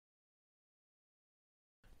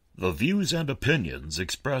The views and opinions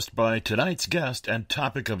expressed by tonight's guest and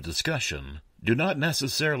topic of discussion do not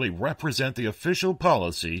necessarily represent the official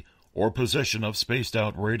policy or position of Spaced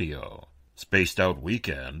Out Radio, Spaced Out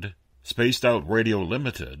Weekend, Spaced Out Radio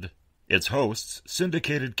Limited, its hosts,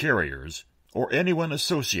 syndicated carriers, or anyone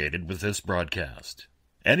associated with this broadcast.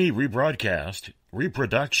 Any rebroadcast,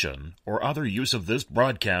 reproduction, or other use of this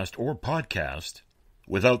broadcast or podcast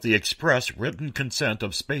without the express written consent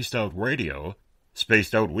of Spaced Out Radio,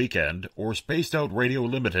 Spaced Out Weekend, or Spaced Out Radio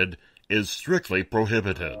Limited is strictly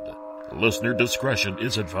prohibited. Listener discretion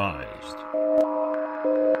is advised.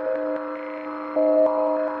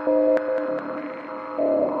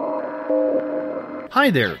 Hi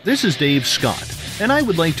there, this is Dave Scott, and I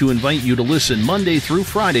would like to invite you to listen Monday through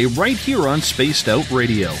Friday right here on Spaced Out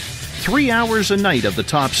Radio. 3 hours a night of the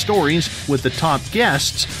top stories with the top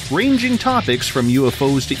guests, ranging topics from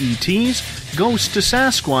UFOs to ETs, ghosts to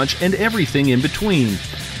Sasquatch, and everything in between.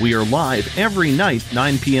 We are live every night,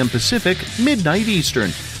 9 p.m. Pacific, midnight Eastern.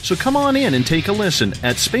 So come on in and take a listen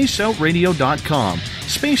at spacedoutradio.com.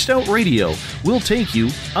 Spaced Out Radio will take you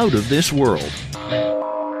out of this world.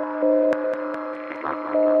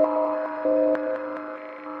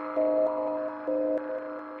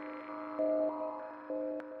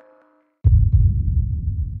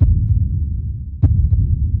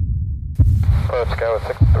 Scout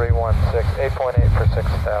 6316, 8.8 for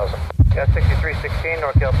 6,000. Scout 6316,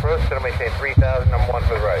 North approach, so maintain 3,000, I'm 1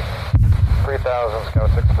 for the right. 3,000, Scout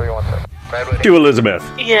 6316. To Elizabeth.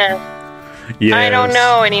 Yeah. Yes. I don't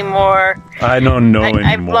know anymore. I don't know anymore.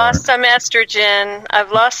 I've lost some estrogen.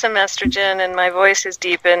 And my voice has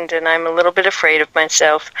deepened, and I'm a little bit afraid of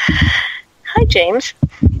myself. Hi, James.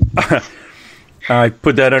 I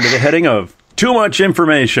put that under the heading of too much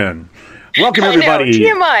information. Welcome, everybody. I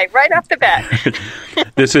know, TMI, right off the bat.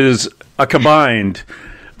 This is a combined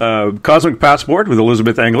Cosmic Passport with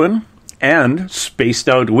Elizabeth Englund and Spaced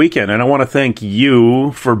Out Weekend. And I want to thank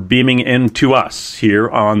you for beaming into us here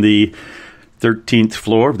on the 13th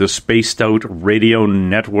floor of the Spaced Out Radio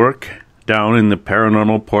Network down in the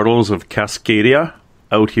paranormal portals of Cascadia,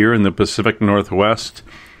 out here in the Pacific Northwest,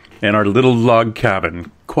 and our little log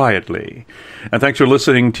cabin, quietly. And thanks for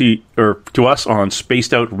listening to us on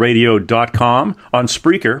spacedoutradio.com, on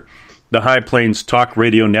Spreaker, the High Plains Talk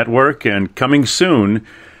Radio Network, and coming soon,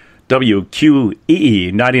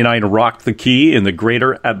 WQEE 99 Rock the Key in the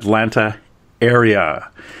greater Atlanta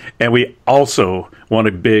area. And we also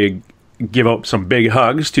want to give out some big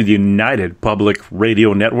hugs to the United Public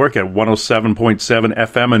Radio Network at 107.7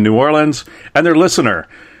 FM in New Orleans, and their listener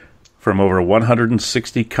from over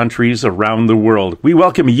 160 countries around the world. We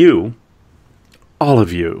welcome you, all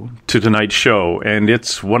of you, to tonight's show, and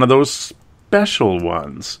it's one of those special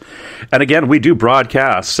ones. And again, we do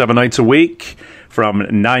broadcast 7 nights a week from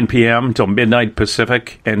 9 p.m. till midnight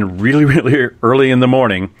Pacific, and really, really early in the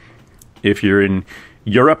morning if you're in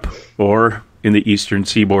Europe or in the eastern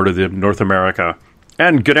seaboard of North America.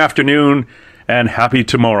 And good afternoon and happy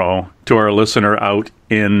tomorrow to our listener out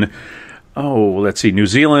in New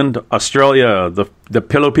Zealand, Australia, the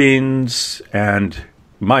Philippines, and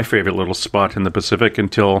my favorite little spot in the Pacific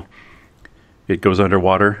until it goes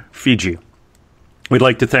underwater, Fiji. We'd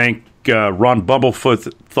like to thank Ron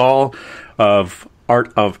Bumblefoot Thal of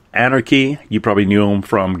Art of Anarchy. You probably knew him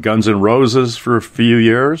from Guns N' Roses for a few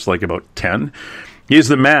years, like about 10. He's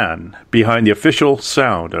the man behind the official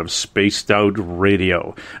sound of Spaced Out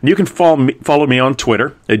Radio. And you can follow me on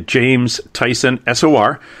Twitter at James Tyson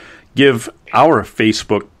SOR. Give our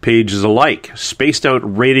Facebook pages a like, Spaced Out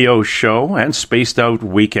Radio Show and Spaced Out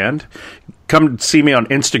Weekend. Come see me on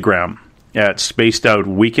Instagram at Spaced Out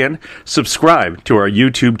Weekend. Subscribe to our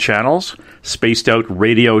YouTube channels, Spaced Out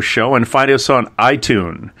Radio Show, and find us on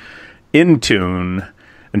iTunes, Intune,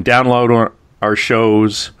 and download our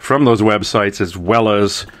shows from those websites as well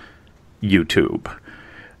as YouTube.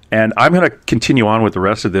 And I'm going to continue on with the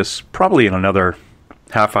rest of this probably in another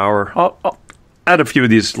half hour. I'll add a few of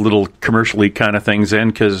these little commercially kind of things in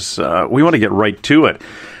because we want to get right to it.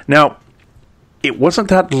 Now, it wasn't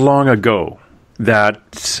that long ago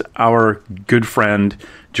that our good friend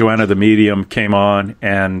Joanna the Medium came on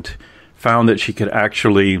and found that she could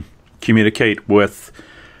actually communicate with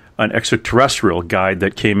an extraterrestrial guide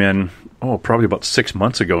that came in, probably about 6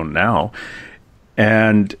 months ago now.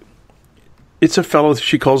 And it's a fellow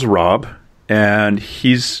she calls Rob, and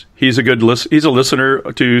he's a good he's a listener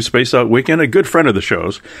to Space Out Weekend, a good friend of the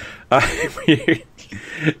show's.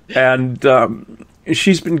 And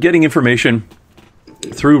she's been getting information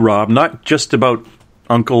through Rob, not just about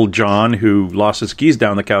Uncle John who lost his keys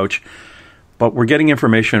down the couch, but we're getting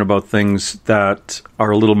information about things that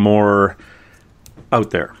are a little more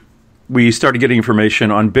out there. we started getting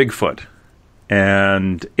information on Bigfoot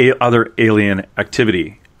and other alien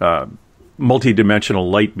activity, multi-dimensional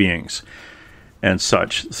light beings and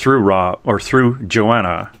such through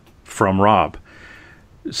Joanna from Rob.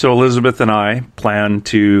 So Elizabeth and I plan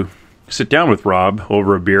to sit down with Rob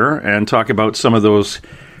over a beer and talk about some of those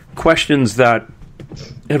questions that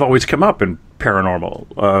have always come up in paranormal,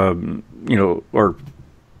 or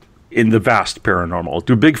in the vast paranormal.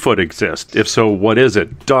 Do Bigfoot exist? If so, what is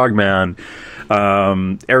it? Dogman,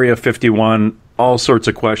 Area 51, all sorts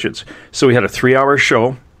of questions. So we had a 3-hour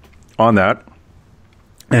show on that.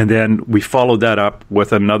 And then we followed that up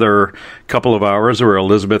with another couple of hours where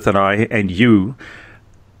Elizabeth and I and you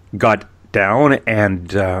got down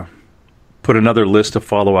and put another list of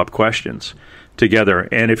follow-up questions together.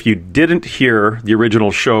 And if you didn't hear the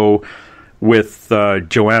original show with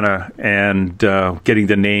Joanna and getting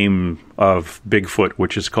the name of Bigfoot,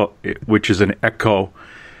 which is an Ekko,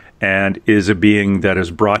 and is a being that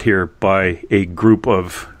is brought here by a group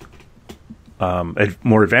of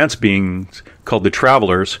more advanced beings called the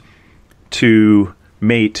Travelers to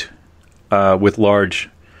mate with large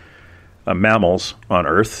mammals on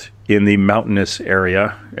Earth in the mountainous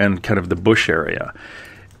area and kind of the bush area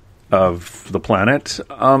of the planet.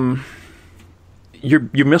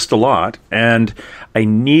 You missed a lot, and I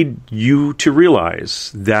need you to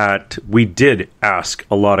realize that we did ask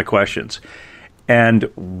a lot of questions. And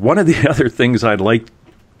one of the other things I'd like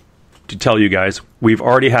to tell you guys, we've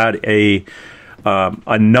already had a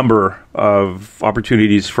number of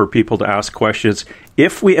opportunities for people to ask questions.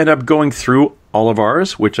 If we end up going through all of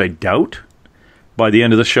ours, which I doubt, by the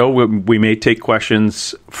end of the show, we may take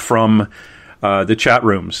questions from the chat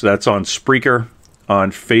rooms. That's on Spreaker,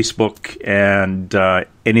 on Facebook, and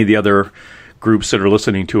any of the other groups that are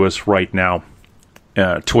listening to us right now.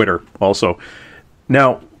 Twitter also.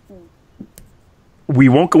 Now, we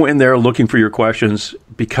won't go in there looking for your questions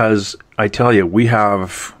because I tell you, we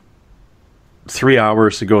have 3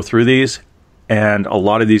 hours to go through these, and a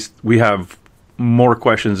lot of these, we have more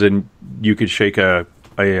questions than you could shake a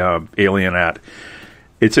alien at.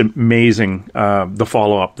 It's amazing, the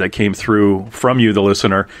follow-up that came through from you, the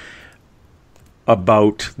listener,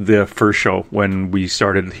 about the first show when we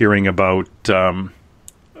started hearing about the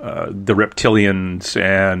reptilians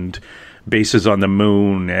and bases on the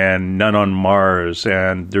moon and none on Mars,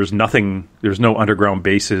 and there's no underground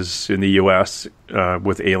bases in the U.S.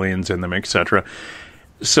 With aliens in them, etc.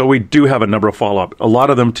 So we do have a number of follow-up, a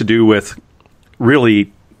lot of them to do with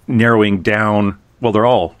really narrowing down, well, they're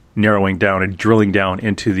all narrowing down and drilling down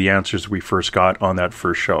into the answers we first got on that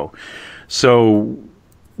first show. So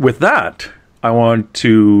with that, I want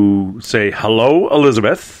to say hello,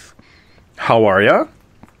 Elizabeth. How are you?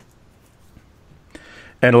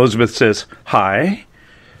 And Elizabeth says, hi.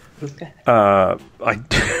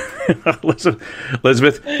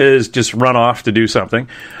 Elizabeth has just run off to do something.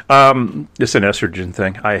 It's an estrogen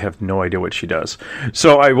thing. I have no idea what she does.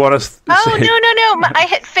 So I want to say... No. I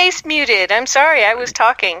had face muted. I'm sorry. I was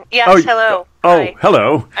talking. Yes, hello. Hi.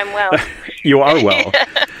 Hello. I'm well. You are well.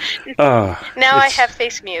 Now I have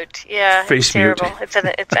face mute. Yeah, face it's terrible. mute.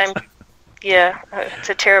 It's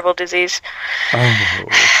a terrible disease. Oh,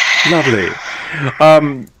 lovely.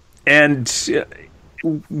 And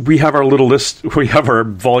we have our little list. We have our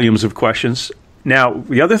volumes of questions. Now,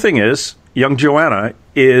 the other thing is, young Joanna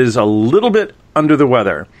is a little bit under the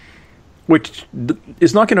weather, which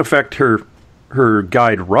is not going to affect her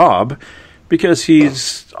guide, Rob, because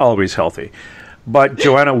he's always healthy. But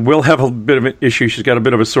Joanna will have a bit of an issue. She's got a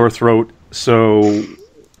bit of a sore throat, so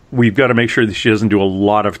we've got to make sure that she doesn't do a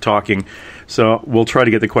lot of talking. So we'll try to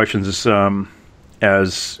get the questions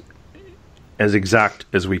as exact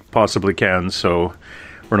as we possibly can, so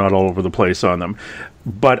we're not all over the place on them.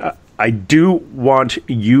 But I do want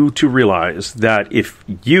you to realize that if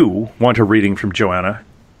you want a reading from Joanna,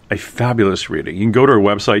 a fabulous reading, you can go to her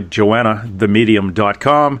website,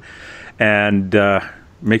 joannathemedium.com, and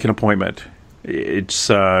make an appointment.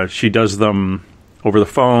 It's she does them over the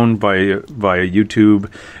phone via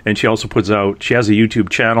YouTube, and she also she has a YouTube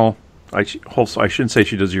channel. I shouldn't say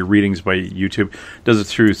she does your readings by YouTube, does it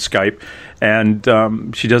through Skype, and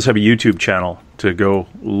she does have a YouTube channel to go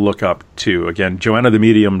look up too. Again,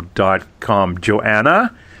 joannathemedium.com.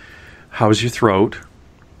 Joanna, how's your throat?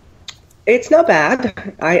 It's not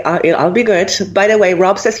bad. I'll be good. By the way,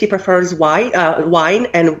 Rob says he prefers wine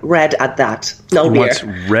and red at that. No beer. What's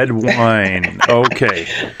red wine? Okay.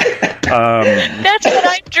 That's what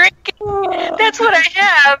I'm drinking. That's what I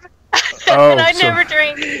have. And I never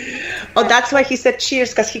drink. Oh, that's why he said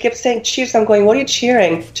cheers, because he kept saying cheers. I'm going, what are you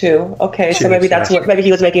cheering to? Okay, so maybe that's what. Maybe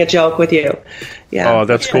he was making a joke with you. Yeah. Oh,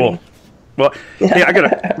 that's cool. Well, hey, I got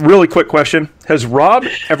a really quick question. Has Rob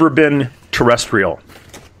ever been terrestrial?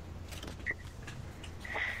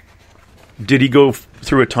 Did he go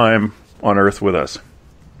through a time on Earth with us?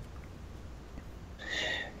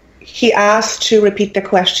 He asked to repeat the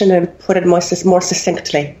question and put it more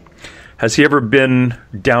succinctly. Has he ever been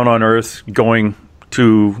down on Earth going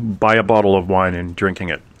to buy a bottle of wine and drinking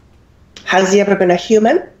it? Has he ever been a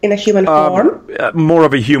human in a human form? More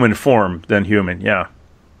of a human form than human, yeah.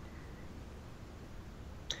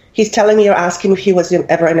 He's telling me you're asking if he was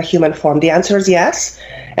ever in a human form. The answer is yes,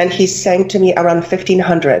 and he's saying to me around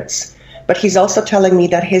 1500s. But he's also telling me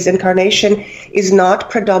that his incarnation is not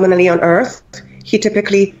predominantly on Earth. He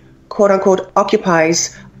typically, quote-unquote,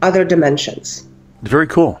 occupies other dimensions. Very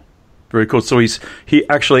cool. Very cool. So he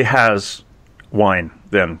actually has wine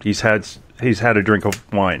then. He's had a drink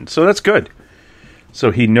of wine. So that's good.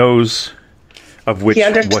 So he knows of which. He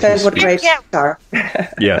understands what grapes are.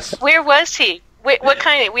 Yes. Where was he? What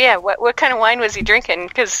kind of wine was he drinking?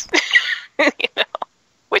 Because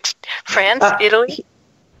which France, Italy?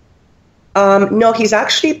 No, he's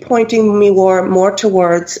actually pointing me more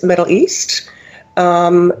towards Middle East.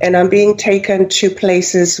 And I'm being taken to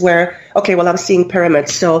places where, I'm seeing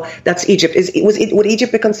pyramids, so that's Egypt. Would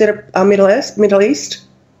Egypt be considered Middle East?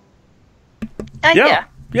 Yeah.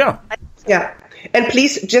 Yeah. And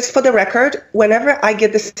please, just for the record, whenever I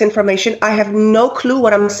get this information, I have no clue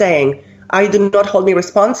what I'm saying. I do not hold me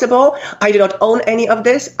responsible. I do not own any of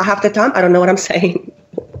this. Half the time, I don't know what I'm saying.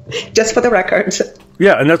 Just for the record.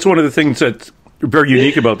 Yeah, and that's one of the things that's very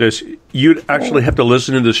unique about this. You'd actually have to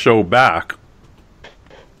listen to the show back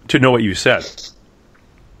to know what you said.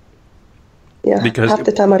 Yeah, because half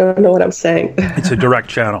the time I don't know what I'm saying. It's a direct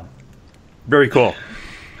channel. Very cool.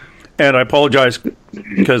 And I apologize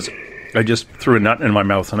because I just threw a nut in my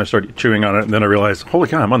mouth and I started chewing on it, and then I realized, holy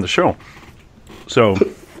cow, I'm on the show. So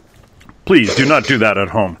please do not do that at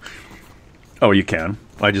home. Oh, you can.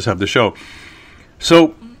 I just have the show.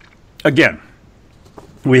 So, again,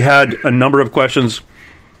 we had a number of questions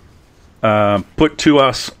put to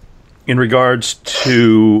us in regards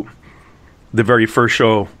to the very first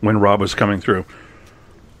show when Rob was coming through.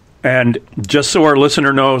 And just so our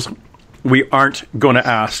listener knows, we aren't going to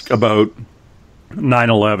ask about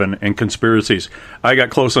 9/11 and conspiracies. I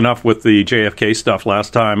got close enough with the JFK stuff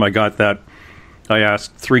last time. I got that. I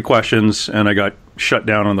asked 3 questions and I got shut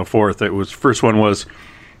down on the 4th. First one was,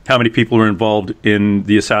 how many people were involved in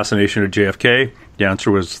the assassination of JFK? The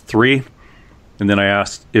answer was 3. And then I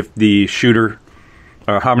asked if the shooter,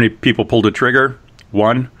 how many people pulled the trigger?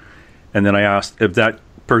 1. And then I asked if that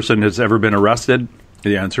person has ever been arrested.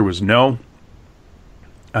 The answer was no.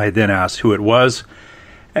 I then asked who it was,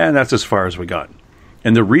 and that's as far as we got.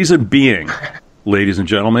 And the reason being, ladies and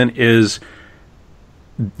gentlemen, is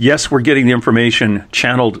yes, we're getting the information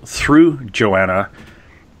channeled through Joanna,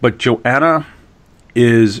 but Joanna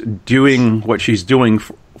is doing what she's doing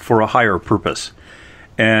for a higher purpose.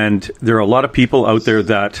 And there are a lot of people out there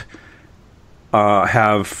that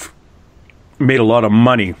have made a lot of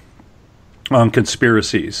money on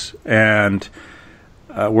conspiracies. And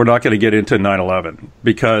we're not going to get into 9/11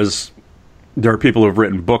 because there are people who have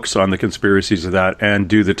written books on the conspiracies of that and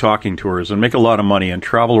do the talking tours and make a lot of money and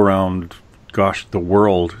travel around, the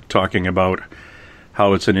world talking about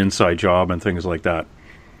how it's an inside job and things like that.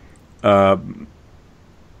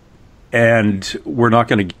 And we're not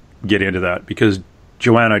going to get into that because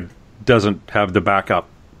Joanna doesn't have the backup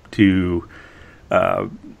to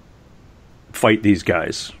fight these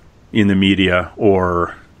guys in the media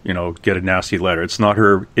or, get a nasty letter.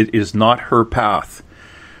 It is not her path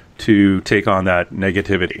to take on that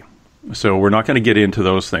negativity. So we're not going to get into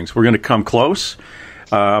those things. We're going to come close.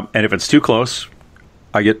 And if it's too close,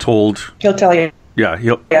 I get told. He'll tell you. Yeah,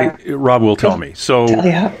 Rob will tell me. So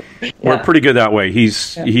we're pretty good that way.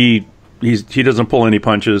 He doesn't pull any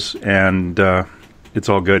punches, and it's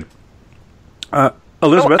all good.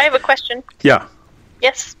 Elizabeth? I have a question. Yeah.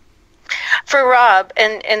 Yes. For Rob,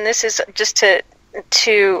 and this is just to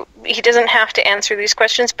he doesn't have to answer these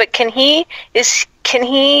questions, but can he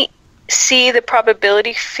see the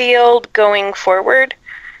probability field going forward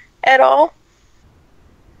at all?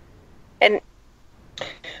 And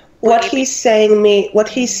what he's saying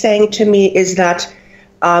to me is that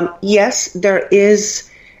yes, there is.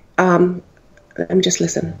 Let me just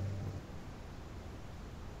listen.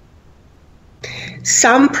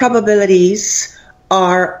 Some probabilities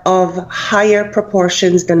are of higher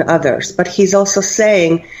proportions than others, but he's also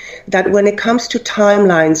saying that when it comes to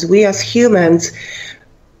timelines, we as humans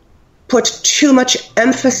put too much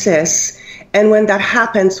emphasis And when that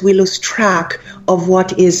happens, we lose track of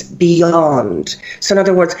what is beyond. So in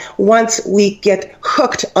other words, once we get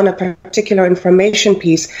hooked on a particular information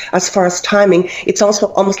piece, as far as timing, it's also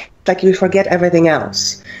almost like we forget everything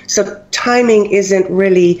else. So timing isn't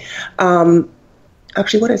really,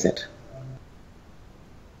 actually, what is it?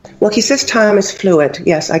 Well, he says time is fluid.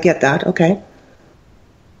 Yes, I get that. Okay.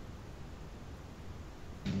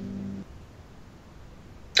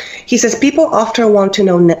 He says people often want to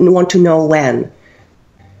know when.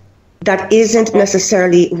 That isn't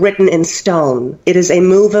necessarily written in stone. It is a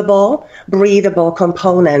movable, breathable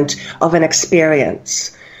component of an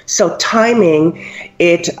experience. So timing,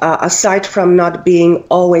 it aside from not being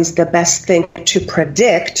always the best thing to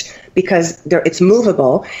predict, because it's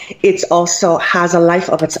movable, it also has a life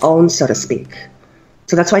of its own, so to speak.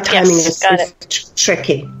 So that's why timing is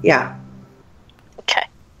tricky. Yeah. Okay.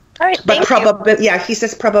 All right. But he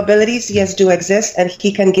says probabilities, yes, do exist, and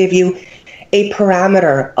he can give you a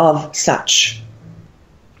parameter of such.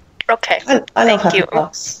 Okay. I love how he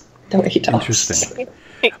talks. The way he talks. Interesting.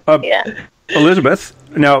 Yeah. Elizabeth,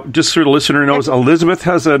 now, just so the listener knows, Elizabeth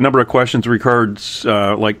has a number of questions regards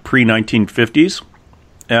like pre-1950s.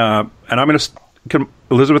 And I'm going to,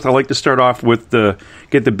 Elizabeth, I'd like to start off with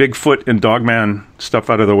get the Bigfoot and Dogman stuff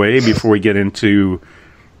out of the way before we get into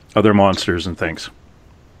other monsters and things.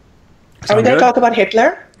 Are we going to talk about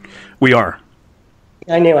Hitler? We are.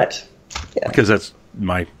 I knew it. Yeah. Because that's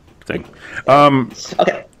my thing.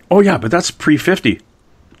 Okay. Oh, yeah, but that's pre-50.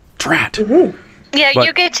 Drat. Mm-hmm. Yeah,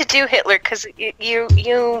 you get to do Hitler because you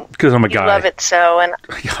because I'm a guy. Love it so, and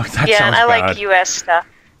and I like U.S. stuff.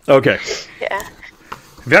 Okay. Yeah.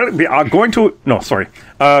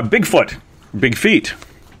 Bigfoot, Big Feet.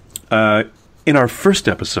 In our first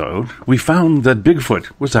episode, we found that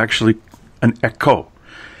Bigfoot was actually an Ekko.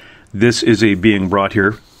 This is a being brought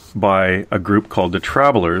here by a group called the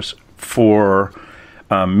Travelers for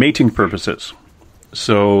mating purposes,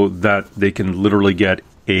 so that they can literally get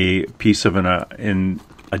a piece of an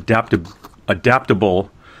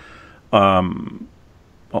adaptable,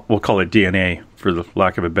 we'll call it DNA for the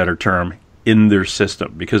lack of a better term, in their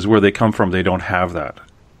system, because where they come from, they don't have that,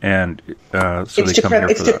 and so they come here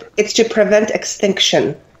for that. It's to prevent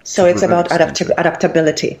extinction, so it's about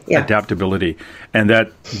adaptability. Yeah. Adaptability, and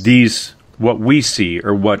that what we see,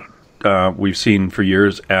 or what we've seen for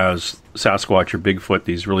years as Sasquatch or Bigfoot,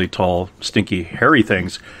 these really tall, stinky, hairy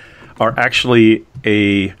things, are actually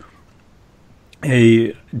I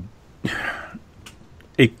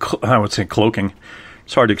would say cloaking.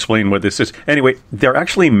 It's hard to explain what this is. Anyway, they're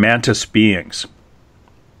actually mantis beings.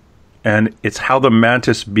 And it's how the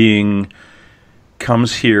mantis being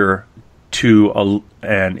comes here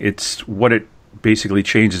and it's what it basically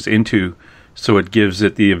changes into, so it gives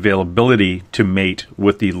it the availability to mate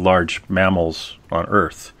with the large mammals on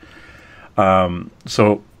Earth.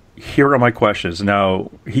 So here are my questions.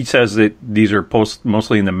 Now, he says that these are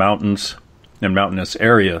mostly in the mountains and mountainous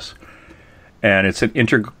areas, and it's an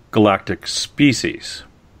intergalactic species.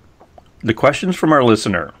 The questions from our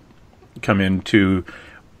listener come into,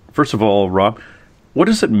 first of all, Rob, what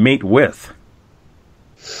does it mate with?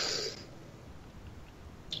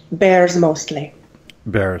 Bears, mostly.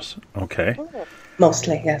 Bears, okay.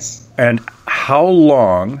 Mostly, yes. And how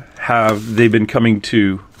long have they been coming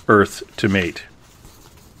to Earth to mate?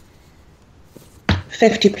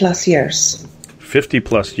 50 plus years. 50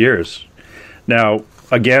 plus years. Now,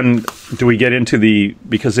 again, do we get into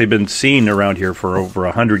because they've been seen around here for over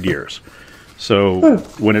 100 years. So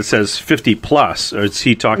when it says 50 plus, is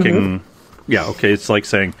he talking, yeah, okay, it's like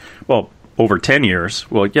saying, well, over 10 years.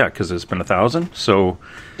 Well, yeah, because it's been 1,000. So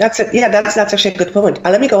that's it. Yeah, that's actually a good point.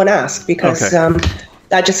 Let me go and ask, because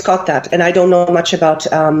I just got that, and I don't know much about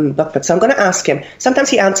Bigfoot, so I'm going to ask him. Sometimes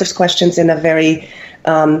he answers questions in a very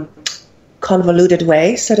convoluted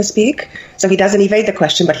way, so to speak. So he doesn't evade the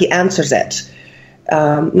question, but he answers it,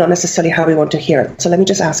 not necessarily how we want to hear it. So let me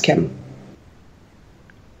just ask him.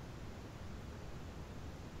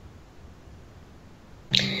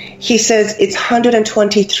 He says it's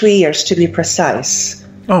 123 years to be precise.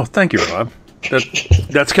 Oh, thank you, Rob.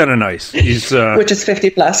 That's kind of nice. He's which is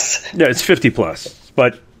 50 plus. Yeah, it's 50 plus.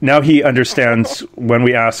 But now he understands when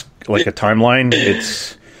we ask like a timeline,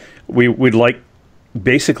 we'd like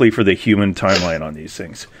basically for the human timeline on these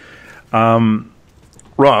things. Rob,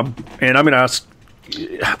 and I'm going to ask,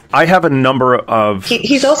 I have a number of...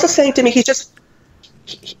 He's also saying to me,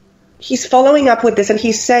 he's following up with this, and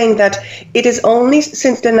he's saying that it is only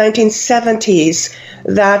since the 1970s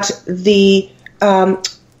that the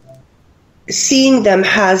seeing them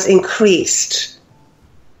has increased.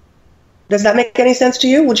 Does that make any sense to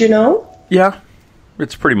you? Would you know? Yeah,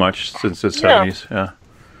 it's pretty much since the 70s, yeah.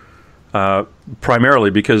 primarily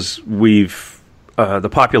because we've the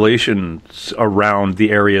populations around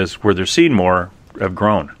the areas where they're seen more have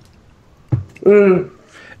grown.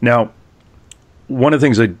 Now, one of the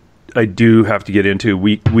things I do have to get into,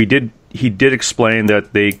 he did explain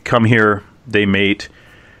that they come here, they mate,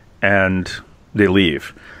 and they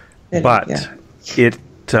leave. But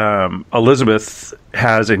Elizabeth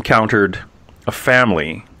has encountered a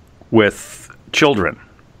family with children.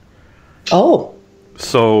 Oh.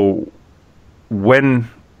 So when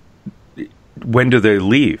do they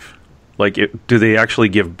leave? Like, do they actually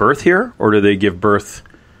give birth here, or do they give birth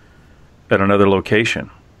at another location?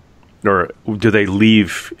 Or do they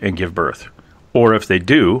leave and give birth? Or if they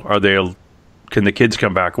do, can the kids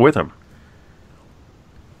come back with them?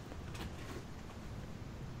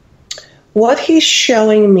 What he's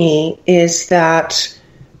showing me is that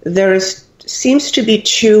seems to be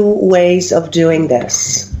two ways of doing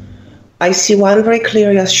this. I see one very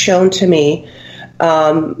clearly as shown to me,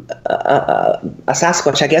 a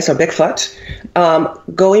Sasquatch, I guess, or Bigfoot,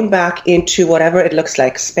 going back into whatever it looks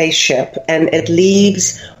like, spaceship, and it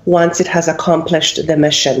leaves once it has accomplished the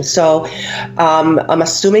mission. So I'm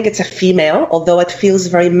assuming it's a female, although it feels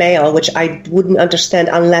very male, which I wouldn't understand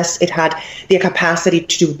unless it had the capacity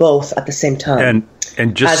to do both at the same time.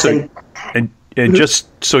 And just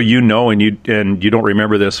just so you know, and you don't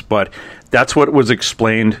remember this, but that's what was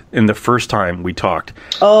explained in the first time we talked.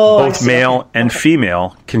 Oh, both male and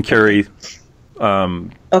female can carry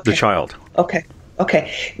the child. Okay.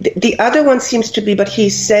 The other one seems to be, but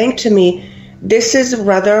he's saying to me, this is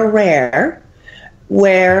rather rare,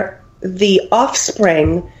 where the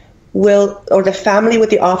offspring or the family with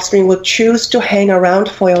the offspring will choose to hang around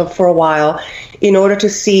for a while in order to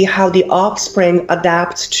see how the offspring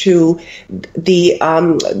adapts to the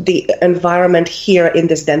environment here in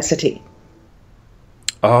this density.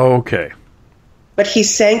 Okay. But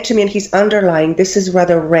he's saying to me, and he's underlying, this is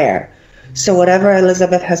rather rare. So whatever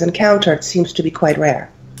Elizabeth has encountered seems to be quite rare.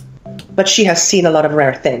 But she has seen a lot of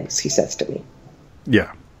rare things, he says to me.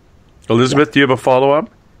 Yeah. Elizabeth, do you have a follow-up?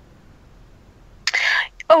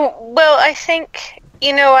 Oh, well, I think,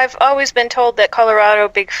 I've always been told that Colorado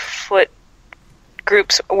Bigfoot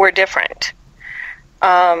groups were different.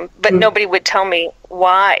 But nobody would tell me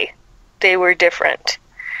why they were different.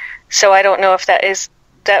 So I don't know if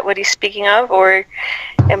that what he's speaking of, or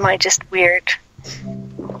am I just weird?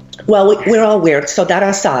 Well, we're all weird. So that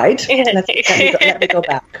aside, let me go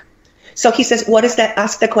back. So he says, what is that?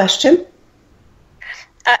 Ask the question.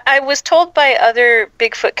 I was told by other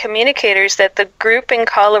Bigfoot communicators that the group in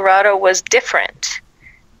Colorado was different,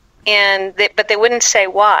 but they wouldn't say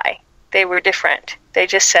why they were different. They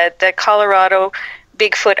just said that Colorado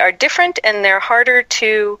Bigfoot are different and they're harder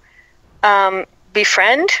to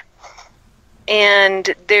befriend.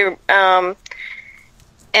 And they're and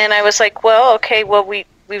I was like, well, okay, well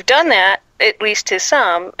we've done that at least to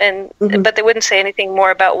some, but they wouldn't say anything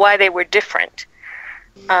more about why they were different.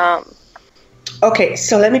 Okay,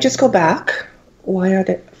 so let me just go back. Why are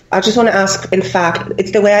they? I just want to ask. In fact,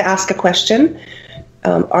 it's the way I ask a question.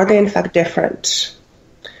 Are they in fact different?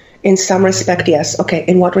 In some respect, yes. Okay,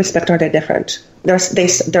 in what respect are they different? Their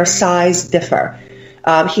size differ.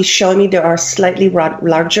 He's showing me they are slightly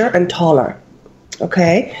larger and taller.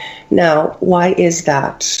 Okay, now why is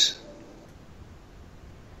that?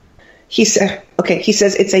 He says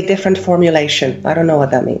it's a different formulation. I don't know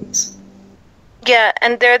what that means. Yeah,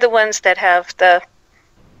 and they're the ones that have the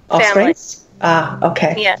family.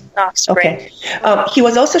 Okay. Yeah, offspring. Okay. He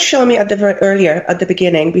was also showing me at the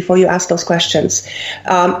beginning, before you asked those questions,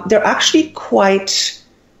 they're actually quite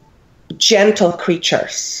gentle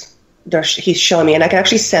creatures. He's showing me, and I can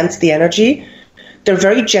actually sense the energy. They're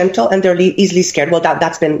very gentle and they're easily scared. Well,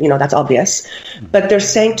 that's obvious. But they're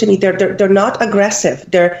saying to me they're not aggressive.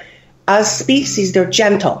 As species, they're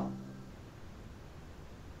gentle.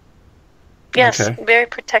 Yes, okay. Very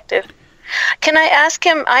protective. Can I ask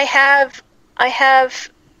him? I have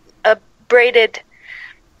a braided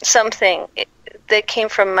something that came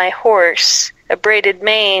from my horse, a braided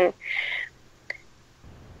mane.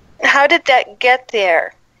 How did that get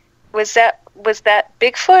there? Was that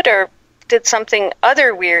Bigfoot, or did something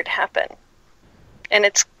other weird happen? And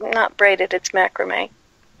it's not braided; it's macrame.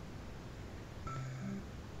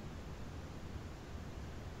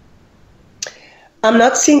 I'm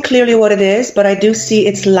not seeing clearly what it is, but I do see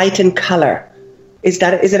it's light in color. Is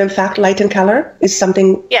it in fact light in color? Is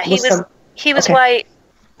something? Yeah, he was okay. white.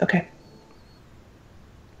 Okay.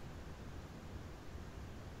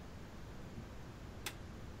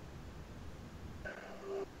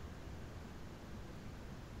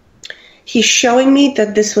 He's showing me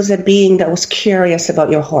that this was a being that was curious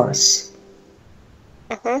about your horse.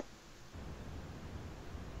 Mm-hmm.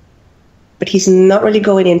 he's not really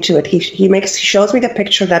going into it. He shows me the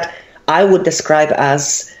picture that I would describe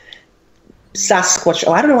as Sasquatch.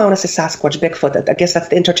 Oh, I don't know why I want to say Sasquatch, Bigfoot. I guess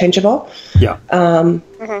that's interchangeable. Yeah.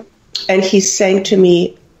 And he's saying to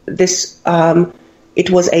me this, it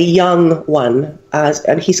was a young one,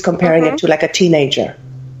 and he's comparing it to like a teenager.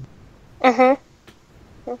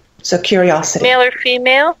 So curiosity. Male or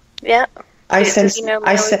female? Yeah. I sense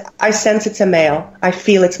it's a male. I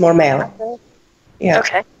feel it's more male. Yeah.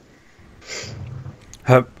 Okay.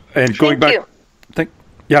 And going back, thank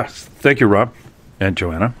you, Rob and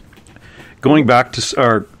Joanna. Going back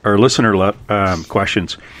to our listener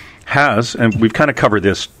questions, and we've kind of covered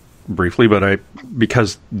this briefly, but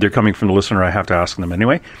because they're coming from the listener, I have to ask them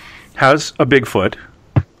anyway. Has a Bigfoot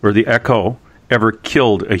or the Ekko ever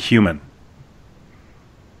killed a human?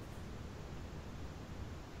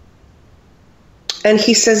 And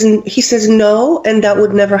he says no, and that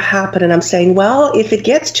would never happen. And I'm saying, well, if it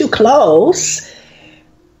gets too close,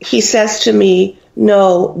 he says to me,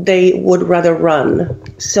 no, they would rather run.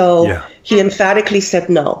 So he emphatically said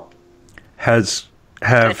no.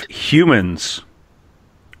 Have humans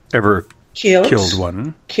ever killed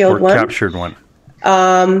one or captured one?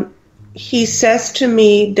 He says to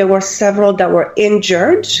me there were several that were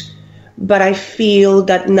injured, but I feel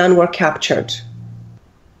that none were captured.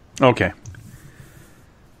 Okay.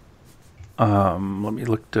 Let me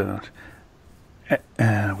look at...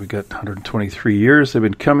 we got 123 years they've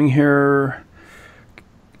been coming here.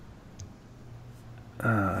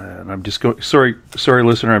 And I'm just going... Sorry,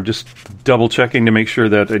 listener. I'm just double-checking to make sure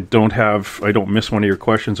that I don't miss one of your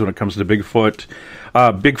questions when it comes to Bigfoot.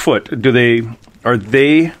 Bigfoot, are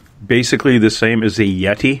they basically the same as a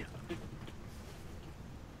Yeti?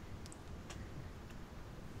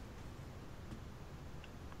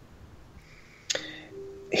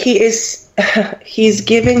 He's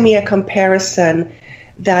giving me a comparison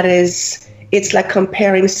that is, it's like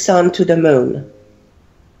comparing sun to the moon.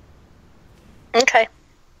 Okay.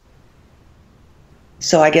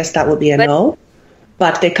 So I guess that would be a no,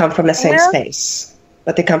 but they come from the same space.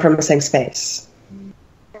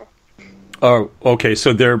 Oh, okay.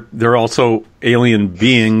 So they're also alien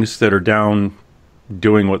beings that are down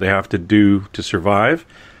doing what they have to do to survive,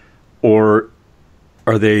 or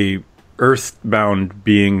are they earthbound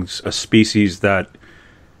beings, a species that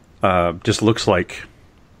just looks like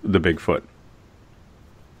the Bigfoot?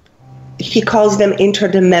 He calls them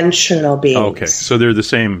interdimensional beings. Okay, so they're the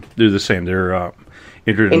same. They're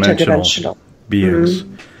interdimensional beings.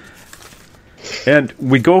 Mm-hmm. And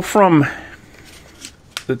we go from,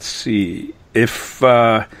 let's see, if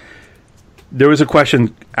there was a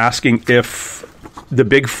question asking if the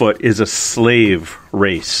Bigfoot is a slave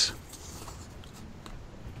race.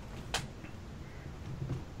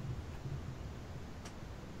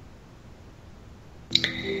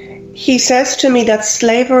 He says to me that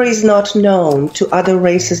slavery is not known to other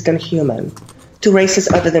races than human, to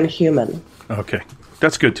races other than human. Okay,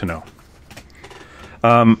 that's good to know.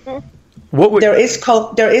 There is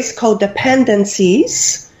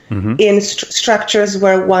codependencies in structures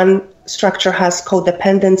where one structure has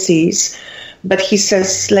codependencies, but he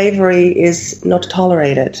says slavery is not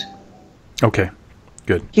tolerated. Okay,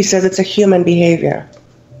 good. He says it's a human behavior.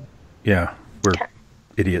 Yeah, we're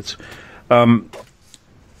idiots.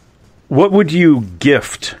 What would you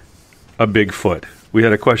gift a Bigfoot? We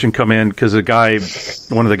had a question come in because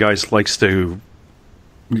one of the guys likes to,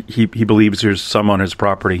 he believes there's some on his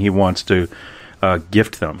property. He wants to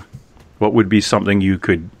gift them. What would be something they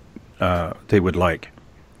would like?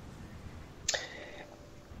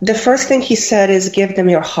 The first thing he said is give them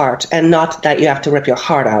your heart, and not that you have to rip your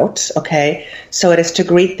heart out, okay? So it is to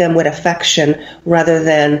greet them with affection rather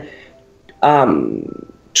than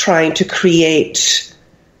trying to create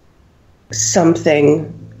something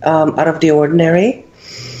out of the ordinary.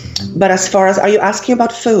 But as far as, are you asking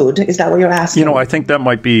about food? Is that what you're asking? I think that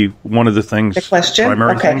might be one of the things. The question?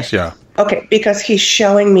 Primary things, yeah. Okay, because he's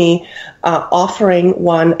showing me offering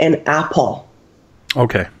one an apple.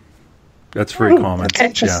 Okay. That's very common. That's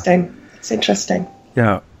interesting. Yeah. It's interesting.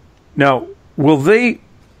 Yeah. Now, will the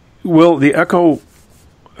Ekko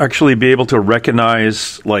actually be able to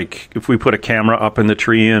recognize, like, if we put a camera up in the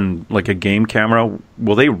tree and like a game camera,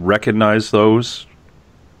 will they recognize those?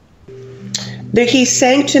 He's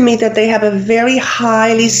saying to me that they have a very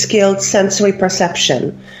highly skilled sensory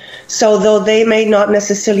perception. So though they may not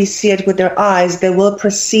necessarily see it with their eyes, they will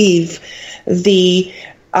perceive the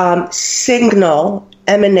signal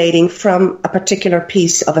emanating from a particular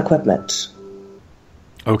piece of equipment.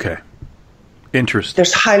 Okay. Interesting.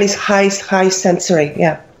 There's high sensory,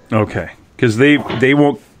 yeah. Okay. Because they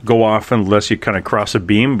won't go off unless you kind of cross a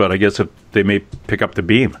beam, but I guess if they may pick up the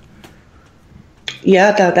beam.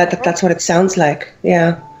 Yeah, that's what it sounds like.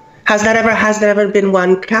 Yeah. Has there ever been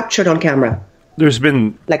one captured on camera? There's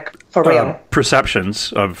been Like for real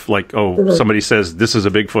perceptions of like, somebody says this is a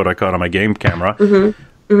Bigfoot I caught on my game camera,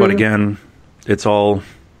 Mm-hmm. but again, it's all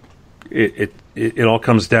it all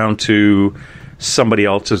comes down to somebody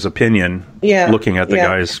else's opinion. Looking at the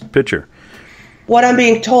guy's picture. What I'm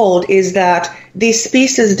being told is that these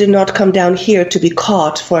species do not come down here to be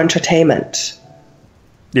caught for entertainment.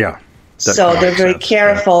 Yeah. So they're very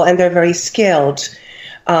careful and they're very skilled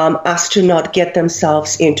as to not get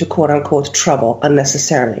themselves into quote-unquote trouble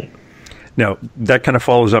unnecessarily. Now, that kind of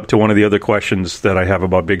follows up to one of the other questions that I have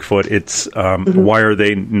about Bigfoot. It's why are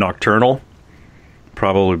they nocturnal?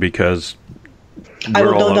 Probably because I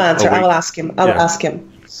will don't answer. I will ask him. I will ask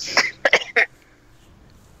him.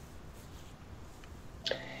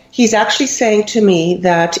 He's actually saying to me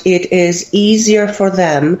that it is easier for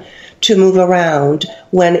them to move around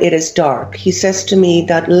when it is dark. He says to me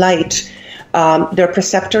that light, their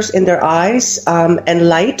perceptors in their eyes and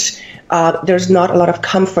light, there's not a lot of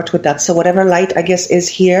comfort with that. So whatever light, I guess, is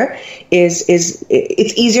here, it's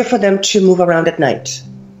easier for them to move around at night.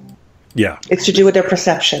 Yeah. It's to do with their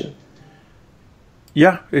perception.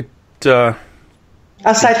 Yeah.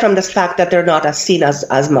 Aside from the fact that they're not as seen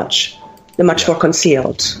as much. They're much more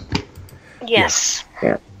concealed. Yes.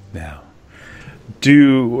 Yeah. Now,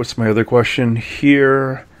 what's my other question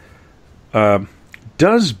here?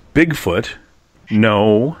 Does Bigfoot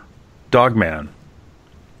know Dogman?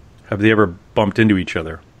 Have they ever bumped into each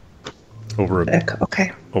other over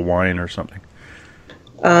a wine or something?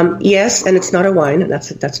 Yes, and it's not a wine.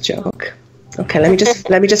 That's a joke. Okay,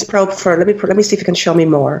 let me just probe for. Let me see if you can show me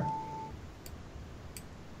more.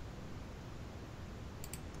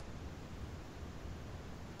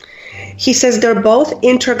 He says they're both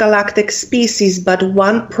intergalactic species, but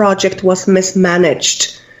one project was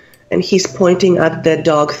mismanaged. And he's pointing at the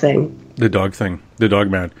dog thing. The dog thing. The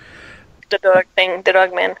Dogman. The dog thing. The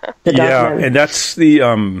Dogman. Huh? The Dogman. Yeah, and that's the...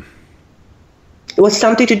 It was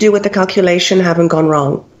something to do with the calculation having gone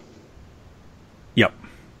wrong. Yep.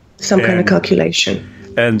 Some kind of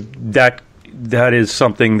calculation. And that is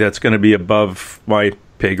something that's going to be above my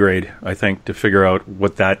pay grade, I think, to figure out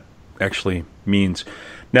what that actually means.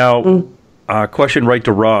 Now, question right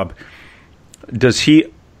to Rob. Does he,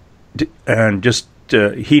 and just,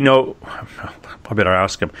 he know, I better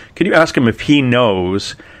ask him. Can you ask him if he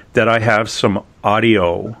knows that I have some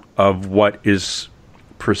audio of what is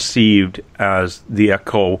perceived as the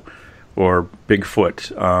Ekko or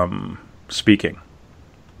Bigfoot speaking?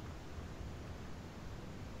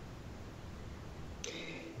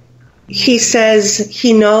 He says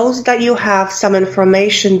he knows that you have some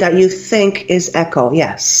information that you think is Ekko,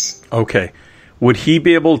 yes. Okay. Would he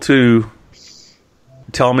be able to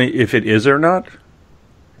tell me if it is or not?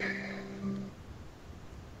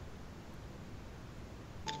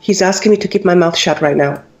 He's asking me to keep my mouth shut right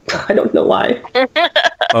now. I don't know why.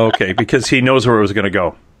 Okay, because he knows where it was going to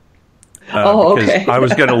go. Okay. I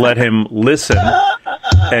was going to let him listen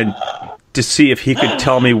and to see if he could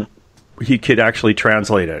tell me, he could actually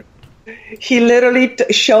translate it. He literally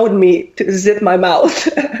showed me to zip my mouth.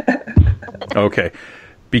 Okay.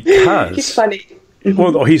 Because... He's funny.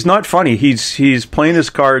 Well, no, he's not funny. He's playing his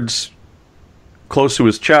cards close to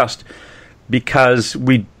his chest because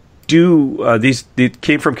we do... they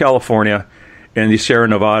came from California and the Sierra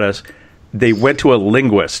Nevadas. They went to a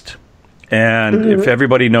linguist. And if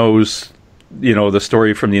everybody knows, the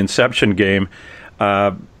story from the Inception game,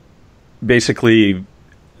 basically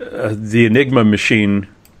the Enigma machine...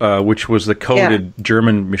 which was the coded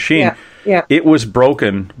German machine, it was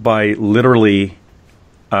broken by literally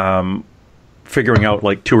figuring out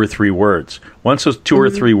like 2 or 3 words. Once those 2 or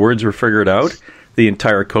 3 words were figured out, the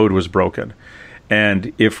entire code was broken.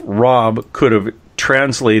 And if Rob could have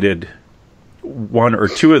translated 1 or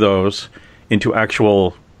 2 of those into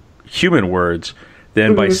actual human words,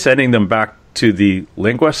 then by sending them back to the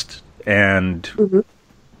linguist and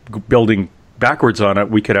building backwards on it,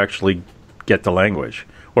 we could actually get the language.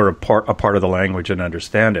 Or a part of the language and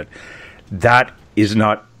understand it. That is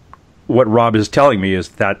not what Rob is telling me. Is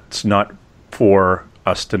that's not for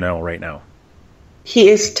us to know right now. He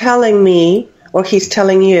is telling me, or he's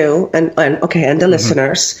telling you, and the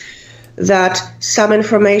listeners, that some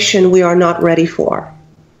information we are not ready for.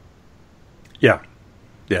 Yeah,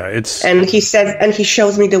 it's. And he says, and he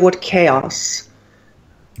shows me the word chaos.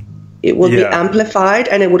 It will be amplified,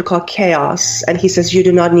 and it would call chaos. And he says, you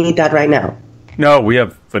do not need that right now. No, we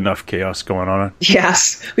have enough chaos going on.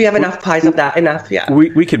 Yes, we have enough pies of that. Enough, yeah.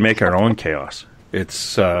 We can make our own chaos.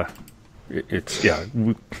 It's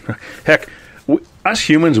heck, us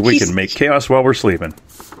humans, we can make chaos while we're sleeping.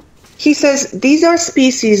 He says these are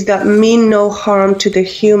species that mean no harm to the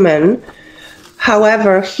human.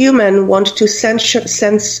 However, human want to say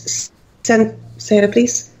it,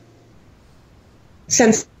 please.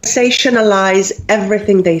 Sensationalize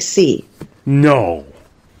everything they see. No.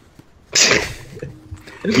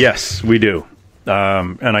 Yes, we do.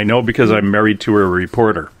 And I know because I'm married to a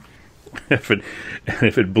reporter. If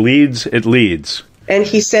it bleeds, it leads. And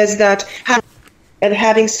he says that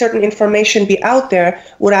having certain information be out there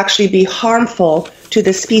would actually be harmful to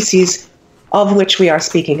the species of which we are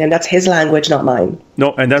speaking. And that's his language, not mine.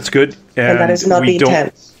 No, and that's good. And that is not the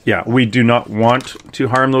intent. Yeah, we do not want to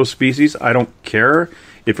harm those species. I don't care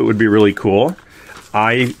if it would be really cool.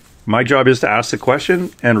 My job is to ask the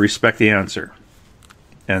question and respect the answer.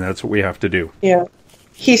 And that's what we have to do. Yeah.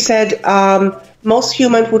 He said most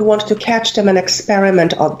humans would want to catch them and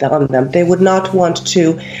experiment on them. They would not want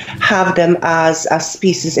to have them as a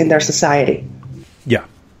species in their society. Yeah.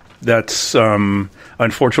 That's,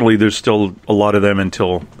 unfortunately, there's still a lot of them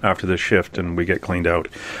until after the shift and we get cleaned out.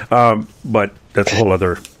 But that's a whole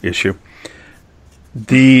other issue.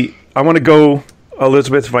 I want to go,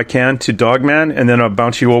 Elizabeth, if I can, to Dogman, and then I'll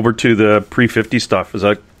bounce you over to the pre-50 stuff. Does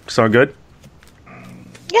that sound good?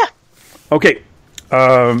 Yeah. Okay.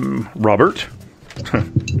 Robert.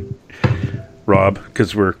 Rob,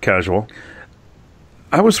 because we're casual.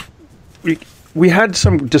 We had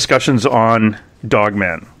some discussions on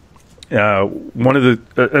Dogman. A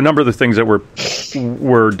number of the things that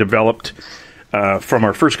were developed from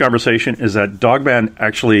our first conversation is that Dogman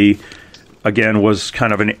actually, again, was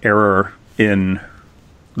kind of an error in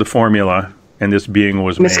the formula, and this being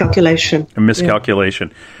was miscalculation. A miscalculation.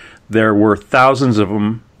 Yeah. There were thousands of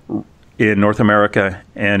them in North America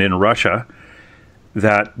and in Russia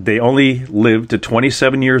that they only lived to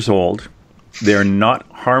 27 years old. They're not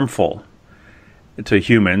harmful to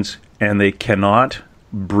humans, and they cannot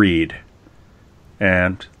breed.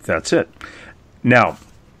 And that's it. Now,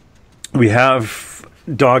 we have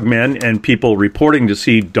dogmen and people reporting to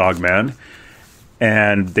see dogman,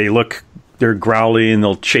 and they're growly and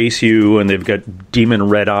they'll chase you, and they've got demon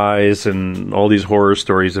red eyes and all these horror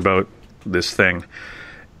stories about this thing.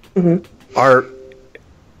 Mm-hmm.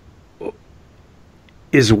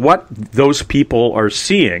 Is what those people are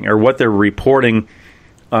seeing or what they're reporting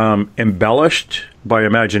embellished by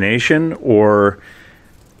imagination, or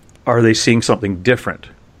are they seeing something different?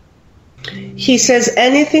 He says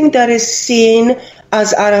anything that is seen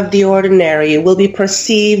as out of the ordinary will be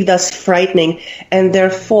perceived as frightening and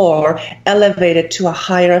therefore elevated to a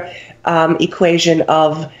higher equation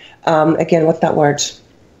of, again, what's that word?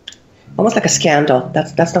 Almost like a scandal.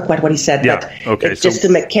 That's not quite what he said. Yeah. But okay. It's just to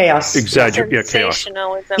make chaos. Exaggerate. Yeah, chaos.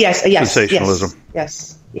 Sensationalism.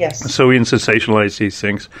 Yes. So we can sensationalize these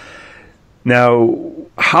things. Now,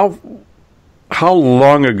 how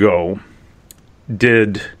long ago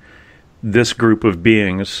did this group of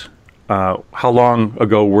beings? How long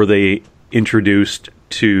ago were they introduced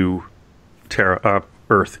to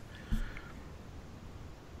Earth?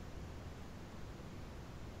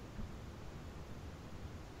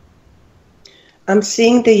 I'm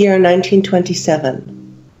seeing the year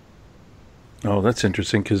 1927. Oh, that's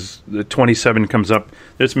interesting because the 27 comes up.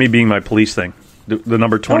 That's me being my police thing. The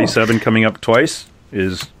number 27 coming up twice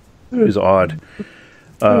is odd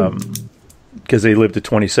because they lived to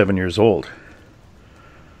 27 years old.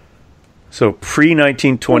 So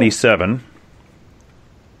pre-1927,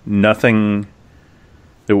 nothing.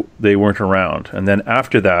 They weren't around, and then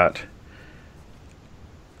after that,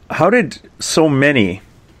 how did so many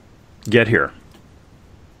get here?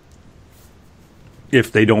 If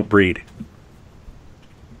they don't breed.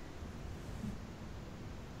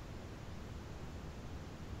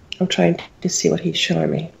 I'm trying to see what he's showing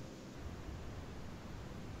me.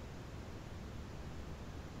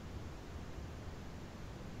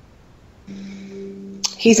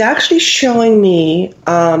 He's actually showing me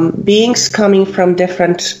beings coming from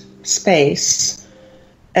different space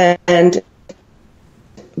and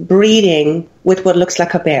breeding with what looks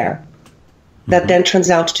like a bear. That then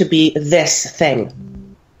turns out to be this thing.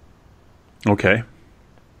 Okay.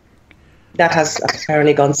 That has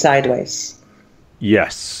apparently gone sideways.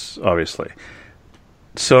 Yes, obviously.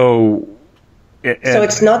 So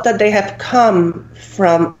it's not that they have come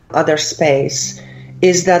from other space,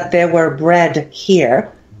 is that they were bred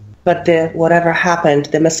here, but whatever happened,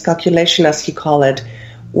 the miscalculation, as he called it,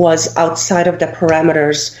 was outside of the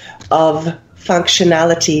parameters of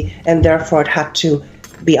functionality, and therefore it had to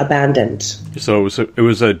be abandoned. So it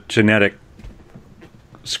was a genetic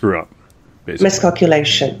screw up, basically.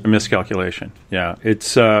 Miscalculation. A miscalculation. Yeah.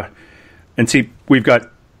 It's and see, we've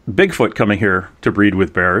got Bigfoot coming here to breed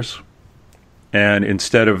with bears, and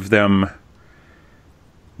instead of them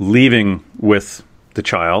leaving with the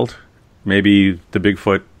child, maybe the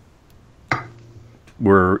Bigfoot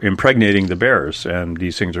were impregnating the bears and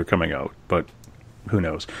these things are coming out, but who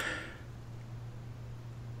knows?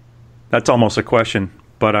 That's almost a question,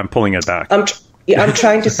 but I'm pulling it back. I'm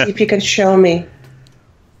trying to see if you can show me.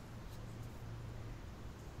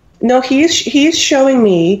 No, he is showing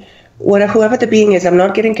me whoever the being is. I'm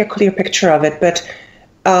not getting a clear picture of it, but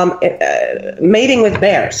mating with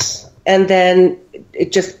bears, and then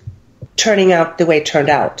it just turning out the way it turned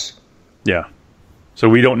out. Yeah. So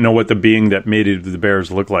we don't know what the being that mated with the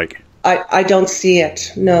bears looked like. I don't see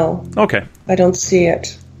it. No. Okay. I don't see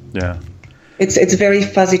it. Yeah. It's very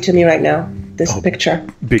fuzzy to me right now, this picture.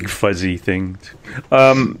 Big fuzzy thing.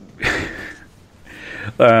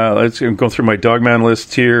 Let's go through my Dogman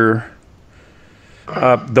list here.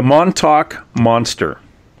 The Montauk Monster.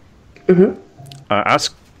 Mm-hmm.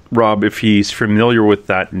 Ask Rob if he's familiar with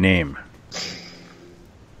that name.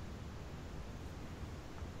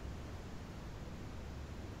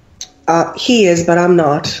 He is, but I'm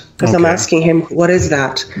not, because I'm asking him, what is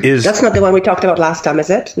that? That's not the one we talked about last time,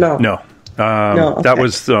 is it? No. No. No, okay. That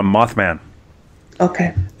was Mothman.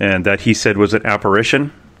 Okay. And that he said was an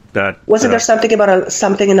apparition. That wasn't there something about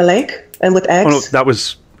something in a lake and with eggs? Oh, no, that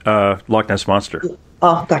was Loch Ness Monster.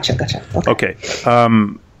 Oh, gotcha. Okay.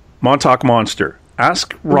 Montauk Monster.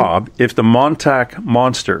 Ask Rob if the Montauk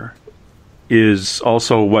Monster is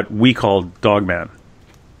also what we call Dogman.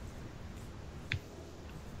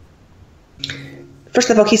 First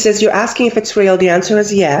of all, he says, you're asking if it's real. The answer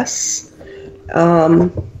is yes.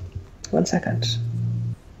 1 second.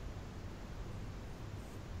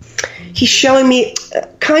 He's showing me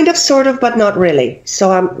kind of, sort of, but not really.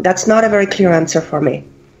 So that's not a very clear answer for me.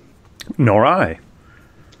 Nor I.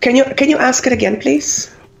 Can you ask it again,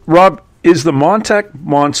 please? Rob, is the Montauk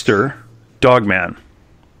Monster Dogman?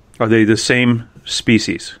 Are they the same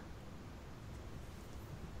species?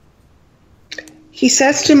 He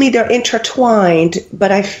says to me they're intertwined,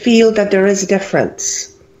 but I feel that there is a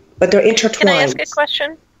difference. But they're intertwined. Can I ask a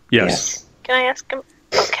question? Yes. Can I ask him?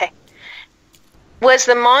 Okay. Was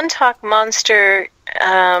the Montauk Monster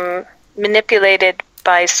manipulated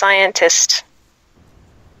by scientists?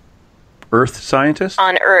 Earth scientists?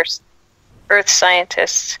 On Earth. Earth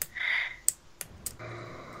scientists.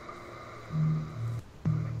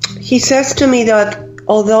 He says to me that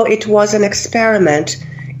although it was an experiment,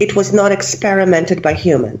 it was not experimented by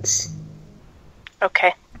humans.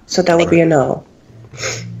 Okay. So that would be a no.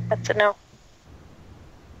 That's a no.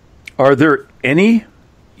 Are there any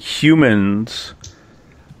humans?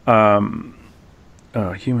 Humans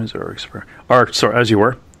are sorry, as you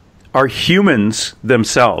were. Are humans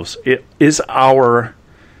themselves? Is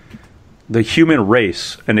the human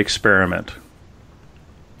race an experiment?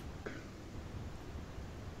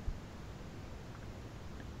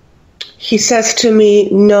 He says to me,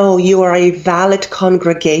 no, you are a valid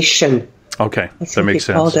congregation. Okay, That's that what makes he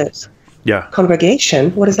sense. called it. Yeah.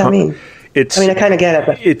 Congregation? What does that mean? I kind of get it,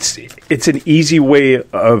 but it's an easy way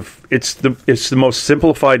of it's the most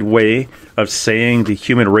simplified way of saying the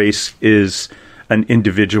human race is an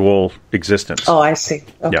individual existence. Oh, I see.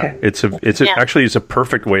 Okay. Yeah, actually it's a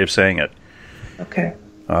perfect way of saying it. Okay.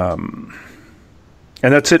 And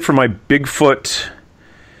that's it for my Bigfoot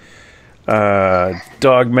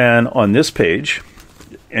Dogman on this page.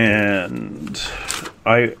 And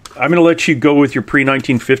I'm going to let you go with your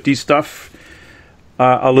pre-1950 stuff,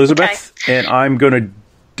 Elizabeth. Okay. And I'm going to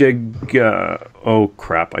dig... oh,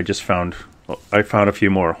 crap. I found a few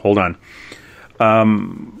more. Hold on.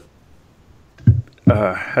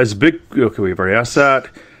 Has big... Okay, we've already asked that.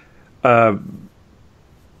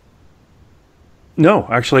 No,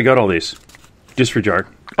 actually I got all these. Disregard.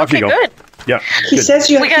 Off you go. Good. Yeah. He says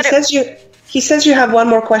you have one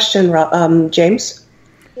more question, James.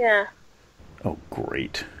 Yeah. Oh,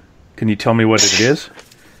 great. Can you tell me what it is?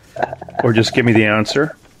 Or just give me the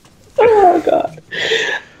answer? Oh, God.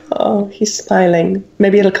 Oh, he's smiling.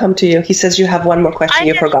 Maybe it'll come to you. He says you have one more question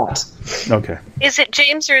you forgot. Okay. Is it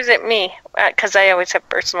James or is it me? Because I always have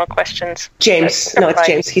personal questions. James. No, it's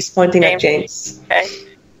James. He's pointing at James. Okay.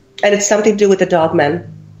 And it's something to do with the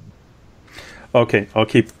Dogman. Okay, I'll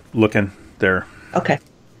keep looking there. Okay.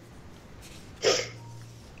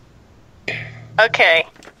 Okay.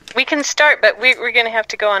 We can start, but we're going to have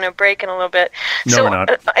to go on a break in a little bit. No, so, we're not.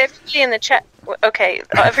 Everybody in the chat... Okay,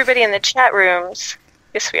 everybody in the chat rooms...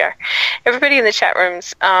 Yes, we are. Everybody in the chat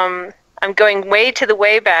rooms, I'm going way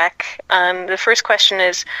back. The first question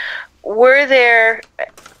is, were there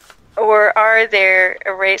or are there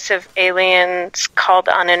a race of aliens called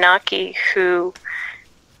Anunnaki who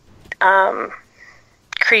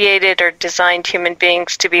created or designed human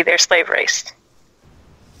beings to be their slave race.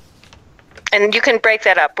 And you can break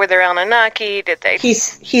that up. Were there Anunnaki? Did they? He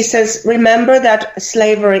says, remember that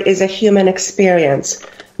slavery is a human experience.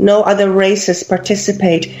 No other races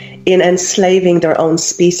participate in enslaving their own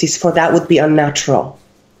species, for that would be unnatural.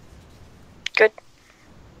 Good.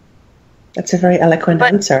 That's a very eloquent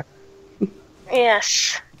answer.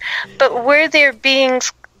 Yes. But were there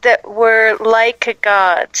beings that were like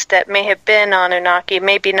gods that may have been Anunnaki,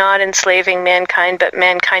 maybe not enslaving mankind, but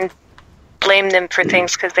mankind blamed them for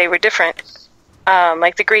things because they were different?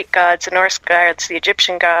 Like the Greek gods, the Norse gods, the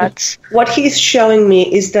Egyptian gods. What he's showing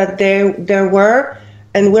me is that there were,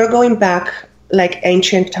 and we're going back like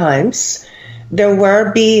ancient times, there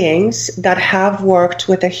were beings that have worked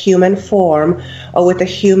with a human form or with a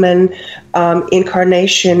human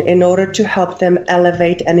incarnation in order to help them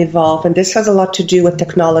elevate and evolve. And this has a lot to do with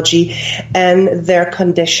technology and their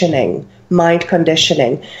conditioning, mind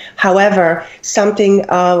conditioning. However, something,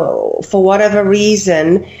 for whatever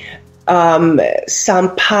reason,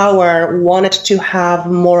 some power wanted to have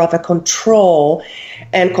more of a control,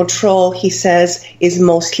 and control, he says, is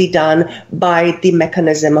mostly done by the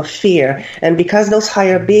mechanism of fear. And because those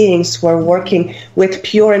higher beings were working with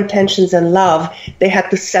pure intentions and love, they had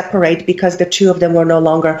to separate because the two of them were no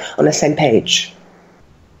longer on the same page.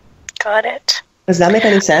 Got it. Does that make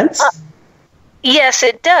any sense? Yes,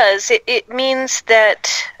 it does. It means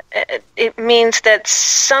that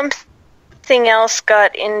something else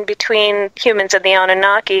got in between humans and the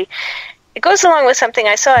Anunnaki. It goes along with something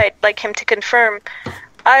I saw I'd like him to confirm.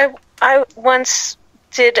 I once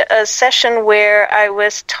did a session where I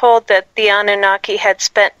was told that the Anunnaki had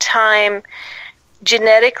spent time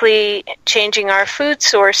genetically changing our food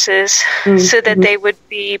sources so that they would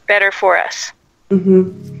be better for us.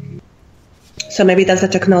 Mm-hmm. So maybe that's the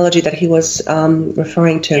technology that he was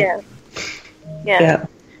referring to. Yeah.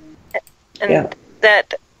 And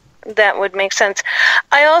that would make sense.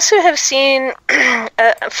 I also have seen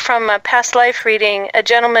from a past life reading a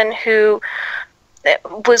gentleman who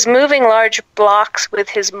was moving large blocks with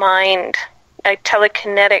his mind, a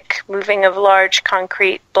telekinetic moving of large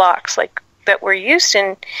concrete blocks like that were used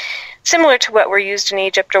in, similar to what were used in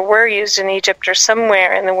Egypt or were used in Egypt or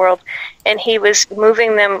somewhere in the world, and he was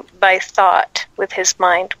moving them by thought with his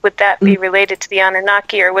mind. Would that be related to the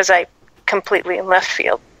Anunnaki, or was I completely in left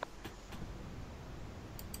field?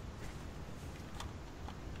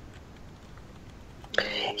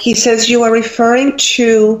 He says you are referring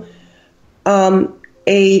to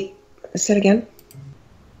say it again.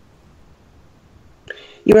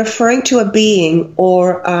 You're referring to a being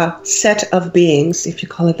or a set of beings, if you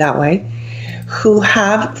call it that way,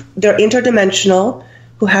 they're interdimensional,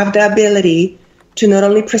 who have the ability to not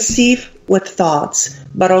only perceive with thoughts,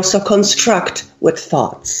 but also construct with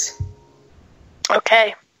thoughts.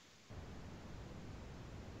 Okay.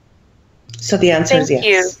 So the answer is yes. Thank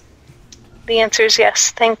you. The answer is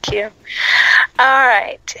yes. Thank you. All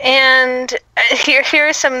right. And here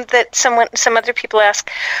are some that some other people ask.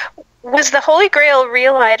 Was the Holy Grail a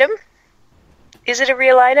real item? Is it a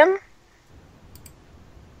real item?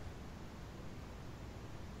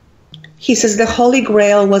 He says the Holy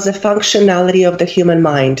Grail was a functionality of the human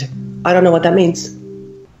mind. I don't know what that means.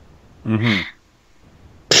 Mm-hmm.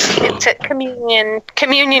 It's a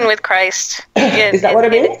communion with Christ. Is that what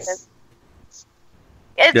it means?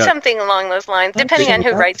 It's something along those lines, depending on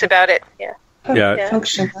who writes about it. Yeah.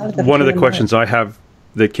 One of the questions I have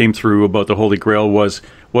that came through about the Holy Grail was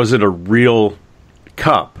it a real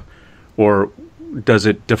cup, or does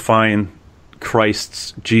it define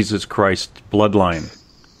Jesus Christ's bloodline?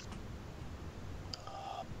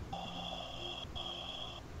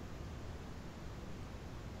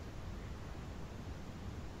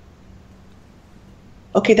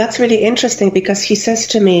 Okay, that's really interesting, because he says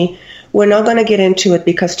to me, we're not going to get into it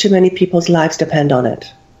because too many people's lives depend on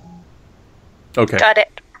it. Okay. Got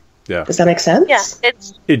it. Yeah. Does that make sense? Yeah,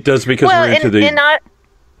 it does, because we're into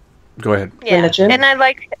go ahead. Yeah, religion. And I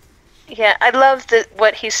love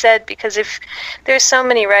what he said, because if there's so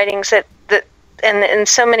many writings and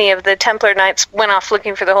so many of the Templar Knights went off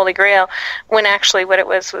looking for the Holy Grail, when actually what it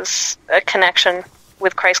was a connection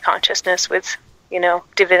with Christ consciousness, with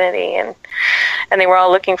divinity, and they were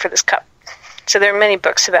all looking for this cup. So there are many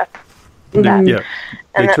books about that. Yeah,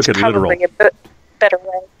 and they that's took it probably literal. a better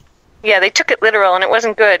way. Yeah, they took it literal, and it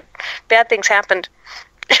wasn't good. Bad things happened.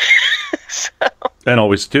 And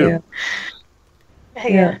always do.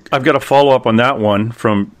 Yeah. I've got a follow-up on that one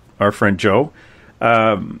from our friend Joe.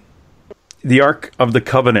 The Ark of the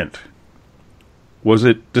Covenant, was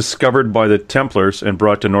it discovered by the Templars and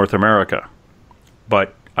brought to North America?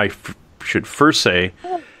 But I should first say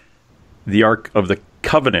the Ark of the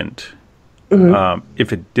Covenant,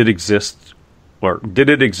 if it did exist, or did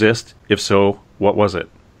it exist? If so, what was it?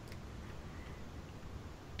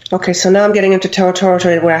 Okay, so now I'm getting into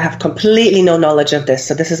territory where I have completely no knowledge of this.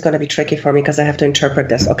 So this is going to be tricky for me because I have to interpret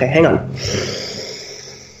this. Okay, hang on.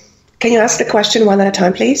 Can you ask the question one at a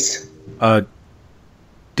time, please?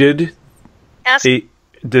 Did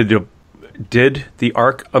the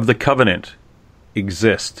Ark of the Covenant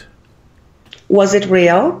exist? Was it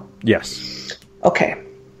real? Yes. Okay.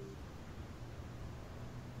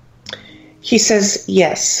 He says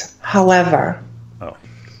yes. However. Oh.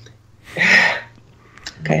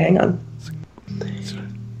 Okay, hang on.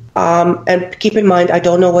 And keep in mind, I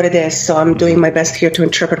don't know what it is, so I'm doing my best here to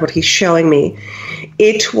interpret what he's showing me.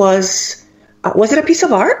 It was it a piece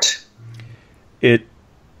of art? Yes.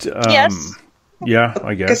 Yeah,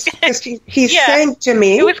 I guess. Because he's saying to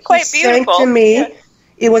me, it was quite beautiful. Saying to me,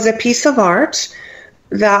 it was a piece of art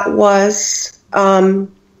that was,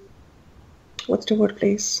 what's the word,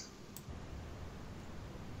 please?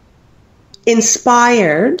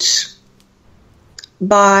 Inspired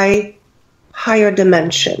by higher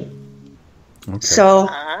dimension. Okay. So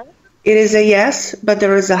it is a yes, but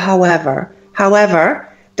there is a however.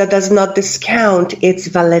 However, that does not discount its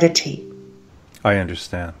validity. I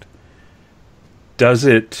understand. Does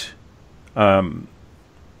it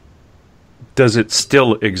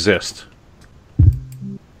still exist?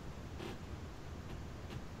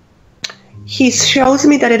 He shows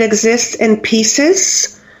me that it exists in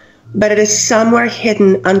pieces, but it is somewhere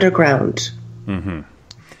hidden underground. Mm-hmm.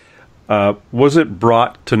 Was it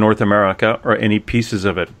brought to North America, or any pieces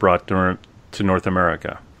of it brought to North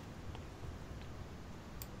America?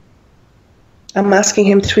 I'm asking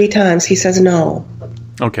him 3 times. He says no.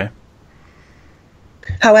 Okay.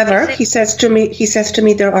 However, he says to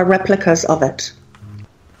me there are replicas of it.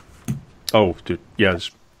 Oh,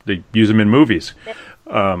 yes, they use them in movies.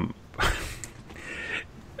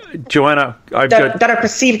 Joanna,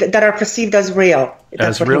 that are perceived as real.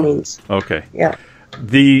 That's what real? He means. Okay. Yeah.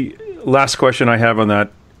 The last question I have on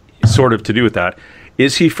that, sort of to do with that,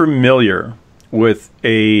 is he familiar with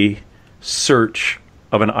a search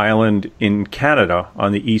of an island in Canada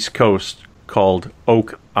on the East Coast called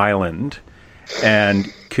Oak Island?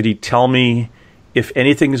 And could he tell me if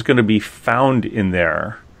anything is going to be found in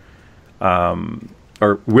there,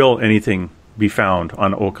 or will anything be found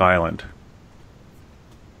on Oak Island?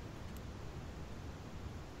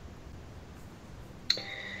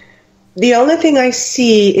 The only thing I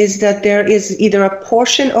see is that there is either a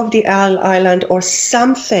portion of the island or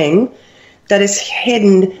something that is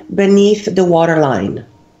hidden beneath the waterline.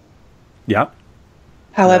 Yeah.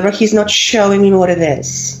 However, he's not showing me what it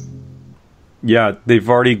is. Yeah, they've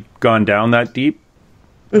already gone down that deep.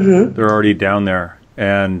 Mm-hmm. They're already down there.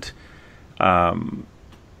 And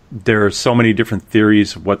there are so many different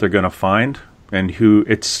theories of what they're going to find and who.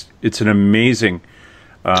 It's an amazing...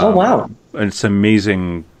 oh, wow. It's an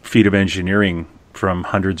amazing feat of engineering from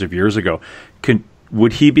hundreds of years ago.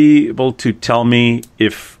 Would he be able to tell me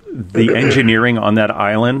if the engineering on that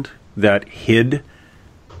island that hid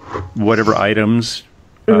whatever items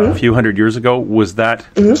a few hundred years ago, was that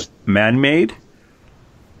man-made?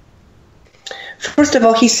 First of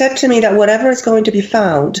all, he said to me that whatever is going to be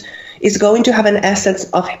found is going to have an essence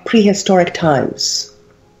of prehistoric times.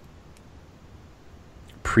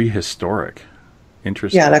 Prehistoric?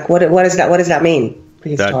 Interesting. Yeah, like what is that? What does that mean?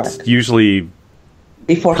 Prehistoric. That's usually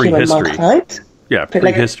before human mankind. Yeah,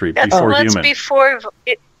 prehistory, before human.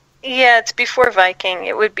 It's before Viking.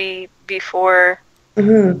 It would be before.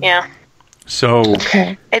 Mm-hmm. Yeah. So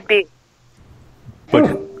it'd be. But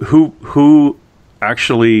who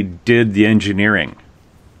actually did the engineering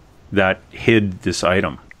that hid this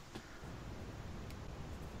item?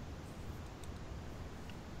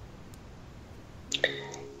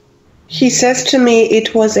 He says to me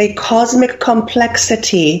it was a cosmic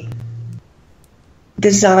complexity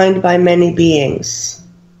designed by many beings.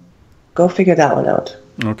 Go figure that one out.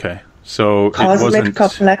 Okay. So cosmic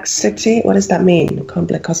complexity, what does that mean?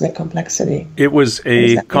 Cosmic complexity. It was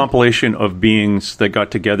a compilation of beings that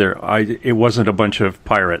got together. It wasn't a bunch of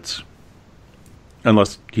pirates.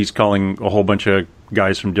 Unless he's calling a whole bunch of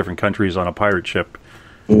guys from different countries on a pirate ship.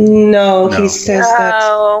 No. He says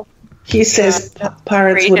that... He says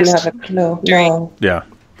pirates wouldn't have a clue. No. Yeah.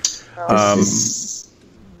 I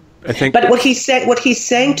think. But what he's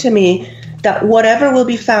saying to me, that whatever will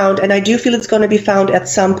be found, and I do feel it's going to be found at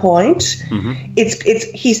some point.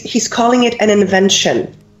 Mm-hmm. He's calling it an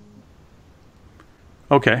invention.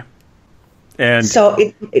 Okay. And so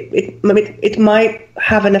it might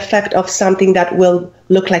have an effect of something that will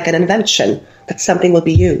look like an invention. That something will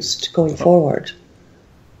be used going forward.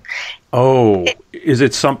 Oh, is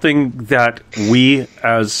it something that we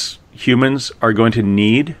as humans are going to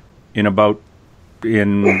need in the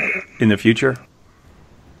future?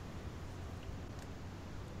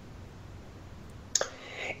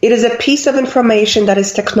 It is a piece of information that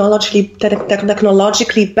is technologically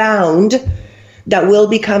bound that will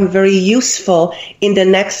become very useful in the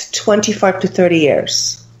next 25 to 30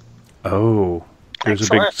 years. Oh, there's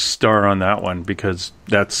Excellent. a big star on that one, because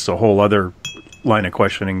that's a whole other line of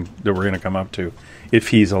questioning that we're going to come up to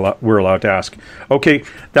if we're allowed to ask. Okay,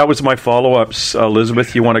 that was my follow-ups.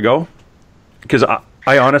 Elizabeth, you want to go? Because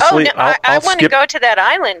I honestly, I want to go to that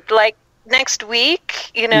island like next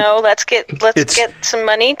week. Let's get some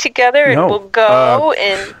money together and we'll go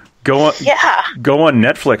and go on. Yeah, go on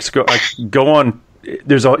Netflix. Go on.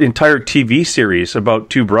 There's an entire TV series about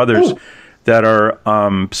two brothers that are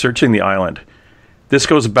searching the island. This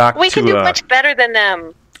goes back we to can do much better than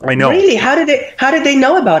them. I know. Really? How did they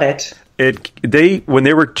know about it? When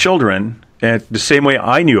they were children, and the same way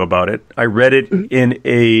I knew about it, I read it in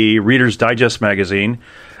a Reader's Digest magazine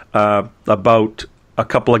about a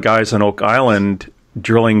couple of guys on Oak Island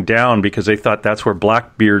drilling down because they thought that's where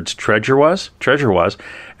Blackbeard's treasure was,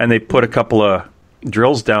 and they put a couple of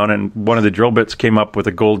drills down, and one of the drill bits came up with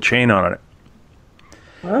a gold chain on it.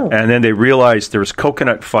 Wow. And then they realized there was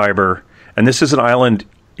coconut fiber, and this is an island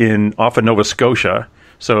off of Nova Scotia.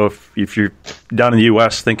 So if you're down in the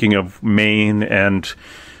U.S. thinking of Maine and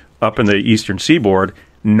up in the eastern seaboard,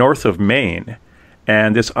 north of Maine,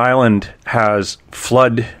 and this island has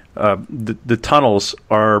flood. The tunnels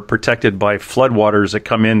are protected by floodwaters that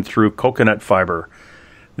come in through coconut fiber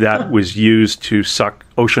that was used to suck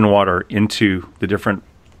ocean water into the different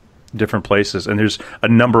places. And there's a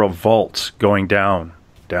number of vaults going down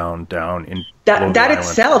in that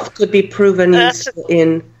itself could be proven useful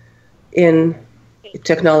in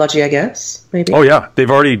technology, I guess. Maybe. Oh yeah, they've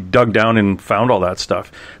already dug down and found all that stuff.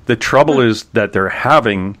 The trouble is that they're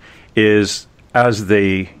having is as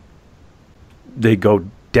they go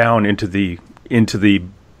down into the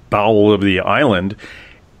bowel of the island,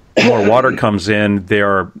 more water comes in.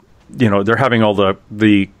 They're having all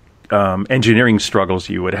the engineering struggles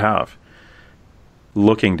you would have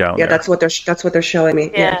looking down there. Yeah, that's what they're showing me.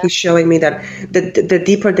 Yeah. He's showing me that the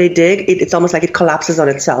deeper they dig, it's almost like it collapses on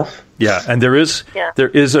itself. Yeah, and there is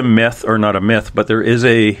a myth, or not a myth, but there is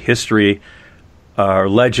a history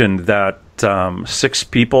legend that 6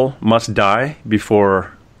 people must die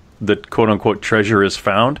before the quote-unquote treasure is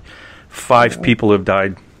found. 5 people have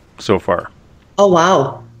died so far. Oh,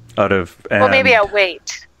 wow. Well, maybe I'll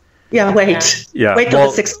wait. Yeah, wait. Yeah. Wait till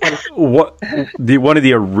the 6th one. One of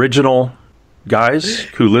the original guys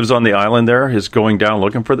who lives on the island there is going down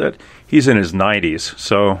looking for that. He's in his 90s,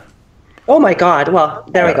 so... Oh, my God. Well,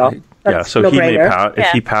 there we go. That's so no he may brainer.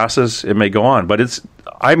 if he passes, it may go on. But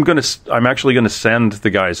I'm actually gonna send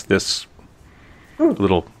the guys this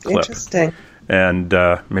little clip. Interesting. And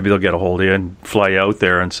maybe they'll get a hold of you and fly out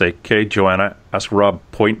there and say, okay, Joanna, ask Rob,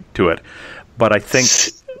 point to it. But I think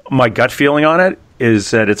my gut feeling on it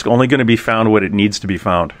is that it's only going to be found when it needs to be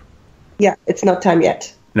found. Yeah, it's not time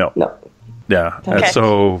yet. No. Yeah, Okay.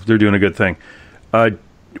 so they're doing a good thing.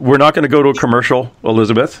 We're not going to go to a commercial,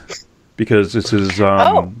 Elizabeth, because this is...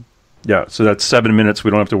 Yeah, so that's 7 minutes we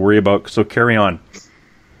don't have to worry about, so carry on.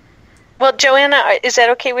 Well, Joanna, is that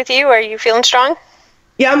okay with you? Are you feeling strong?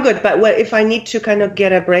 Yeah, I'm good. But if I need to kind of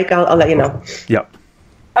get a break, I'll let you know. Yeah.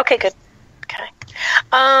 Okay, good.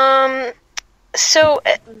 Okay. So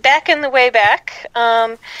back in the way back,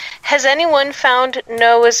 has anyone found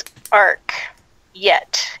Noah's Ark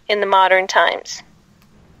yet in the modern times?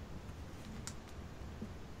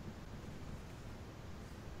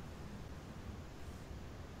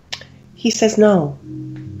 He says no.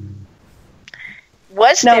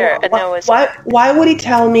 Was there a Noah's Ark? Why would he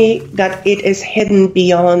tell me that it is hidden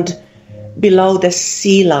below the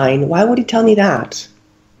sea line? Why would he tell me that?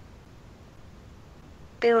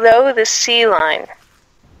 Below the sea line.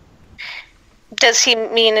 Does he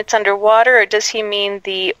mean it's underwater, or does he mean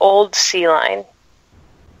the old sea line?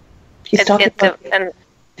 He's talking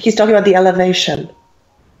about the elevation.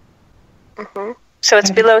 Mm-hmm. So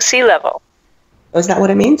it's below sea level. Oh, is that what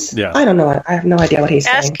it means? Yeah. I don't know. I have no idea what he's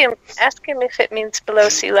saying. Ask him if it means below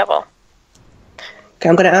sea level. Okay,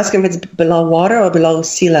 I'm going to ask him if it's below water or below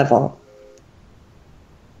sea level.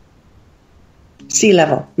 Sea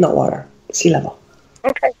level, not water. Sea level.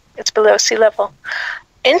 Okay, it's below sea level.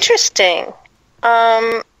 Interesting.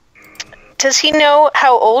 Does he know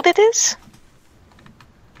how old it is?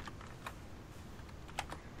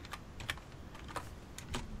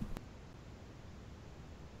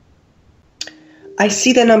 I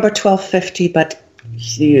see the number 1250, but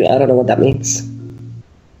I don't know what that means.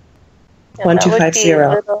 Yeah, 1250.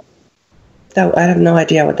 I have no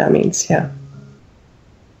idea what that means. Yeah.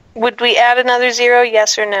 Would we add another 0?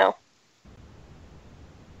 Yes or no?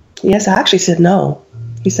 Yes, I actually said no.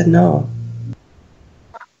 He said no.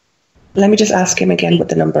 Let me just ask him again what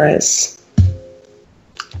the number is.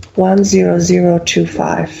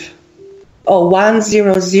 10025. Oh,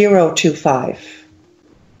 10025.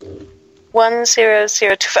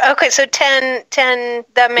 10025. Okay, so 10,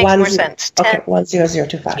 that makes more sense. 10. Okay,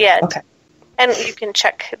 10025. Yeah. Okay. And you can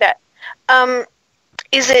check that.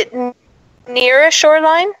 Is it near a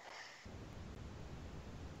shoreline?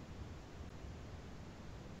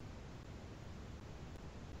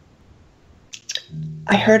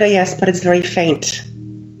 I heard a yes, but it's very faint.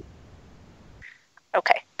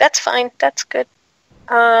 Okay, that's fine. That's good.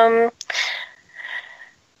 I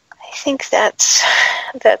think that's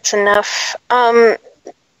enough.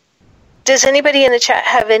 Does anybody in the chat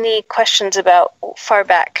have any questions about far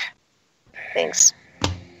back things?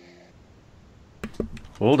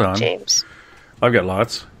 Hold on. James. I've got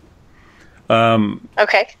lots.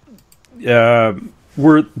 Okay.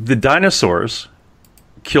 Were the dinosaurs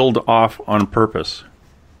killed off on purpose?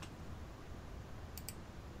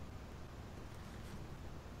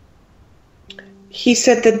 He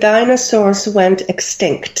said the dinosaurs went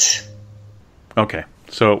extinct. Okay.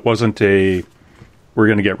 So it wasn't we're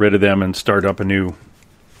going to get rid of them and start up a new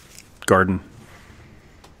garden?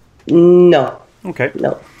 No. Okay.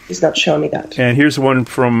 No, he's not showing me that. And here's one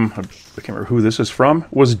from, I can't remember who this is from.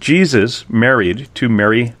 Was Jesus married to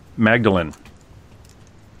Mary Magdalene?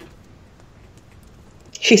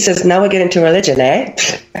 She says, now we get into religion, eh?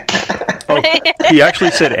 Oh, he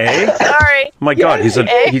actually said A? Sorry. My God, you've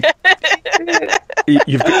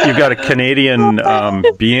got a Canadian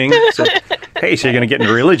being. So, hey, so you're going to get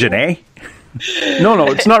into religion, eh?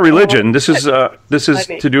 No, it's not religion. This is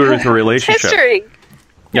to do with a relationship. History.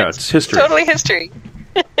 Yeah, it's history. Totally history.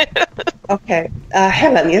 Okay.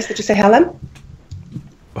 Helen, yes? Did you say Helen?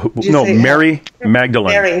 No, Mary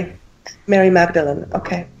Magdalene. Mary Magdalene.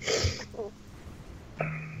 Okay.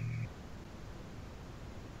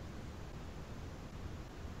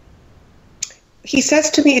 He says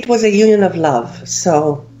to me it was a union of love,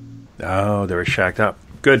 so... Oh, they were shacked up.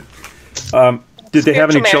 Good. Did they have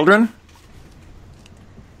any children?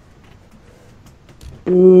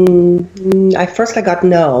 First I got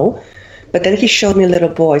no, but then he showed me a little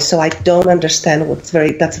boy, so I don't understand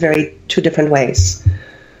that's very two different ways.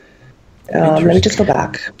 Let me just go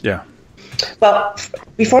back. Yeah. Well,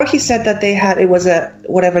 before he said that it was a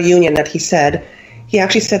whatever union that he said, he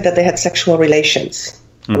actually said that they had sexual relations.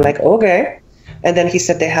 Mm-hmm. I'm like, okay. And then he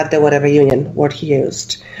said they had the whatever union word he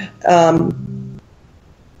used. I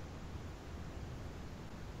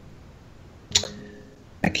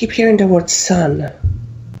keep hearing the word son.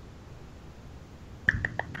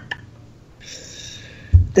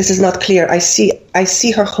 This is not clear. I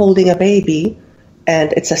see her holding a baby,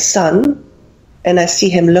 and it's a son, and I see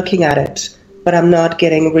him looking at it, but I'm not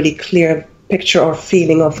getting a really clear picture or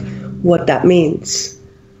feeling of what that means.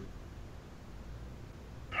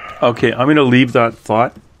 Okay, I'm going to leave that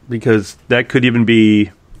thought, because that could even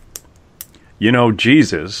be,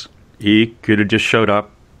 Jesus. He could have just showed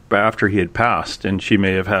up after he had passed, and she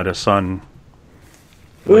may have had a son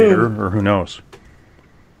later, or who knows.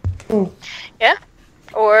 Yeah,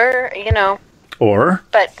 or, Or?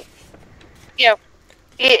 But,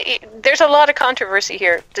 there's a lot of controversy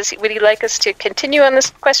here. Would he like us to continue on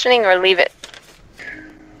this questioning or leave it?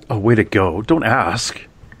 Oh, way to go. Don't ask.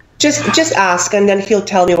 Just ask, and then he'll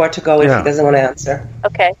tell me where to go if he doesn't want to answer.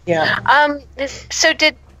 Okay. Yeah. So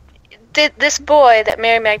did this boy that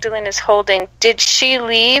Mary Magdalene is holding, did she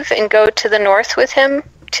leave and go to the north with him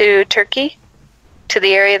to Turkey? To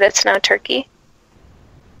the area that's now Turkey?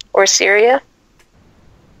 Or Syria?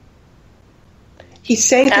 He's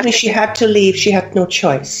saying to me she had to leave. She had no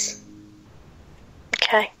choice.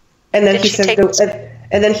 Okay. And then he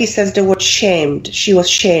says the word shamed. She was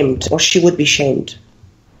shamed, or she would be shamed.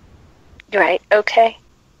 Right. Okay.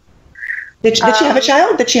 Did she have a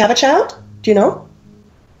child? Did she have a child? Do you know?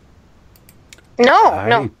 No.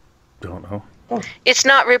 I don't know. Oh. It's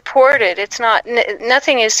not reported. It's not.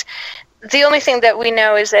 Nothing is. The only thing that we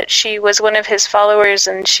know is that she was one of his followers,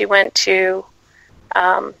 and she went to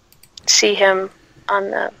see him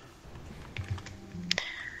at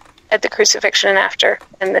the crucifixion and after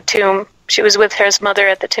in the tomb. She was with his mother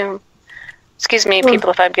at the tomb. Excuse me,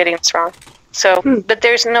 people, if I'm getting this wrong. So, but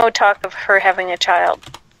there's no talk of her having a child.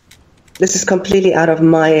 This is completely out of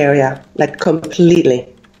my area, like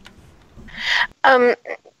completely. Did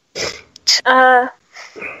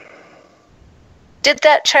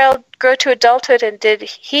that child grow to adulthood, and did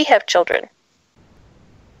he have children?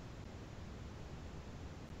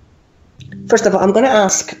 First of all, I'm going to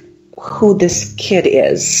ask who this kid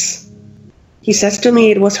is. He says to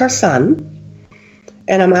me it was her son,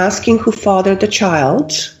 and I'm asking who fathered the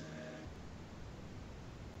child.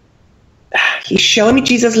 He's showing me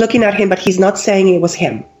Jesus looking at him, but he's not saying it was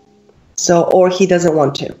him. So, or he doesn't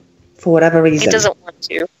want to, for whatever reason. He doesn't want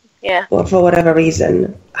to, yeah. Or for whatever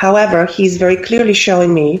reason. However, he's very clearly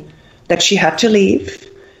showing me that she had to leave,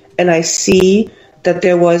 and I see that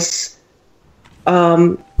there was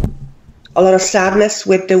a lot of sadness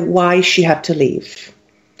with the why she had to leave.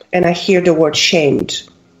 And I hear the word shamed.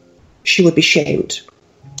 She would be shamed.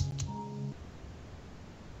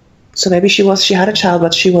 So maybe she had a child,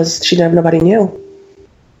 but nobody knew.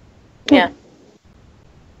 Yeah.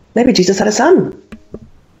 Maybe Jesus had a son.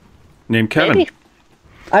 Named Kevin. Maybe.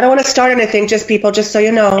 I don't want to start anything, just so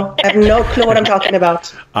you know. I have no clue what I'm talking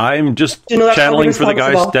about. I'm just that's channeling for the guy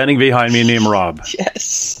responsible. standing behind me named Rob.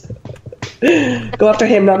 Yes. Go after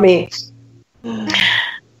him, not me.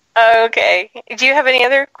 Okay. Do you have any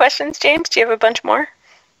other questions, James? Do you have a bunch more?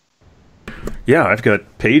 Yeah, I've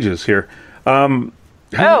got pages here. Of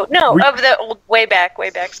the old way back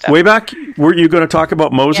stuff. Way back? Were you going to talk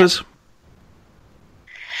about Moses? Yeah.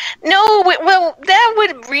 No, well, that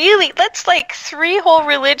would really, that's like 3 whole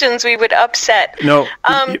religions we would upset. No,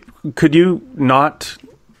 could you not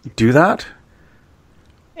do that?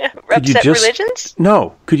 Upset religions?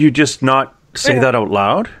 No, could you just not say that out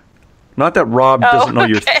loud? Not that Rob doesn't know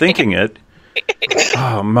you're thinking it.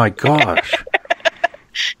 Oh, my gosh.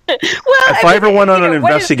 Well, if I ever went on an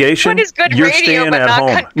investigation, what is good you're radio, staying but at not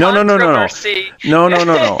home. No.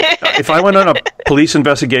 No. If I went on a police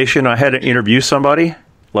investigation, I had to interview somebody.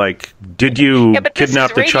 Like, did you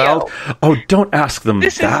kidnap the child? Oh, don't ask them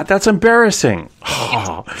that. That's embarrassing.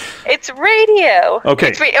 It's radio.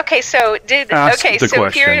 Okay. So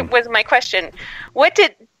here was my question. What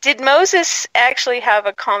did Moses actually have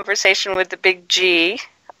a conversation with the big G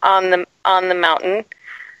on the mountain,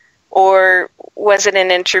 or was it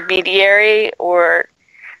an intermediary or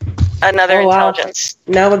another intelligence?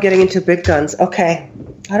 Now we're getting into big guns. Okay.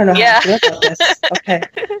 I don't know how I feel about this. Okay.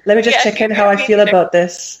 Let me just check in how I feel about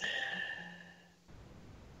this.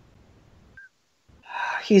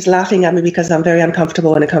 He's laughing at me because I'm very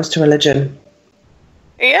uncomfortable when it comes to religion.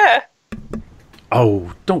 Yeah.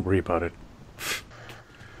 Oh, don't worry about it.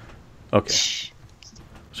 Okay.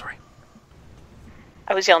 Sorry.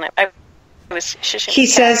 I was yelling I was shushing. He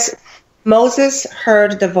says, Moses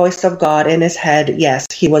heard the voice of God in his head. Yes,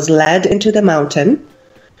 he was led into the mountain,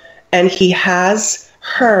 and he has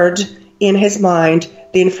heard in his mind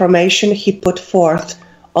the information he put forth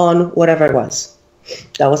on whatever it was.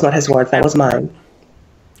 That was not his word, that was mine.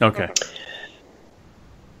 Okay.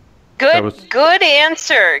 Good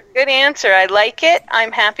answer. Good answer. I like it.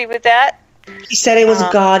 I'm happy with that. He said it was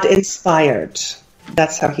God inspired.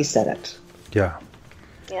 That's how he said it. Yeah.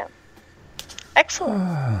 Yeah. Excellent.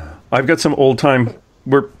 I've got some old time.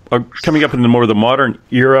 We're coming up in the more of the modern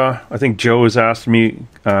era. I think Joe has asked me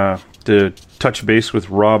to touch base with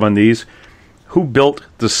Rob on these. Who built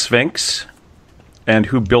the Sphinx and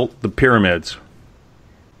who built the pyramids?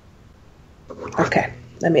 Okay,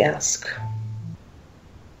 let me ask.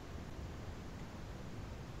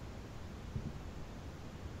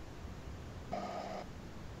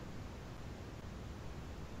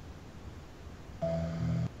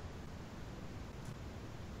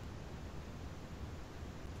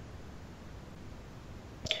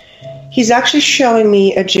 He's actually showing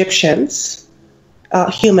me Egyptians,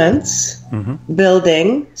 humans,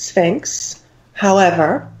 building Sphinx.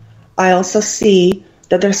 However, I also see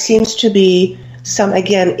that there seems to be some,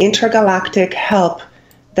 again, intergalactic help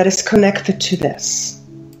that is connected to this.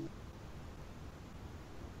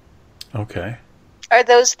 Okay. Are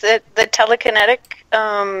those the telekinetic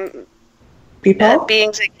people?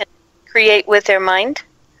 Beings that can create with their mind?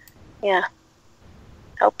 Yeah.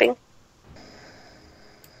 Helping?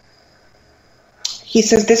 He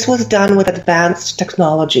says this was done with advanced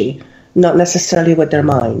technology, not necessarily with their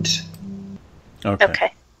mind.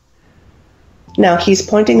 Okay. Now, he's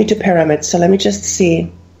pointing me to pyramids, so let me just see.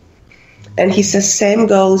 And he says, same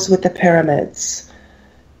goes with the pyramids.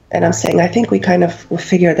 And I'm saying, I think we kind of will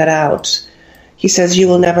figure that out. He says, you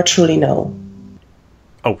will never truly know.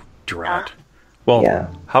 Oh, drat. Well, yeah.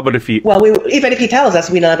 How about if he... Well, even if he tells us,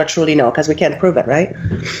 we never truly know, because we can't prove it, right?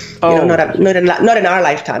 Oh. Not in our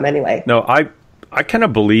lifetime, anyway. No, I kind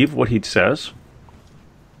of believe what he says.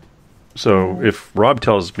 So if Rob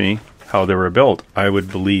tells me how they were built, I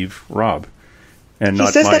would believe Rob. And he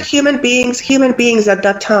says that human beings at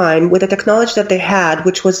that time, with the technology that they had,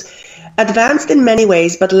 which was advanced in many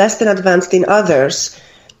ways, but less than advanced in others,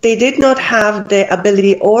 they did not have the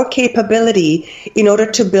ability or capability in order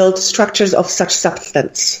to build structures of such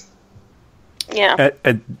substance. Yeah.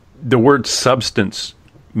 The word substance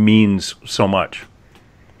means so much.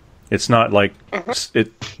 It's not like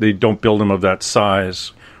they don't build them of that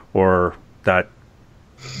size or that,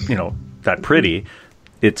 that pretty.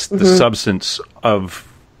 It's the substance of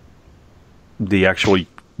the actual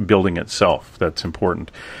building itself that's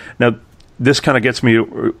important. Now, this kind of gets me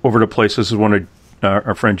over to place. This is one of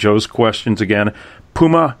our friend Joe's questions again.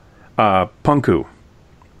 Puma Punku.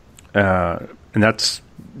 And that's,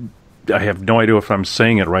 I have no idea if I'm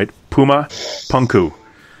saying it right. Puma Punku.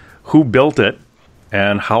 Who built it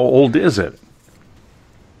and how old is it?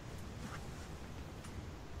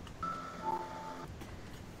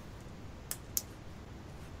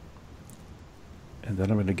 And then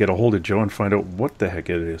I'm going to get a hold of Joe and find out what the heck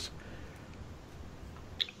it is.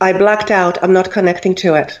 I blacked out. I'm not connecting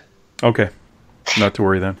to it. Okay. Not to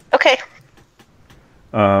worry then. Okay.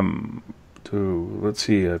 Let's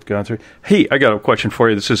see. I've gone through. Hey, I got a question for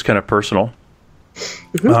you. This is kind of personal.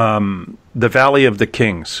 The Valley of the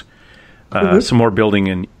Kings. Some more building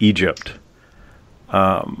in Egypt.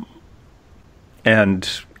 And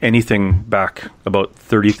anything back about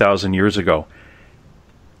 30,000 years ago.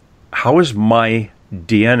 How is my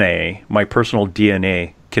DNA, my personal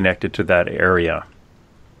DNA, connected to that area?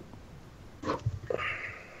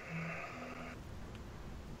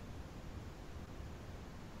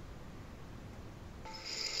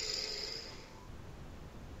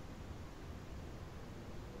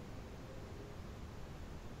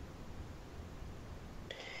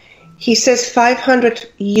 He says 500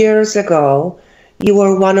 years ago, you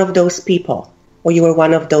were one of those people, or you were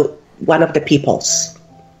one of the peoples.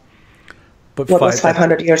 But what was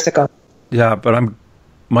 500 years ago? Yeah, but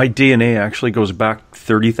my DNA actually goes back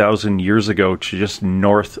 30,000 years ago to just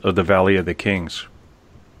north of the Valley of the Kings.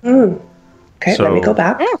 Okay, let me go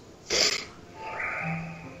back.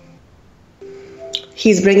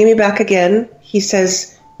 He's bringing me back again. He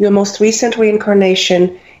says, your most recent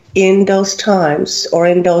reincarnation in those times or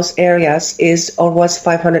in those areas is or was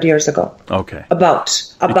 500 years ago. Okay. About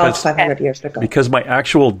 500 years ago. Because my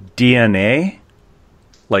actual DNA,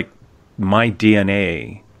 like my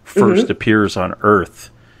DNA, first appears on Earth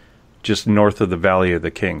just north of the Valley of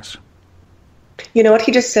the Kings. You know what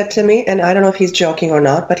he just said to me, and I don't know if he's joking or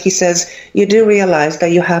not, but he says, you do realize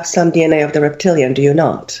that you have some DNA of the reptilian, do you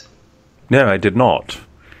not? No, I did not.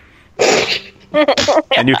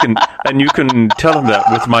 and you can tell him that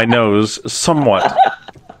with my nose somewhat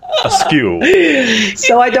askew.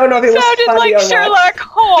 So I don't know if it was sounded funny like or Sherlock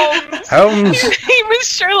Holmes. Holmes. He was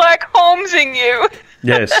Sherlock Holmesing you.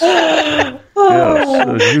 Yes.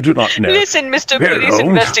 Yes. You do not know. Listen, Mr. Police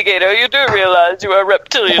Investigator, you do realize you are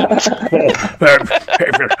reptilians.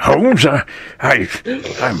 Holmes,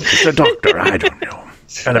 I'm just a doctor. I don't know.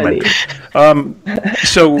 Elementary.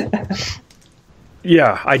 So,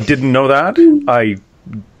 yeah, I didn't know that.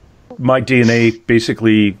 My DNA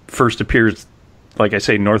basically first appears, like I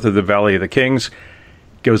say, north of the Valley of the Kings,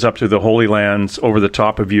 goes up to the Holy Lands, over the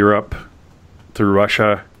top of Europe, through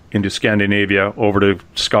Russia, into Scandinavia, over to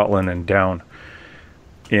Scotland and down.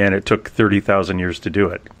 And it took 30,000 years to do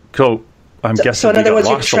it. So I'm guessing so in other words,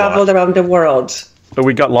 you've traveled around the world. But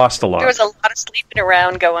we got lost a lot. There was a lot of sleeping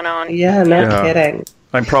around going on. Yeah, no kidding.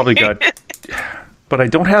 I'm probably got... But I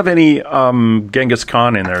don't have any Genghis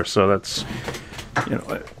Khan in there, so that's...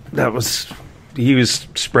 He was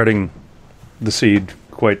spreading the seed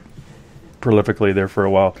quite prolifically there for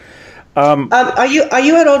a while. Are you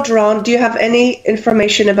at all drawn? Do you have any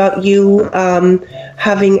information about you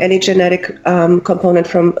having any genetic component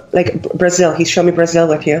from like Brazil? He's shown me Brazil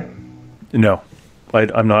with you. No,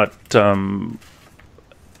 I'm not.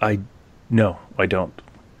 I don't.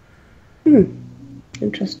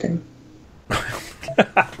 Interesting.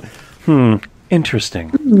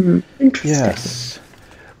 Interesting. Interesting. Yes.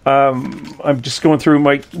 I'm just going through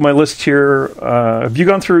my list here. Have you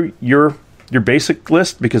gone through your basic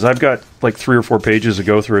list? Because I've got like 3 or 4 pages to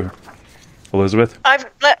go through. Elizabeth?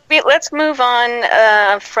 Let's move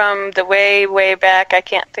on from the way back. I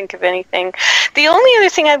can't think of anything. The only other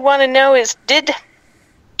thing I'd want to know is,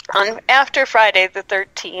 after Friday the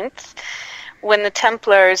 13th, when the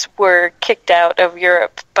Templars were kicked out of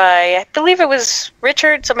Europe by, I believe it was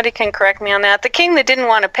Richard, somebody can correct me on that, the king that didn't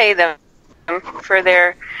want to pay them for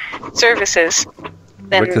their services,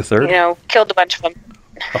 then, Rick III? Killed a bunch of them.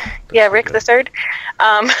 Oh, yeah, Rick III.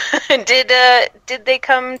 Did they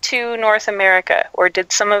come to North America, or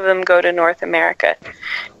did some of them go to North America?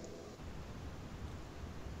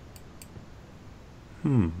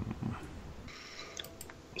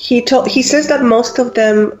 He says that most of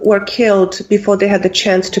them were killed before they had the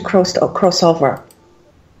chance to cross over.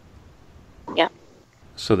 Yeah.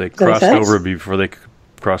 So they crossed over before they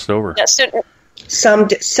crossed over. Yeah, so,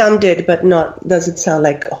 some did, but not. Doesn't sound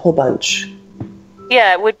like a whole bunch.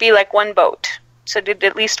 yeah, it would be like one boat. So did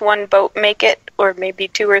at least one boat make it, or maybe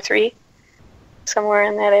 2 or 3, somewhere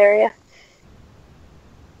in that area?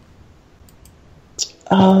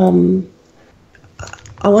 I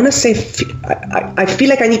want to say. I feel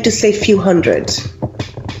like I need to say few hundred.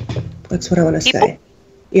 That's what I want to say.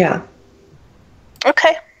 Yeah.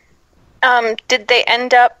 Okay. Did they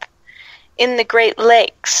end up in the Great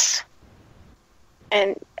Lakes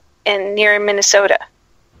and near Minnesota?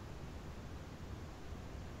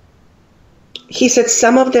 He said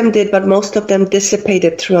some of them did, but most of them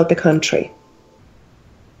dissipated throughout the country.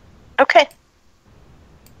 Okay.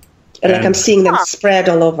 And like I'm seeing them spread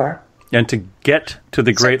all over. And to get to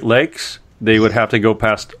the Great Lakes, they would have to go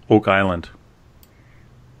past Oak Island.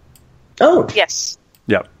 Oh. Yes.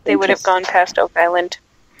 Yeah. They would have gone past Oak Island.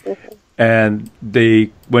 Mm-hmm. And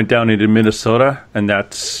they went down into Minnesota, and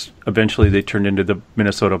that's eventually they turned into the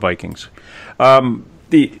Minnesota Vikings. Go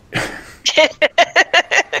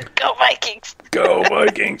Vikings! Go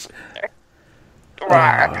Vikings!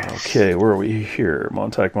 Okay, where are we here?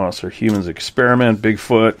 Montauk Monster, Humans Experiment,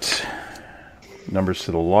 Bigfoot, numbers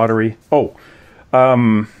to the lottery. Oh,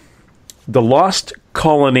 the Lost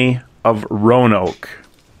Colony of Roanoke.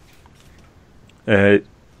 To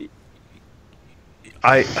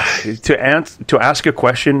ask a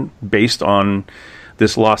question based on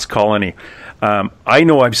this lost colony, I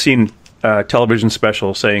know I've seen a television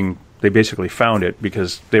special saying they basically found it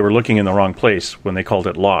because they were looking in the wrong place when they called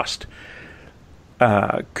it lost.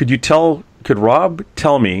 Could Rob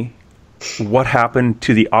tell me what happened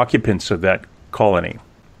to the occupants of that colony?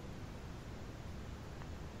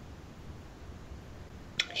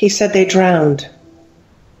 He said they drowned.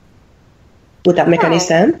 Would that make any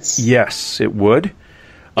sense? Yes, it would.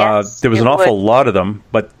 Yes, there was an awful lot of them,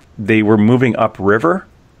 but they were moving upriver.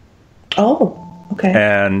 Oh, okay.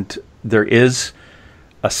 And there is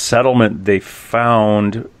a settlement they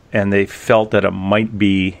found, and they felt that it might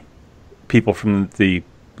be people from the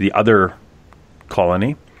other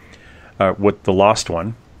colony, with the lost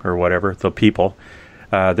one, or whatever, the people,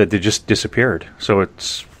 that they just disappeared. So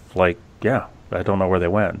it's like, yeah, I don't know where they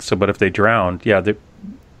went. So, but if they drowned, yeah,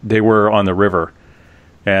 they were on the river.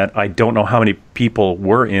 And I don't know how many people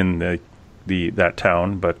were in that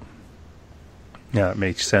town, but yeah, it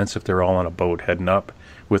makes sense if they're all on a boat heading up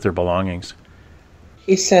with their belongings.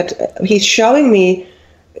 He said, he's showing me,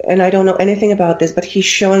 and I don't know anything about this, but he's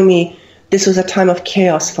showing me this was a time of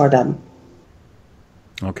chaos for them.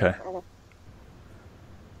 Okay.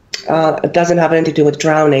 It doesn't have anything to do with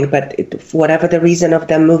drowning, but whatever the reason of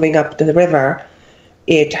them moving up the river,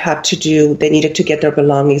 it had to do, they needed to get their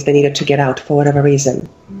belongings, they needed to get out for whatever reason.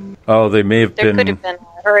 Oh, they may have There could have been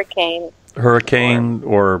a hurricane. Hurricane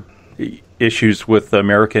or issues with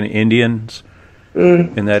American Indians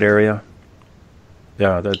in that area.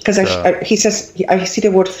 Yeah, that's... Because he says, I see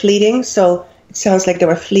the word fleeting, so it sounds like they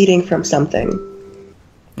were fleeing from something.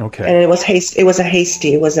 Okay. And it was hasty.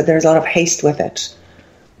 There's a lot of haste with it.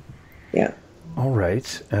 Yeah. All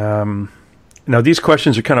right. Now, these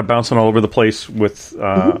questions are kind of bouncing all over the place with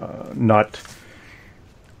not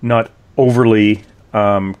overly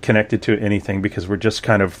connected to anything, because we're just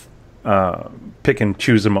kind of pick and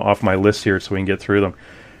choose them off my list here so we can get through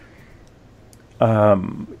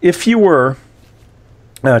them. If you were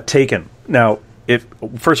taken... Now,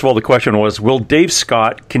 first of all, the question was, will Dave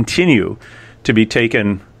Scott continue to be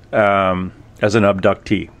taken as an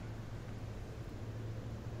abductee?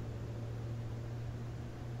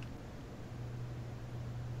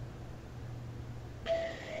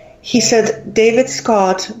 He said David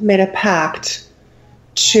Scott made a pact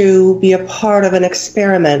to be a part of an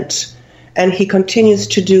experiment, and he continues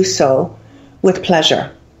to do so with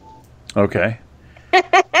pleasure. Okay.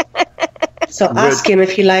 So ask him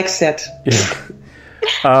if he likes it. Yeah.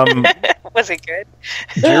 Was it good?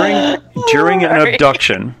 During an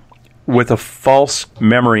abduction with a false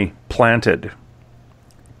memory planted,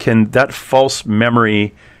 can that false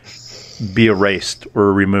memory be erased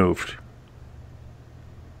or removed?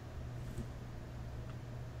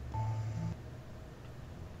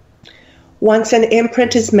 Once an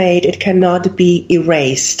imprint is made, it cannot be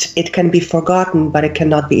erased. It can be forgotten, but it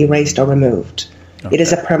cannot be erased or removed. Okay. It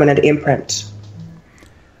is a permanent imprint.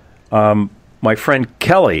 My friend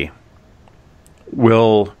Kelly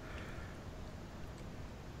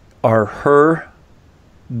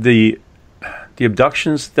the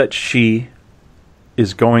abductions that she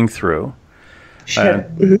is going through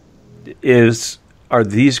are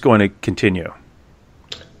these going to continue?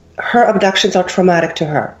 Her abductions are traumatic to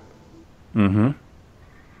her. Mm-hmm.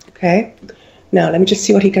 Okay. Now, let me just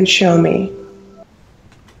see what he can show me.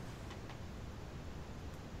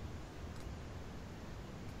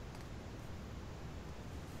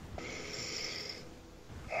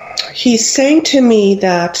 He's saying to me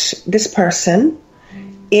that this person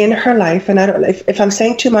in her life, and I don't, if I'm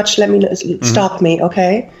saying too much, let me know, stop me,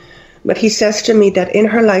 okay? But he says to me that in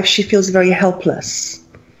her life she feels very helpless,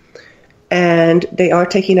 and they are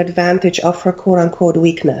taking advantage of her quote-unquote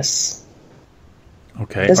weakness.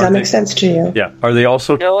 Okay. Does that make sense to you? Yeah. Are they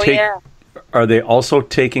also yeah. Are they also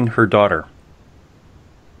taking her daughter?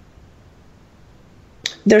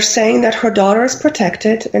 They're saying that her daughter is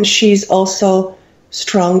protected, and she's also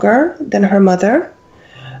stronger than her mother.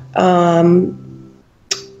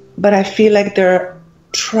 But I feel like they're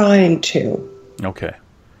trying to. Okay.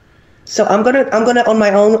 So I'm gonna on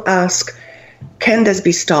my own ask, can this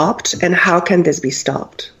be stopped, and how can this be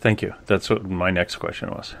stopped? Thank you. That's what my next question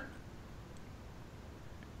was.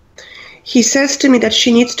 He says to me that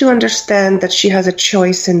she needs to understand that she has a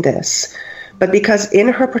choice in this, but because in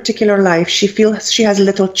her particular life she feels she has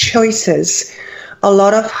little choices, a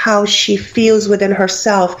lot of how she feels within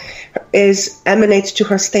herself emanates to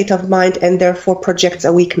her state of mind and therefore projects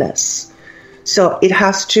a weakness. So it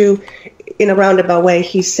has to, in a roundabout way,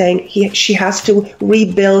 he's saying she has to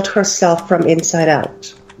rebuild herself from inside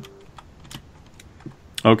out.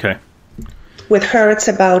 Okay. With her, it's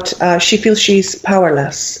about she feels she's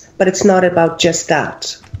powerless, but it's not about just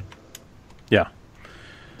that. Yeah.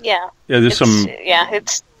 Yeah. Yeah, there's some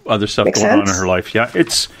it's other stuff Makes going on in sense? her life. Yeah,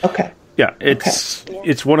 it's Okay. yeah,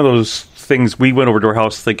 it's one of those things. We went over to her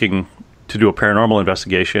house thinking to do a paranormal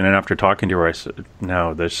investigation, and after talking to her, I said,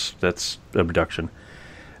 "No, that's abduction."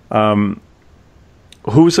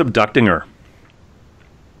 Who's abducting her?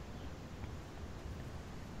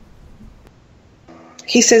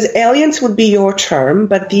 He says aliens would be your term,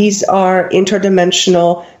 but these are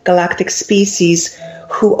interdimensional galactic species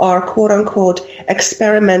who are, quote-unquote,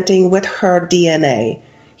 experimenting with her DNA.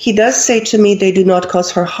 He does say to me they do not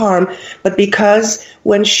cause her harm, but because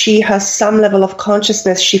when she has some level of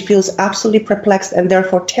consciousness, she feels absolutely perplexed and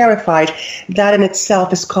therefore terrified, that in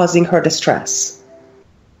itself is causing her distress.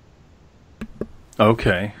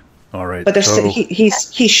 Okay. All right. But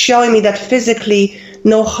he's showing me that physically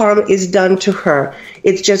no harm is done to her.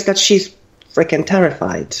 It's just that she's freaking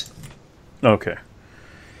terrified. Okay.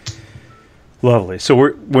 Lovely.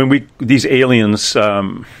 So these aliens,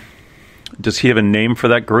 does he have a name for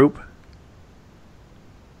that group?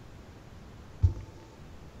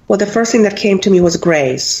 Well, the first thing that came to me was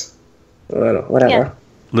grays. Whatever. Yeah.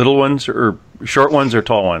 Little ones or short ones or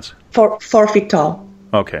tall ones? 4 feet tall.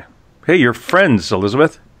 Okay. Hey, you're friends,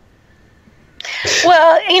 Elizabeth.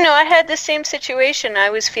 Well, I had the same situation.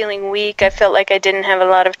 I was feeling weak. I felt like I didn't have a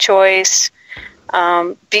lot of choice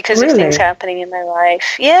because of things happening in my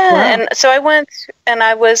life. Yeah, wow. And so I went, and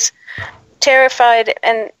I was terrified.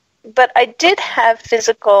 But I did have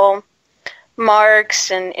physical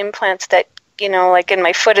marks and implants that, like in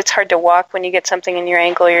my foot. It's hard to walk when you get something in your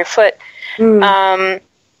ankle or your foot.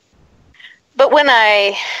 But when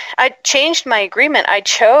I changed my agreement, I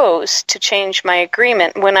chose to change my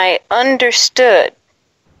agreement when I understood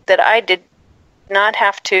that I did not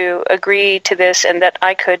have to agree to this and that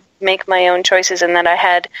I could make my own choices and that I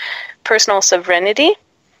had personal sovereignty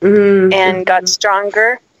and got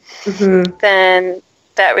stronger, then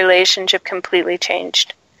that relationship completely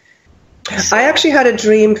changed. So. I actually had a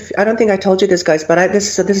dream. I don't think I told you this, guys, but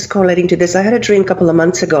this is correlating to this. I had a dream a couple of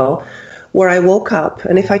months ago where I woke up,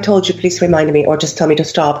 and if I told you, please remind me or just tell me to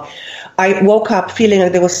stop. I woke up feeling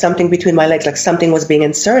like there was something between my legs, like something was being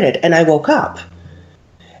inserted, and I woke up.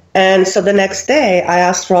 And so the next day, I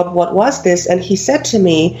asked Rob, what was this? And he said to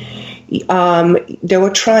me, they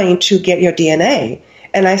were trying to get your DNA.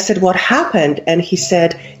 And I said, what happened? And he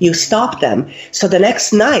said, you stopped them. So the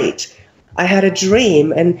next night, I had a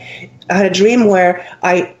dream, and I had a dream where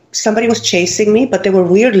somebody was chasing me, but they were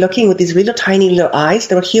weird looking with these little tiny little eyes.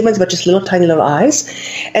 They were humans, but just little tiny little eyes.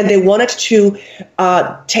 And they wanted to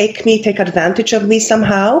take advantage of me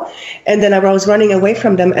somehow. And then I was running away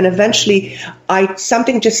from them. And eventually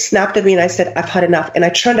something just snapped at me and I said, I've had enough. And I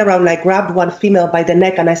turned around and I grabbed one female by the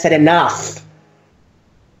neck and I said, enough.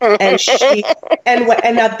 And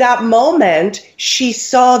and at that moment, she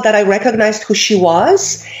saw that I recognized who she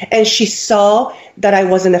was, and she saw that I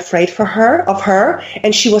wasn't afraid of her,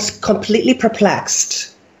 and she was completely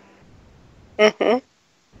perplexed. And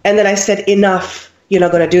then I said, enough, you're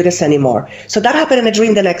not going to do this anymore. So that happened in a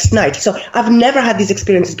dream the next night. So I've never had these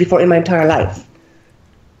experiences before in my entire life.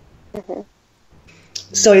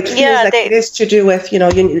 So it feels like it is to do with,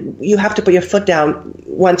 you have to put your foot down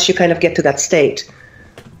once you kind of get to that state.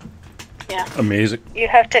 Yeah. Amazing. You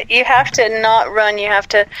have to not run. You have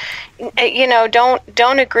to,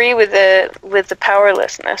 don't agree with the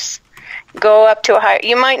powerlessness. Go up to a higher.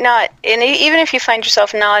 You might not, and even if you find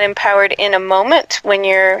yourself not empowered in a moment when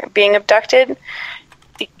you're being abducted,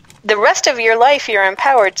 the rest of your life you're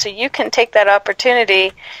empowered, so you can take that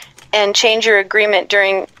opportunity and change your agreement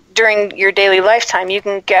during your daily lifetime. You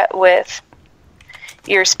can get with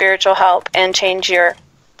your spiritual help and change your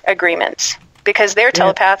agreements because they're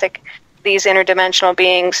telepathic, these interdimensional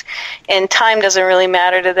beings, and time doesn't really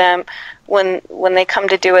matter to them when they come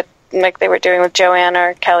to do it like they were doing with Joanna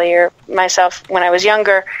or Kelly or myself when I was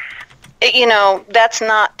younger. That's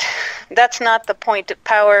not the point of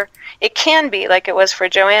power. It can be like it was for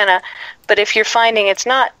Joanna, but if you're finding it's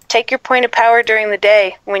not, take your point of power during the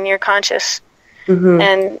day when you're conscious,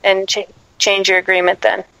 and change your agreement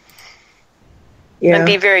then. Yeah. And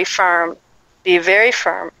be very firm. Be very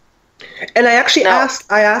firm. And I actually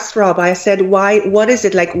asked Rob, I said, what is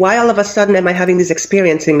it like? Why all of a sudden am I having this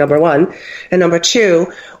experiencing, number one? And number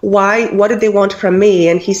two, what did they want from me?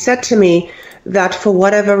 And he said to me that for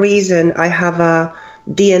whatever reason, I have a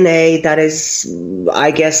DNA that is, I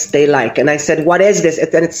guess they like. And I said, what is this?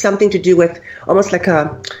 And it's something to do with almost like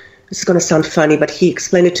this is going to sound funny, but he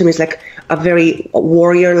explained it to me as like a very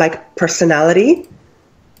warrior-like personality.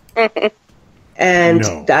 And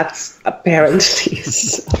that's apparently...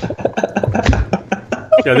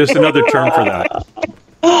 Yeah, there's another term for that.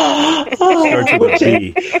 Starts with a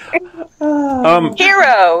B. Hero. I'm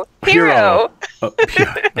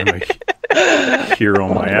a hero,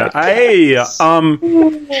 my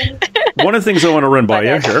one of the things I want to run by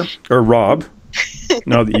you here, or Rob,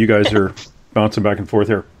 now that you guys are bouncing back and forth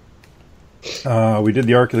here. We did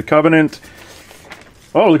the Ark of the Covenant.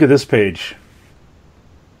 Oh, look at this page.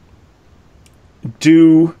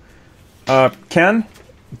 Can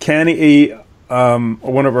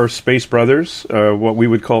one of our space brothers, what we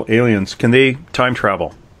would call aliens, can they time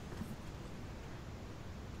travel?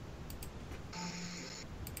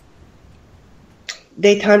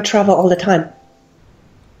 They time travel all the time.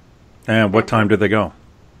 And what time do they go?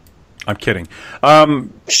 I'm kidding. Where's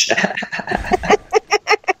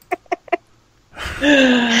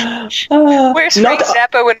Frank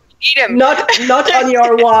Zappa when we need him? Not on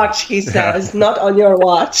your watch, he says. Not on your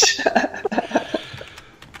watch.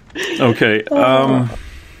 Okay.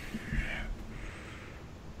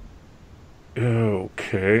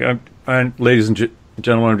 Okay. And ladies and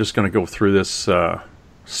gentlemen, I'm just going to go through this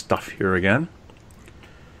stuff here again.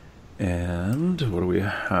 And what do we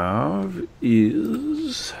have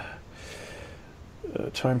is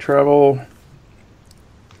time travel.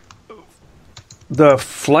 The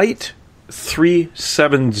Flight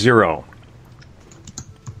 370.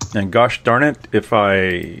 And gosh darn it,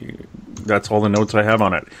 that's all the notes I have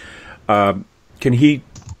on it. Can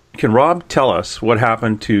Rob tell us what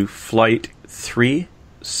happened to Flight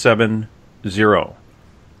 370?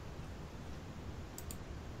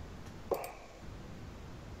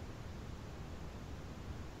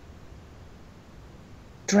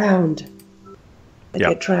 Drowned. They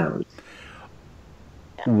get drowned.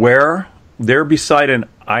 Where they're beside an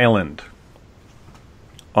island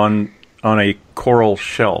on a coral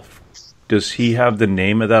shelf. Does he have the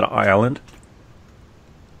name of that island?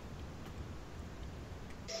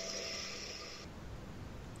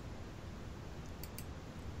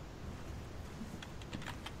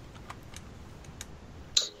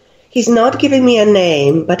 He's not giving me a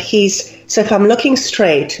name, but so if I'm looking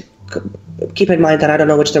straight, keep in mind that I don't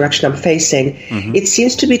know which direction I'm facing, it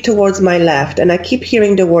seems to be towards my left, and I keep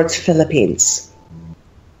hearing the words Philippines.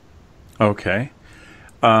 Okay.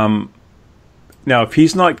 Now, if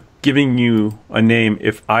he's not giving you a name,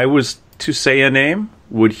 if I was to say a name,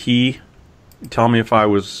 would he tell me if I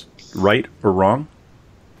was right or wrong?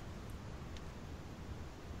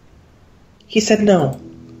 He said no.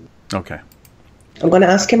 Okay. I'm going to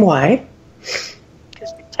ask him why.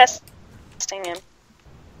 Because we're testing him.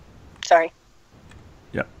 Sorry.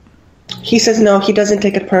 Yeah. He says no, he doesn't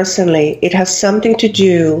take it personally. It has something to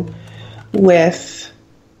do with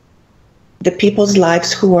the people's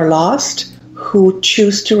lives who are lost, who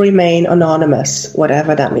choose to remain anonymous,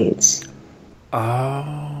 whatever that means.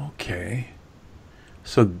 Okay.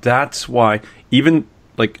 So that's why, even,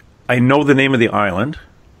 I know the name of the island.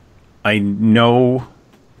 I know,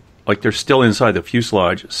 they're still inside the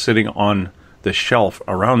fuselage, sitting on the shelf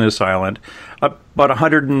around this island, about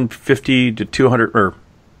 150 to 200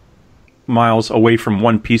 miles away from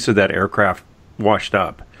one piece of that aircraft washed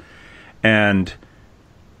up. And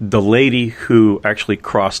the lady who actually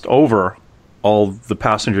crossed over all the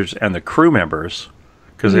passengers and the crew members,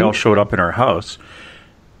 because they all showed up in her house.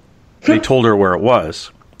 They told her where it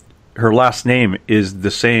was. Her last name is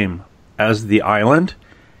the same as the island.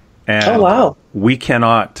 And we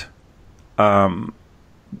cannot...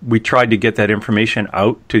 we tried to get that information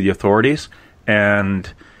out to the authorities,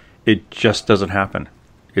 and it just doesn't happen.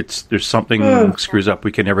 There's something screws up.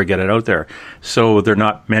 We can never get it out there. So they're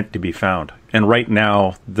not meant to be found. And right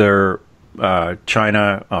now, they're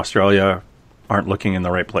China, Australia aren't looking in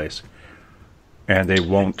the right place. And they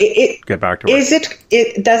won't get back to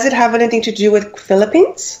it. Does it have anything to do with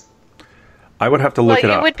Philippines? I would have to look it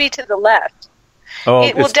up. It would be to the left. Oh,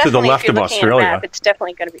 it's to the left of Australia. Map, it's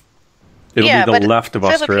definitely going to be. It'll be the left of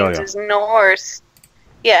Australia. Philippines is north.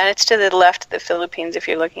 Yeah, and it's to the left of the Philippines if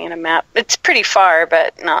you're looking at a map. It's pretty far,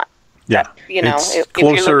 but not. Yeah. If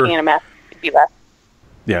you're looking at a map, it'd be left.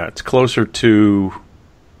 Yeah, it's closer to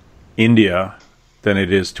India than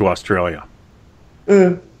it is to Australia.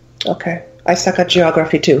 Okay. I suck at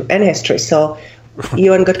geography too, and history, so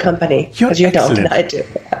you're in good company, because you don't, and I do.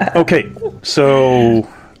 Okay, so...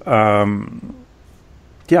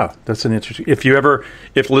 yeah, that's an interesting...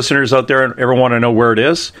 If listeners out there ever want to know where it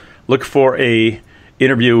is, look for a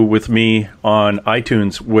interview with me on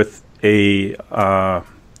iTunes with a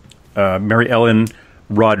Mary Ellen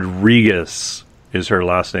Rodriguez is her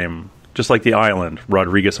last name, just like the island,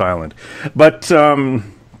 Rodriguez Island. But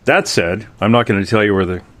that said, I'm not going to tell you where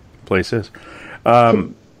the place is.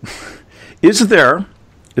 Is there...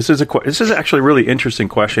 This is actually a really interesting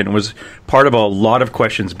question. It was part of a lot of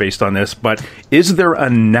questions based on this, but is there a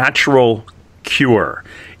natural cure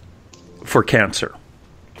for cancer?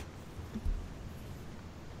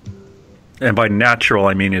 And by natural,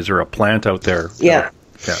 I mean, is there a plant out there? Yeah.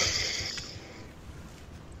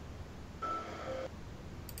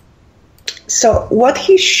 So what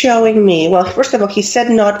he's showing me, well, first of all, he said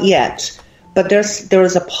not yet, but there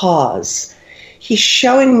is a pause. He's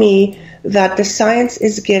showing me that the science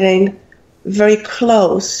is getting very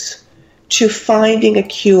close to finding a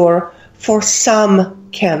cure for some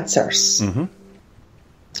cancers.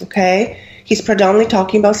 Okay? He's predominantly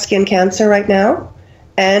talking about skin cancer right now,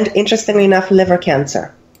 and interestingly enough, liver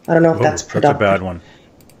cancer. I don't know if that's predominant. That's a bad one.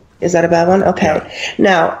 Is that a bad one? Okay. Yeah.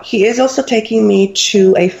 Now, he is also taking me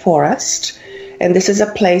to a forest, and this is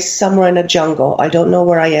a place somewhere in a jungle. I don't know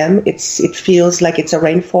where I am. It feels like it's a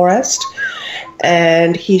rainforest.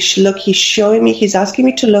 And he's showing me, he's asking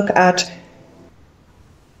me to look at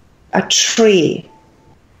a tree.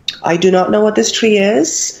 I do not know what this tree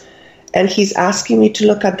is. And he's asking me to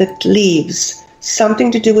look at the leaves,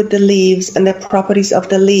 something to do with the leaves and the properties of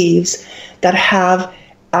the leaves that have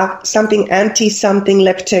something anti-something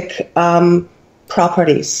leptic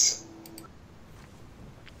properties.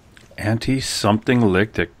 Anti-something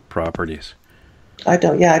leptic properties. I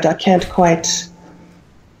can't quite...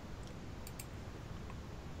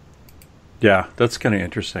 Yeah, that's kind of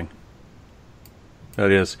interesting. That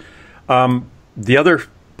is. The other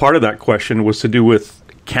part of that question was to do with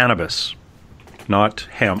cannabis. Not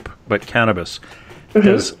hemp, but cannabis.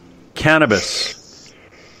 Does cannabis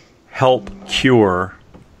help cure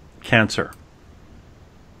cancer?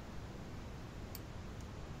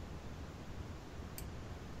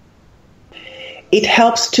 It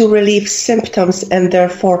helps to relieve symptoms and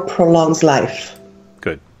therefore prolongs life.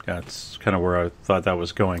 Good. That's kind of where I thought that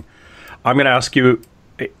was going. I'm going to ask you,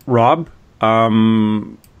 Rob.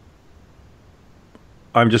 I'm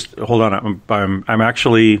just hold on. I'm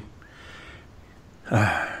actually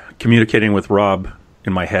communicating with Rob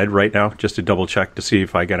in my head right now, just to double check to see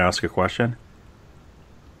if I can ask a question.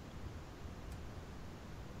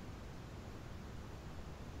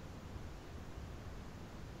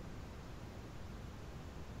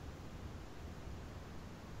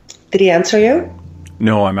 Did he answer you?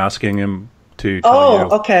 No, I'm asking him to tell you.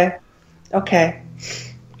 Oh, okay. Okay.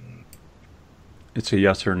 It's a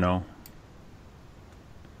yes or no.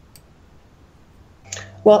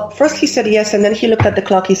 Well, first he said yes, and then he looked at the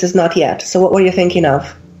clock. He says not yet. So what were you thinking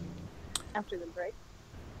of? After the break.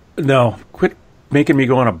 No, quit making me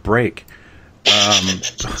go on a break.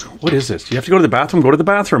 What is this? You have to go to the bathroom? Go to the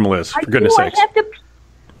bathroom, Liz, for goodness sakes.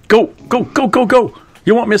 Go.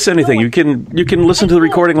 You won't miss anything. You can listen to the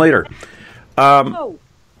recording later. A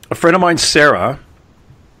friend of mine, Sarah,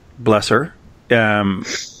 bless her,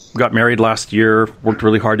 got married last year, worked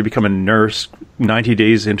really hard to become a nurse. 90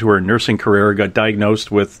 days into her nursing career, got diagnosed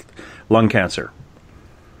with lung cancer.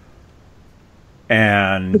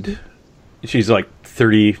 And she's like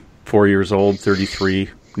 34 years old, 33,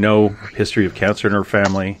 no history of cancer in her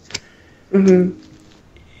family. And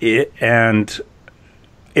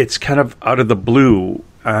it's kind of out of the blue,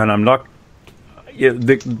 and I'm not...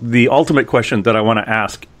 the ultimate question that I want to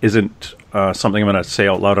ask isn't something I'm going to say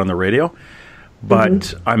out loud on the radio,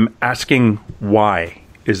 but I'm asking why.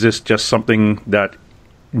 Is this just something that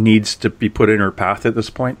needs to be put in her path at this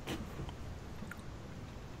point?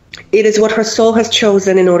 It is what her soul has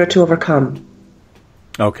chosen in order to overcome.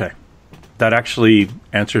 Okay. That actually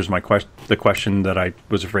answers my the question that I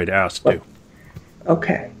was afraid to ask, too.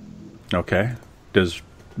 Okay. Okay. Does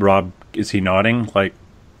Rob, is he nodding like,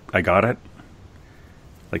 I got it?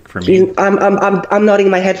 Like for me? I'm nodding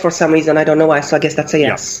my head for some reason. I don't know why, so I guess that's a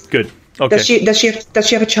yes. Yeah, good. Okay. Does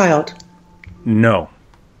she have a child? No.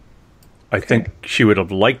 I think she would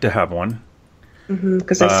have liked to have one.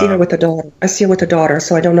 Because I see her with a daughter. I see her with a daughter,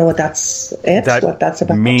 so I don't know what that's what that's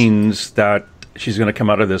about. Means that she's going to come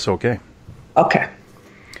out of this okay. Okay.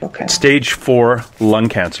 Stage 4 lung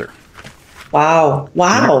cancer. Wow.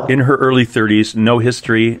 In her early 30s, no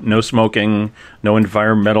history, no smoking, no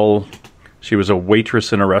environmental. She was a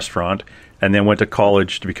waitress in a restaurant and then went to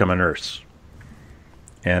college to become a nurse.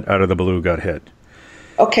 And out of the blue got hit.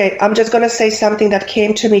 Okay, I'm just going to say something that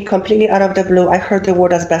came to me completely out of the blue. I heard the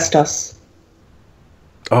word asbestos.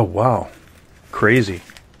 Oh, wow. Crazy.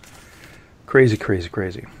 Crazy.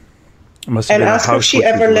 Must have and ask if she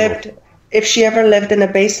ever lived in a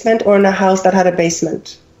basement or in a house that had a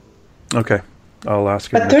basement. Okay. I'll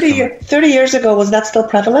ask her. But 30 years ago, was that still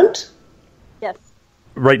prevalent? Yes.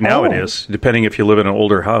 Right now it is, depending if you live in an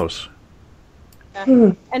older house.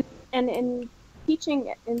 And in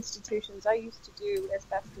teaching institutions, I used to do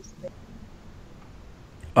asbestos.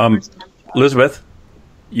 Elizabeth,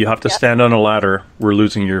 you have to stand on a ladder. We're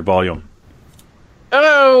losing your volume.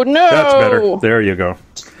 Oh, no! That's better. There you go.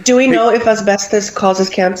 Do we know if asbestos causes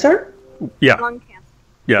cancer? Yeah. Lung cancer.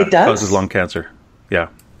 Yeah, it does? causes lung cancer. Yeah.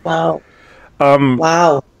 Wow.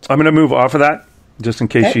 Wow. I'm going to move off of that, just in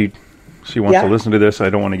case she wants to listen to this. I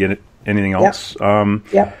don't want to get anything else. Time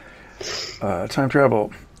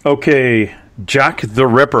travel. Okay, Jack the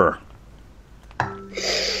Ripper.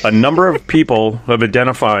 A number of people have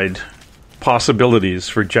identified possibilities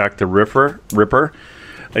for Jack the Ripper,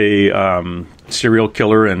 a serial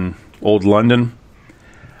killer in Old London.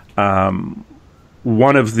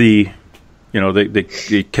 One of the,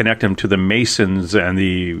 they connect him to the Masons and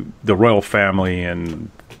the royal family and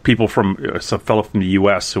people from a fellow from the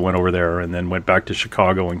U.S. who went over there and then went back to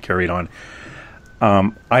Chicago and carried on.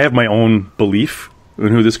 I have my own belief in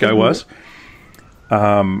who this guy was.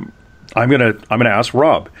 I'm gonna ask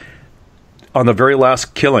Rob. On the very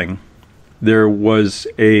last killing, there was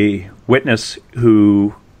a witness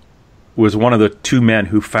who was one of the two men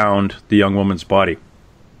who found the young woman's body.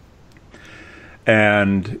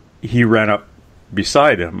 And he ran up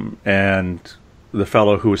beside him, and the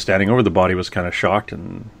fellow who was standing over the body was kind of shocked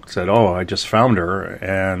and said, "Oh, I just found her."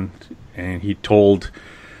 And he told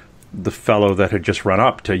the fellow that had just run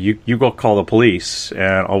up to, you go call the police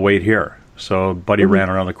and I'll wait here. So Buddy ran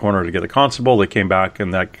around the corner to get the constable. They came back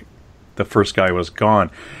and the first guy was gone.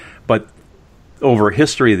 But over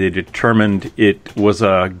history, they determined it was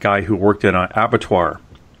a guy who worked in an abattoir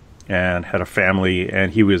and had a family,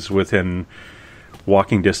 and he was within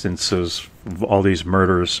walking distances of all these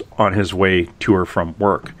murders on his way to or from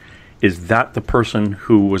work. Is that the person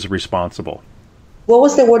who was responsible? What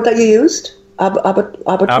was the word that you used? Abattoir?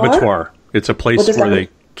 Abattoir. It's a place where they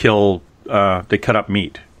kill, they cut up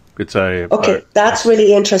meat. It's that's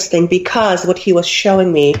really interesting, because what he was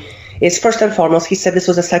showing me is, first and foremost, he said this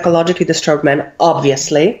was a psychologically disturbed man.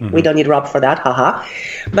 Obviously, we don't need Rob for that, haha.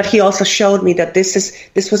 But he also showed me that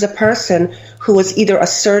this was a person who was either a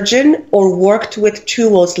surgeon or worked with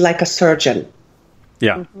tools like a surgeon.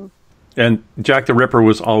 Yeah, and Jack the Ripper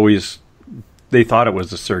was always, they thought it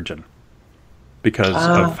was a surgeon because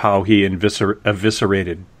of how he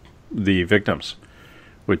eviscerated the victims,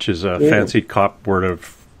 which is a fancy cop word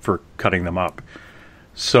for cutting them up.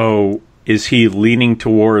 So is he leaning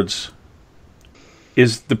towards,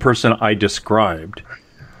 is the person I described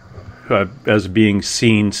as being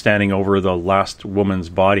seen standing over the last woman's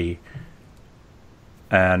body,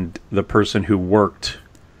 and the person who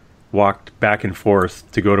walked back and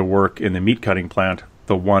forth to go to work in the meat cutting plant,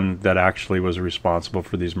 the one that actually was responsible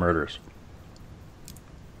for these murders?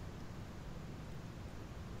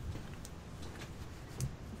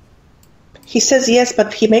 He says yes,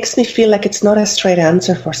 but he makes me feel like it's not a straight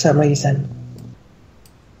answer for some reason.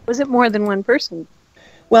 Was it more than one person?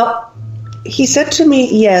 Well, he said to me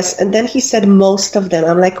yes, and then he said most of them.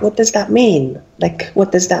 I'm like, what does that mean?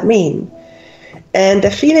 What does that mean? And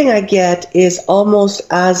the feeling I get is almost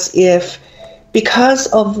as if, because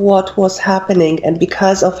of what was happening and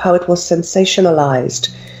because of how it was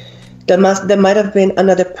sensationalized, there might have been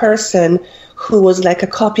another person who was like a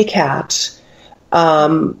copycat,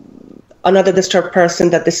 another disturbed person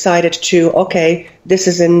that decided to, okay, this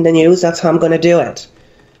is in the news, that's how I'm going to do it.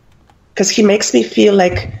 Because he makes me feel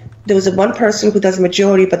like there was one person who does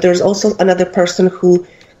majority, but there's also another person who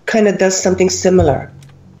kind of does something similar,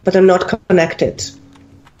 but they're not connected.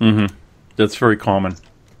 Mm-hmm. That's very common.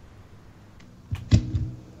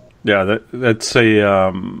 Yeah, that's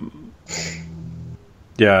a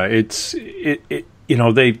yeah. It you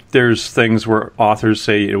know, there's things where authors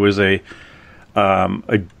say it was it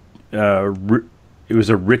was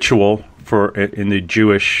a ritual for in the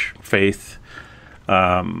Jewish faith.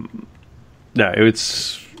 Yeah, it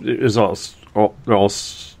was all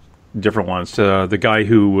different ones. The guy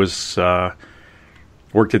who was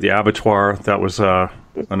worked at the abattoir, that was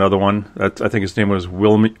another one. I think his name was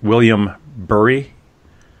William Bury.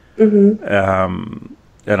 Mm-hmm.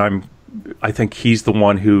 And I think he's the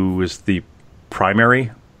one who was the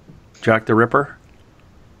primary Jack the Ripper.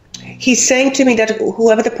 He's saying to me that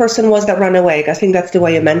whoever the person was that ran away, I think that's the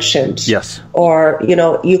way you mentioned. Yes. Or,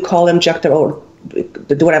 you call him Jack the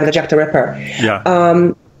Jack the Ripper.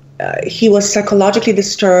 Yeah. He was psychologically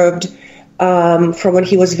disturbed from when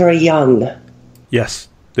he was very young. Yes.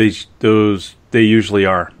 They usually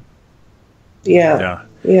are. Yeah.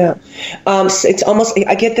 So it's almost,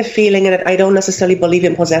 I get the feeling, and I don't necessarily believe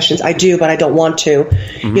in possessions. I do, but I don't want to.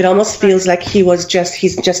 Mm-hmm. It almost feels like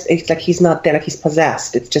it's like he's not there, like he's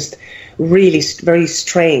possessed. It's just really very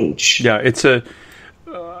strange. Yeah, it's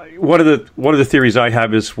one of the theories I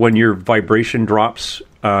have is when your vibration drops,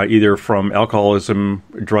 either from alcoholism,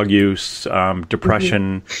 drug use,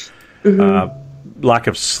 depression, lack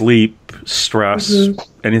of sleep, stress,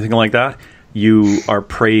 anything like that, you are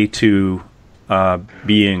prey to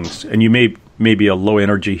beings, and you may be a low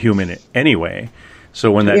energy human anyway. So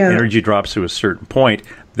when that energy drops to a certain point,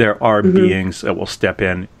 there are beings that will step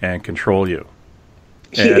in and control you.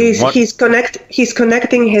 He's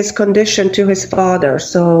connecting his condition to his father.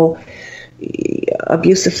 So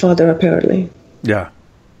abusive father, apparently. Yeah.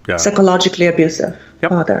 Psychologically abusive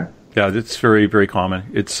father. Yeah, that's very, very common.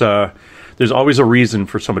 It's there's always a reason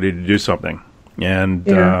for somebody to do something, and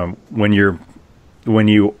when you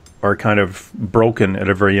are kind of broken at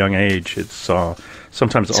a very young age, it's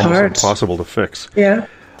sometimes almost hard. Impossible to fix. Yeah.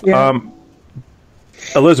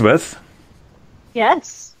 Elizabeth?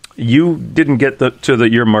 Yes? You didn't get to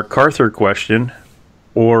your MacArthur question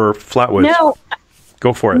or Flatwoods. No.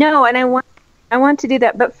 Go for it. No, and I want to do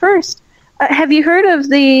that. But first, have you heard of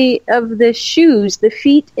the shoes, the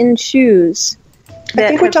feet in shoes? I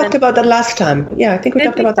think we talked about that last time. Yeah, I think we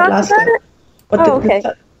talked about that last time. But okay.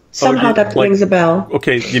 Somehow that rings a bell.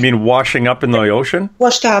 Okay, you mean washing up in the ocean?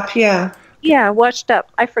 Washed up, yeah. Yeah, washed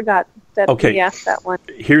up. I forgot that we asked that one.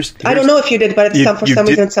 I don't know if you did, but for some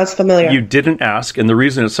reason it sounds familiar. You didn't ask, and the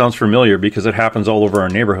reason it sounds familiar because it happens all over our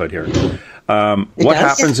neighborhood here. What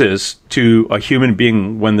happens is to a human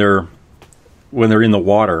being when they're in the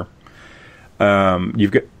water,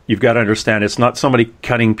 you've got to understand it's not somebody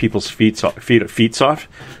cutting people's feet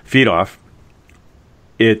off.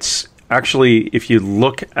 It's actually, if you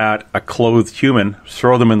look at a clothed human,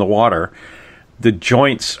 throw them in the water, the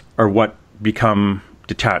joints are what become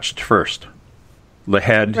detached first. The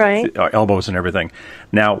head, the elbows, and everything.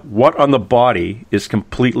 Now, what on the body is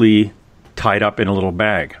completely tied up in a little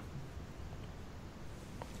bag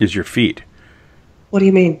is your feet. What do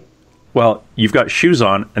you mean? Well, you've got shoes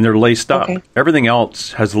on, and they're laced up. Okay. Everything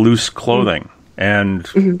else has loose clothing and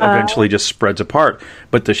eventually just spreads apart.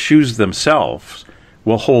 But the shoes themselves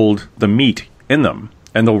will hold the meat in them,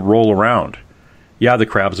 and they'll roll around. Yeah, the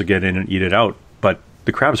crabs will get in and eat it out, but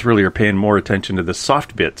the crabs really are paying more attention to the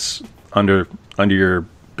soft bits under your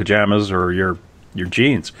pajamas or your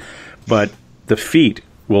jeans. But the feet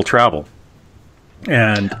will travel.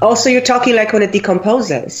 And so you're talking like when it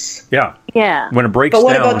decomposes. Yeah. When it breaks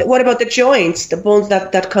down. But what about the joints, the bones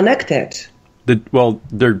that connect it?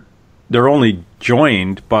 They're only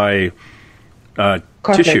joined by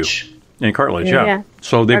tissue and cartilage. Yeah.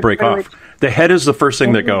 So they break off. The head is the first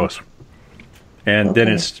thing that goes, and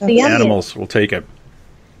then the animals will take it.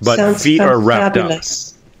 But feet are wrapped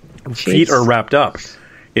fabulous. Up. Jeez. Feet are wrapped up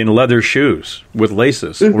in leather shoes with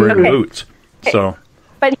laces or in boots. So.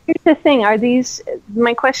 But here's the thing: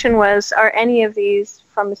 my question was, are any of these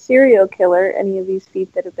from a serial killer? Any of these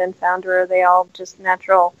feet that have been found, or are they all just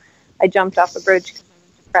natural? I jumped off a bridge because I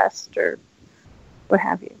was depressed, or what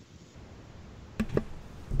have you?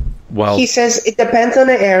 Well, he says it depends on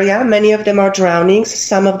the area. Many of them are drownings.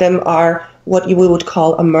 Some of them are what we would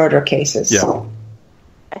call a murder cases. Yeah.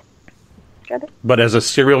 Got it. But as a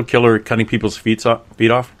serial killer cutting people's feet off?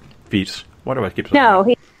 Why do I keep saying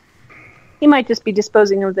No, he might just be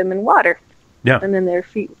disposing of them in water. Yeah. And then their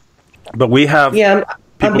feet But we have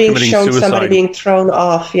I'm being shown suicide. Somebody being thrown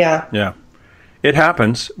off. Yeah. Yeah, it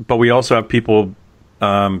happens. But we also have people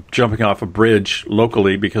jumping off a bridge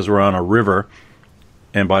locally because we're on a river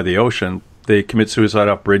and by the ocean. They commit suicide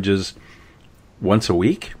off bridges once a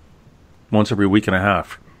week, once every week and a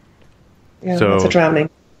half. Yeah, so that's a drowning.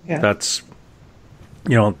 Yeah. That's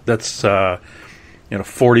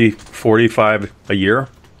 40, 45 a year.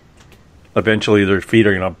 Eventually, their feet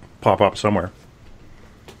are going to pop up somewhere.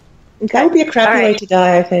 Okay. That would be a crappy way to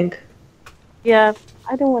die, I think. Yeah,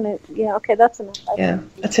 I don't want to. Yeah, okay, that's enough. Yeah,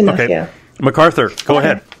 that's enough. Okay. Yeah. MacArthur, go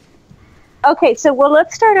ahead. Okay, so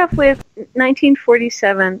let's start off with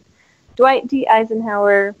 1947. Dwight D.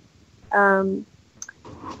 Eisenhower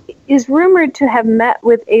is rumored to have met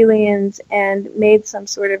with aliens and made some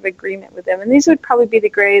sort of agreement with them. And these would probably be the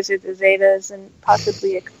Greys or the Zetas and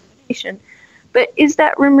possibly a combination. But is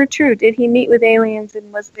that rumor true? Did he meet with aliens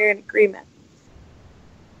and was there an agreement?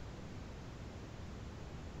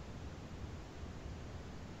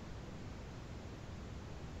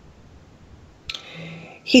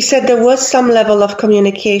 He said there was some level of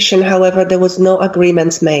communication, however, there was no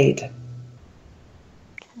agreements made.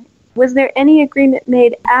 Was there any agreement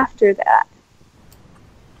made after that?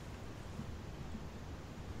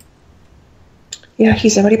 Yeah,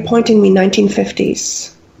 he's already pointing me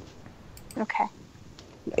 1950s. Okay.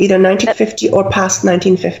 Either 1950 or past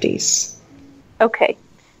 1950s. Okay.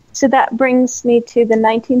 So that brings me to the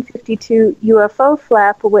 1952 UFO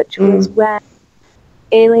flap, which was when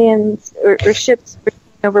aliens or ships were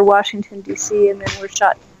over Washington, D.C., and then were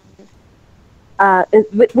shot,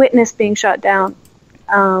 witnessed being shot down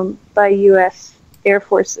by U.S. Air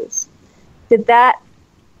Forces. Did that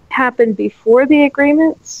happen before the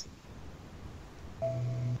agreements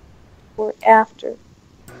or after?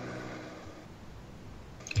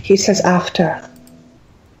 He says after.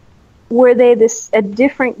 Were they a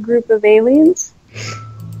different group of aliens?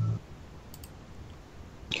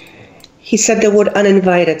 He said they were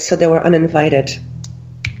uninvited, so they were uninvited.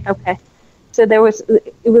 Okay. So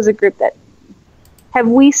it was a group that... Have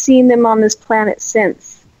we seen them on this planet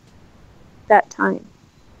since that time?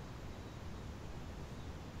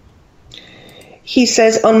 He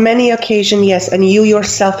says on many occasions, yes, and you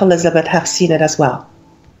yourself, Elizabeth, have seen it as well.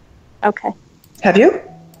 Okay. Have you?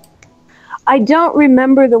 I don't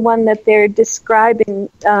remember the one that they're describing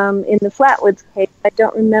in the Flatwoods case. I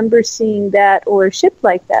don't remember seeing that or a ship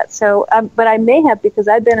like that. So, but I may have because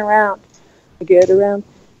I've been around. I get around.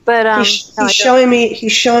 But he's showing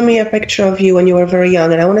me a picture of you when you were very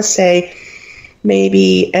young, and I want to say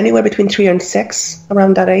maybe anywhere between 3 and 6,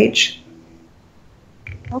 around that age.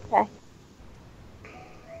 Okay.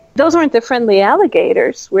 Those weren't the friendly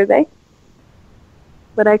alligators, were they?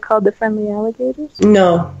 What I called the friendly alligators?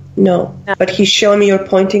 No. But he's showing me you're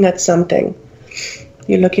pointing at something.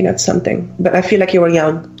 You're looking at something. But I feel like you were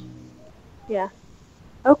young. Yeah.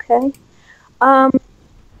 Okay.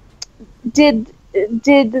 Did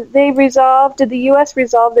the U.S.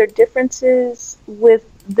 resolve their differences with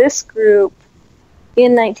this group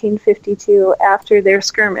in 1952 after their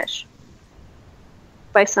skirmish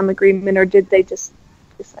by some agreement, or did they just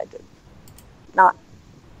decide to not?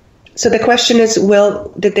 So the question is,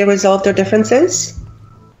 did they resolve their differences?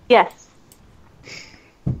 Yes.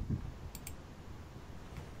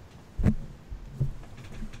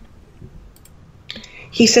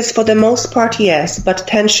 He says, for the most part, yes, but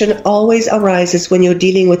tension always arises when you're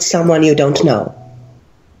dealing with someone you don't know.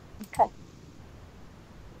 Okay.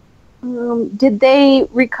 Did they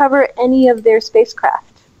recover any of their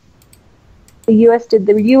spacecraft? Did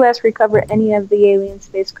the U.S. recover any of the alien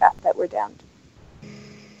spacecraft that were downed?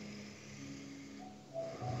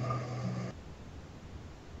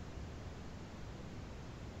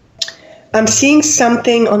 I'm seeing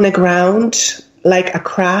something on the ground, like a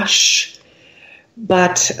crash,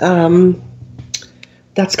 but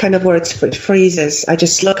that's kind of where it freezes. I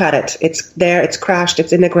just look at it. It's there, it's crashed,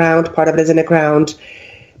 it's in the ground, part of it is in the ground,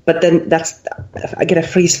 but then I get a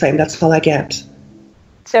freeze frame, that's all I get.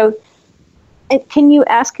 So, can you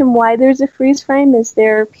ask him why there's a freeze frame? Is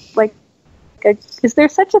there, is there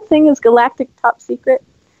such a thing as galactic top secret?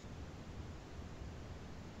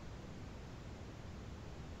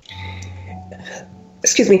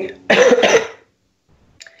 Excuse me.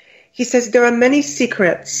 He says there are many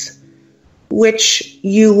secrets which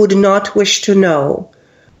you would not wish to know,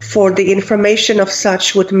 for the information of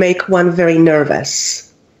such would make one very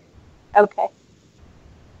nervous. Okay.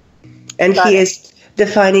 And he is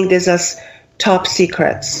defining this as top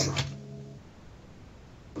secrets.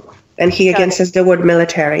 And he again says the word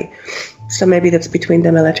military. So maybe that's between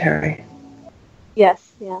the military.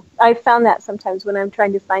 Yes, yeah. I found that sometimes when I'm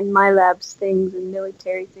trying to find my lab's things and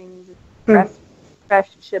military things and crash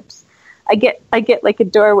ships. I get like a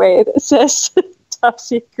doorway that says top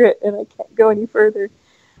secret, and I can't go any further.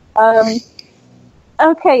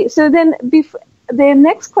 Okay, so then the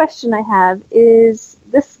next question I have is,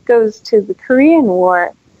 this goes to the Korean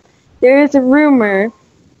War. There is a rumor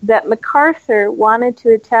that MacArthur wanted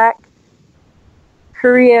to attack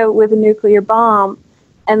Korea with a nuclear bomb,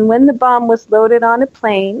 and when the bomb was loaded on a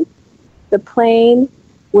plane, the plane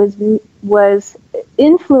was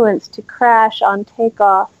influenced to crash on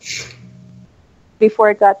takeoff before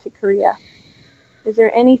it got to Korea. Is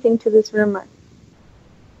there anything to this rumor?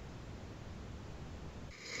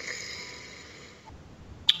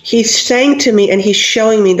 He's saying to me, and he's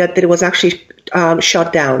showing me that it was actually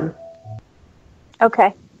shot down.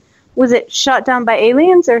 Okay. Was it shot down by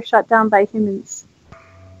aliens or shot down by humans?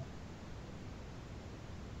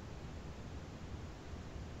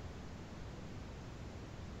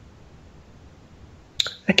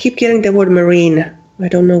 I keep getting the word marine. I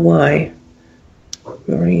don't know why.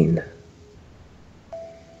 Marine.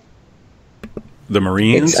 The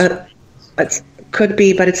Marines? It could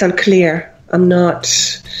be, but it's unclear. I'm not.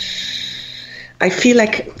 I feel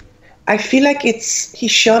like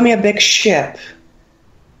he's showing me a big ship,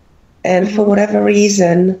 and for whatever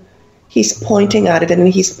reason, he's pointing at it, and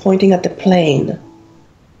he's pointing at the plane.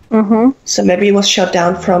 Mm-hmm. So maybe it was shot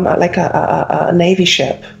down from like a Navy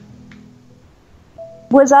ship.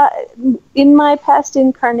 Was I, in my past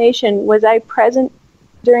incarnation, was I present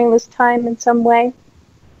during this time in some way?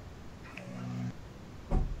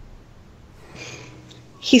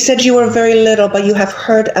 He said you were very little, but you have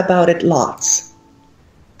heard about it lots.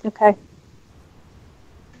 Okay.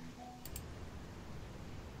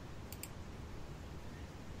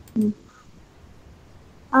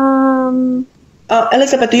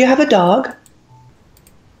 Elizabeth, do you have a dog?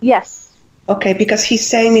 Yes. Okay, because he's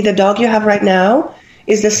saying me the dog you have right now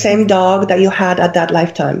is the same dog that you had at that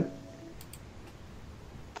lifetime.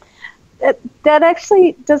 That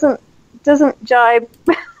actually doesn't jibe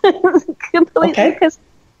completely. Okay. Because,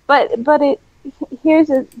 but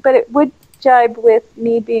it would jibe with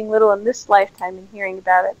me being little in this lifetime and hearing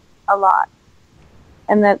about it a lot,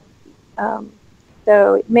 and that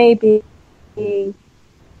so it may be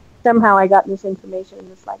somehow I got this information in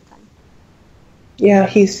this lifetime. Yeah,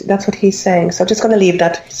 that's what he's saying. So I'm just going to leave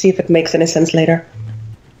that, see if it makes any sense later.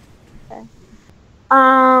 Okay.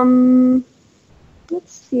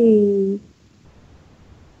 Let's see.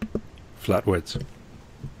 Flatwoods.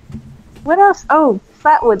 What else? Oh,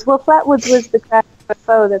 Flatwoods. Well, Flatwoods was the crash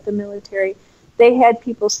foe that the military, they had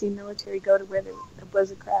people see military go to where there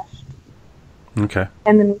was a crash. Okay.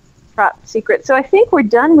 And then top secret. So I think we're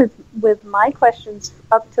done with my questions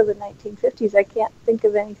up to the 1950s. I can't think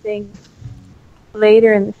of anything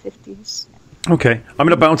later in the 50s. Okay. I'm going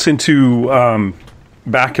to bounce into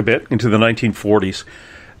back a bit into the 1940s.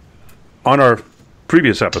 On our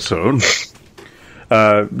previous episode,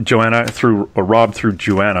 Joanna, Rob through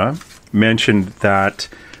Joanna, mentioned that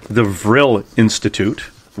the Vril Institute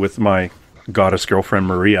with my goddess girlfriend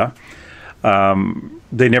Maria,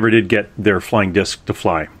 they never did get their flying disc to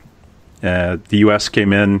fly. The U.S.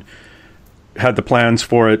 came in, had the plans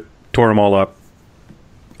for it, tore them all up,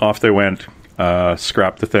 off they went,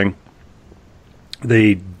 scrapped the thing.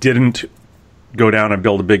 They didn't go down and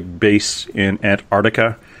build a big base in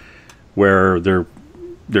Antarctica, where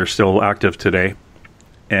they're still active today.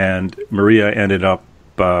 And Maria ended up,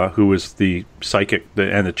 who was the psychic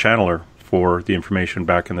and the channeler for the information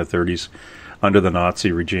back in the 30s under the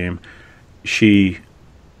Nazi regime. She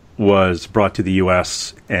was brought to the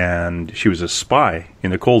U.S. and she was a spy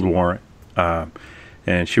in the Cold War,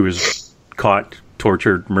 and she was caught,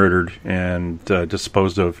 tortured, murdered, and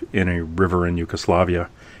disposed of in a river in Yugoslavia,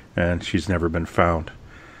 and she's never been found.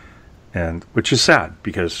 And which is sad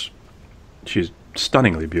because she's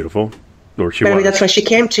stunningly beautiful, or she Maybe was. that's why she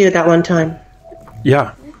came to you that one time.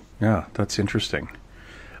 Yeah, that's interesting.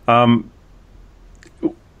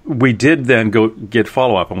 We did then go get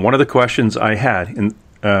follow-up, and one of the questions I had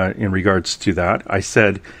in regards to that, I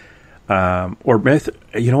said, it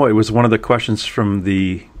was one of the questions from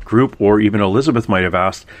the group, or even Elizabeth might have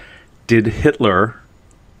asked, did Hitler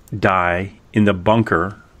die in the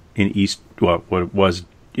bunker in what was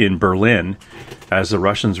in Berlin as the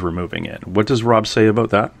Russians were moving in? What does Rob say about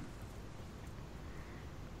that?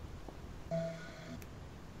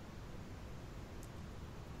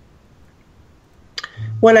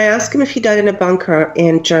 When I asked him if he died in a bunker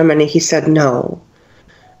in Germany, he said no.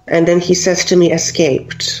 And then he says to me,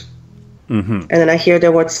 escaped. Mm-hmm. And then I hear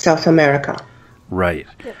the word South America. Right.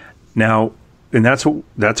 Now, And that's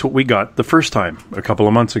what we got the first time, a couple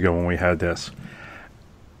of months ago when we had this.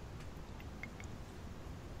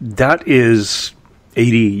 That is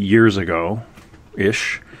 80 years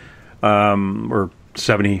ago-ish, or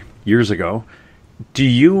 70 years ago.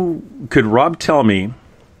 Could Rob tell me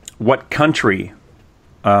what country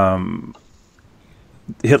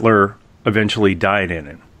Hitler eventually died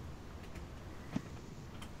in?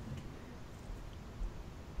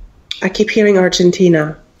 I keep hearing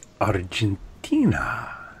Argentina.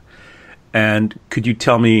 Argentina. And could you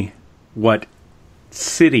tell me what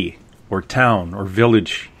city or town or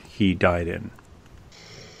village he died in?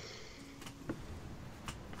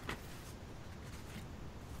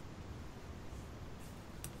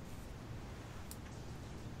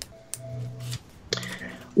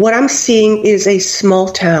 What I'm seeing is a small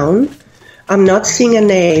town. I'm not seeing a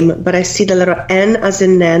name, but I see the letter N as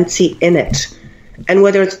in Nancy in it. And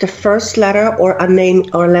whether it's the first letter or a name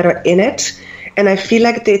or a letter in it, and I feel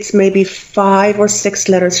like it's maybe 5 or 6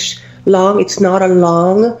 letters long. It's not a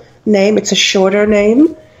long name, it's a shorter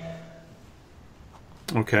name.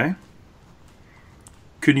 Okay.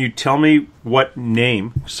 Could you tell me what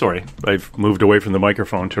name? Sorry, I've moved away from the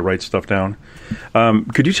microphone to write stuff down.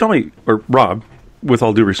 Could you tell me, or Rob, with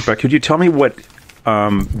all due respect, could you tell me what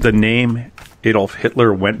the name Adolf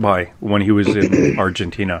Hitler went by when he was in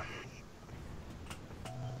Argentina?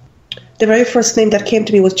 The very first name that came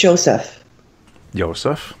to me was Joseph.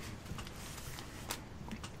 Joseph?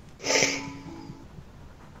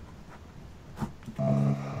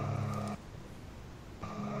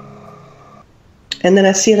 And then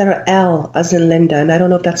I see a letter L as in Linda, and I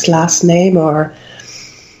don't know if that's last name or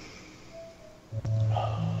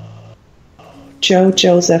Joe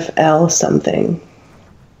Joseph L something.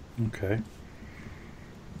 Okay.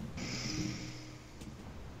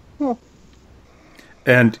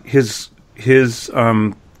 And his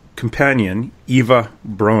companion, Eva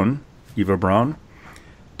Braun,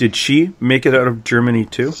 did she make it out of Germany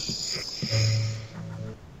too?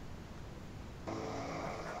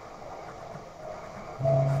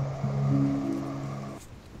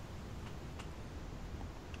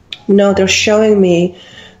 No, they're showing me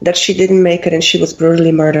that she didn't make it and she was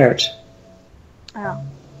brutally murdered. Oh.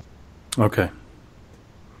 Okay.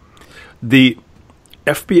 The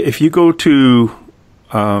FBI, if you go to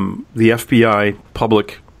the FBI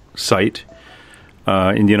public site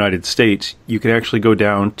in the United States, you can actually go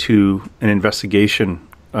down to an investigation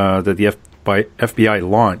that the FBI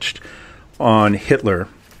launched on Hitler.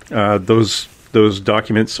 Those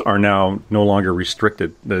documents are now no longer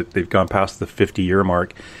restricted. They've gone past the 50-year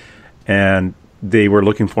mark, and they were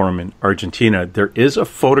looking for him in Argentina. There is a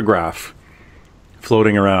photograph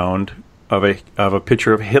floating around of a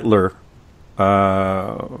picture of Hitler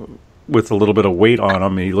with a little bit of weight on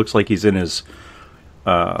him. He looks like he's in his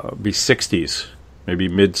 60s, maybe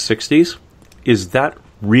mid-60s. Is that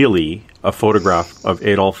really a photograph of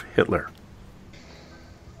Adolf Hitler?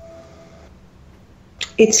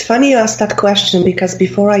 It's funny you asked that question because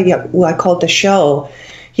before I called the show,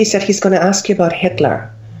 he said he's going to ask you about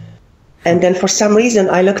Hitler. And then for some reason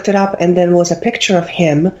I looked it up and then was a picture of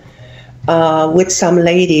him with some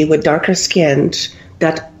lady with darker skin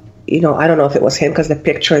that, I don't know if it was him because the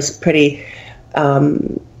picture is pretty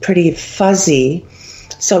fuzzy.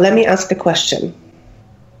 So let me ask the question.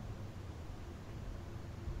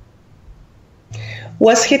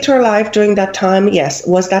 Was Hitler alive during that time? Yes.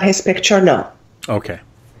 Was that his picture? No. Okay.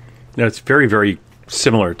 Now, it's very, very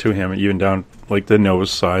similar to him, even down like the nose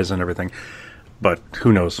size and everything. But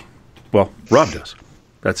who knows? Well, Rob does.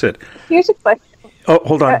 That's it. Here's a question. Oh,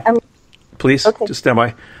 hold on. Please, okay. Just stand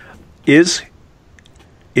by. Is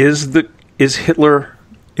Hitler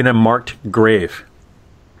in a marked grave?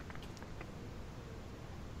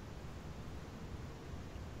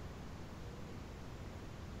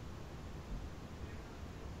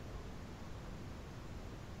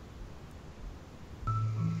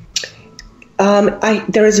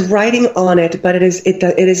 There is writing on it, but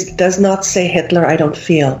it does not say Hitler, I don't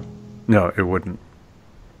feel. No, it wouldn't.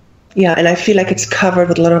 Yeah, and I feel like it's covered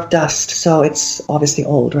with a lot of dust, so it's obviously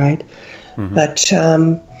old, right? Mm-hmm. But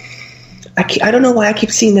I don't know why I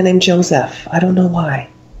keep seeing the name Joseph. I don't know why.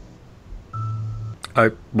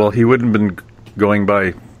 Well, he wouldn't have been going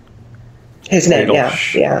by his name, Adolf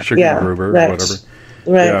Sugargruber or whatever.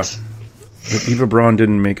 Right. Yeah. Eva Braun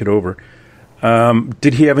didn't make it over.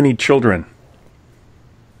 Did he have any children?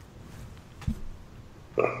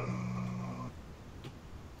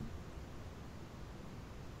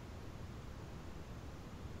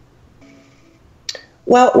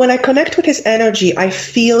 Well, when I connect with his energy, I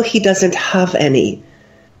feel he doesn't have any.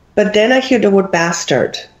 But then I hear the word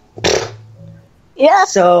bastard. Yeah.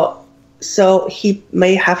 So So he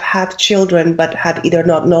may have had children, but had either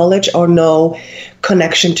not knowledge or no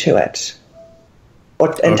connection to it,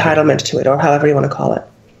 or entitlement to it, or however you want to call it.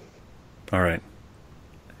 All right.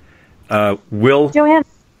 Joanne.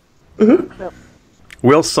 Mm-hmm.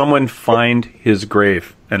 Will someone find his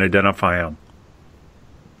grave and identify him?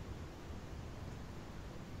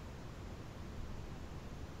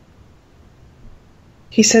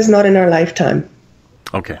 He says not in our lifetime.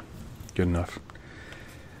 Okay, good enough.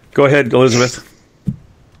 Go ahead, Elizabeth.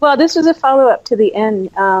 Well, this was a follow-up to the end,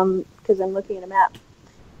 because I'm looking at a map.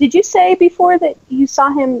 Did you say before that you saw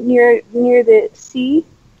him near the sea,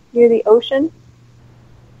 near the ocean?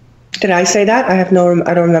 Did I say that? I don't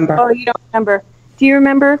remember. Oh, you don't remember. Do you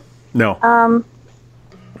remember? No. I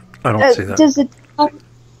don't see that. Does the town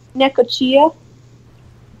Necochea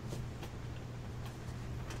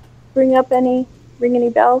ring any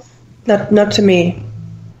bells? Not to me.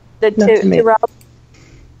 To me. Rob?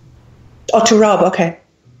 Oh, to Rob, okay.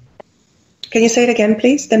 Can you say it again,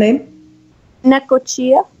 please, the name?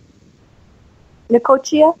 Necochea.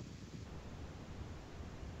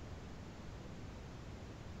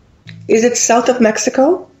 Is it south of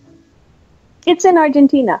Mexico? It's in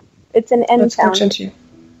Argentina. It's an end town. Argentina.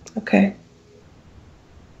 Okay.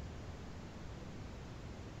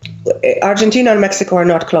 Argentina and Mexico are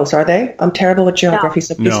not close, are they? I'm terrible with geography,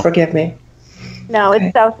 so please forgive me. No,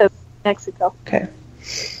 it's south of Mexico. Okay.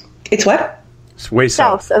 It's what? It's way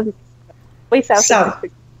south. Way south. South. Of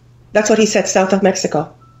Mexico. That's what he said, south of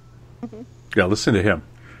Mexico. Mm-hmm. Yeah, listen to him.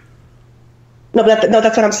 No,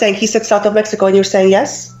 that's what I'm saying. He said south of Mexico, and you're saying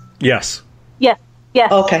yes? Yes. Yes.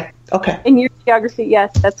 Okay. In your geography,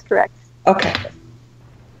 yes, that's correct. Okay.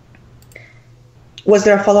 Was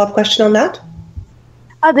there a follow-up question on that?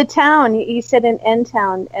 The town. You said an end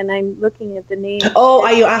town, and I'm looking at the name. Oh,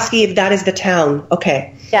 are you asking if that is the town?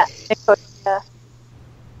 Okay. Yeah.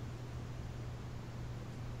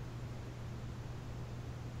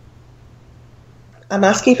 I'm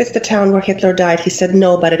asking if it's the town where Hitler died. He said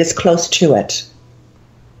no, but it is close to it.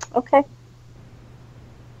 Okay.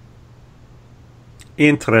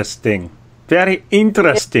 Interesting. Very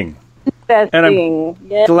interesting. And I'm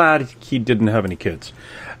glad he didn't have any kids.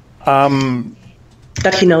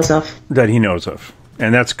 That he knows of.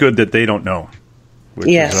 And that's good that they don't know. Which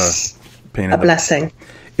yes. Is a blessing.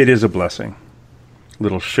 It is a blessing.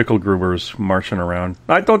 Little schickelgrubers marching around.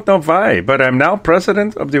 I don't know why, but I'm now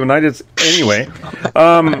president of the United States. Anyway.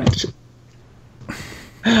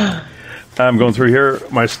 I'm going through here,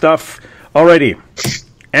 my stuff. Alrighty.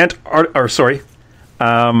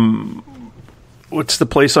 What's the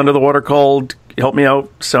place under the water called? Help me out.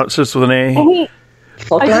 Starts with an A. I just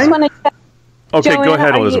want to check. Okay, Joanna, go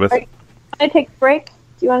ahead, Elizabeth. Do you want to take a break?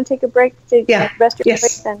 Do you want to take a break to rest your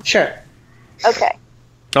voice then? Sure. Okay.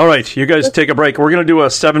 All right, you guys take a break. We're going to do a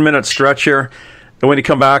 7-minute stretch here. And when you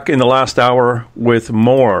come back in the last hour with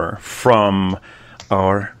more from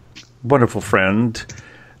our wonderful friend,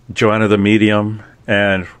 Joanna the Medium,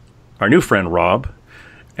 and our new friend, Rob,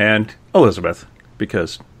 and Elizabeth,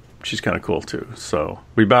 because she's kind of cool, too. So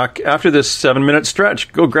we'll be back after this 7-minute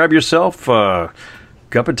stretch. Go grab yourself a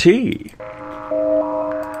cup of tea.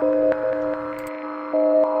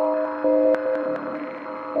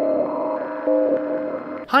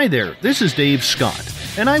 Hi there, this is Dave Scott,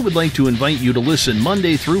 and I would like to invite you to listen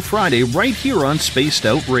Monday through Friday right here on Spaced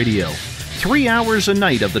Out Radio. 3 hours a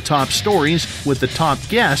night of the top stories with the top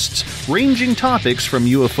guests, ranging topics from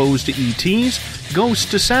UFOs to ETs, ghosts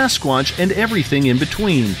to Sasquatch, and everything in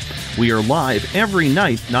between. We are live every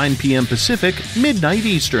night, 9 p.m. Pacific, midnight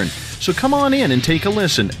Eastern. So come on in and take a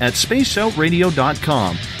listen at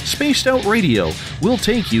spacedoutradio.com. Spaced Out Radio will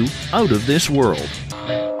take you out of this world.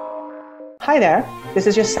 Hi there, this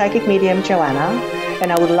is your psychic medium Joanna,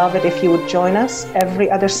 and I would love it if you would join us every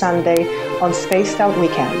other Sunday on Spaced Out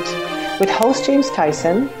Weekend. With host James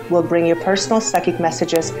Tyson, we'll bring you personal psychic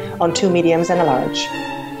messages on 2 mediums and a large.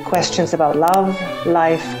 Questions about love,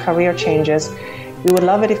 life, career changes. We would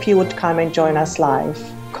love it if you would come and join us live.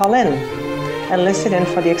 Call in and listen in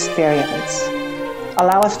for the experience.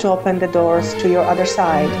 Allow us to open the doors to your other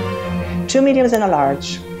side. 2 mediums and a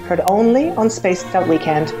large. Heard only on Spaced Out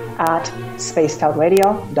Weekend at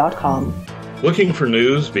spacedoutradio.com. Looking for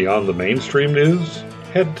news beyond the mainstream news?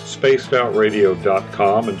 Head to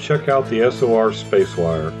spacedoutradio.com and check out the SOR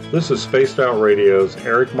Spacewire. This is Spaced Out Radio's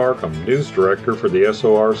Eric Markham, news director for the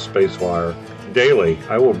SOR Spacewire. Daily,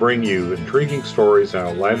 I will bring you intriguing stories and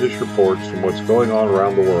outlandish reports from what's going on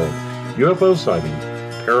around the world. UFO sightings,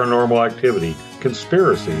 paranormal activity,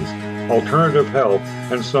 conspiracies, alternative health,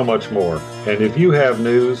 and so much more. And if you have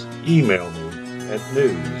news, email me at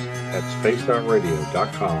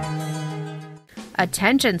news@spacedoutradio.com.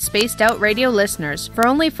 Attention Spaced Out Radio listeners, for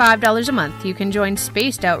only $5 a month, you can join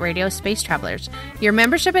Spaced Out Radio Space Travelers. Your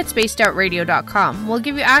membership at spacedoutradio.com will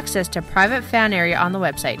give you access to private fan area on the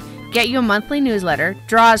website, get you a monthly newsletter,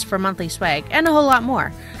 draws for monthly swag, and a whole lot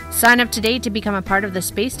more. Sign up today to become a part of the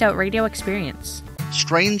Spaced Out Radio experience.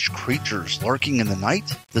 Strange creatures lurking in the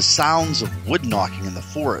night, the sounds of wood knocking in the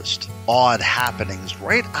forest, odd happenings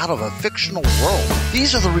right out of a fictional world.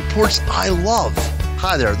 These are the reports I love.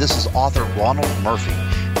 Hi there, this is author Ronald Murphy,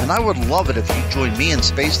 and I would love it if you join me and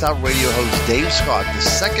Spaced Out Radio host Dave Scott the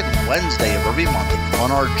second Wednesday of every month on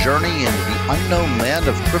our journey into the unknown land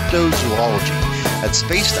of cryptozoology at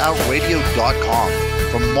spacedoutradio.com.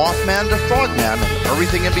 From Mothman to Frogman and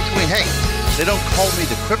everything in between. Hey, they don't call me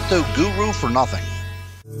the crypto guru for nothing.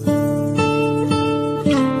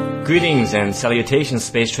 Greetings and salutations,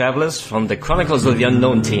 space travelers, from the Chronicles of the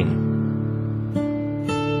Unknown team.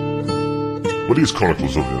 What is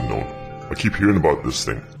Chronicles of the Unknown? I keep hearing about this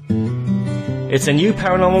thing. It's a new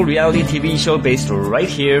paranormal reality TV show based right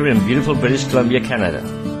here in beautiful British Columbia, Canada.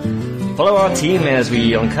 Follow our team as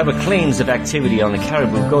we uncover claims of activity on the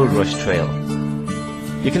Caribou Gold Rush Trail.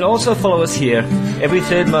 You can also follow us here every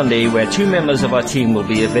third Monday, where 2 members of our team will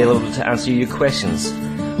be available to answer your questions.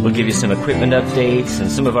 We'll give you some equipment updates and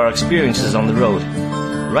some of our experiences on the road,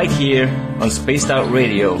 right here on Spaced Out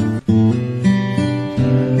Radio.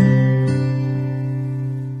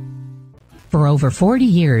 For over 40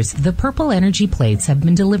 years, the Purple Energy Plates have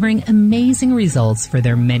been delivering amazing results for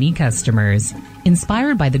their many customers.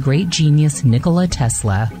 Inspired by the great genius Nikola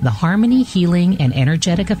Tesla, the harmony, healing, and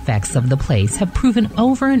energetic effects of the plates have proven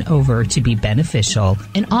over and over to be beneficial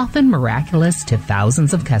and often miraculous to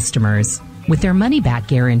thousands of customers. With their money-back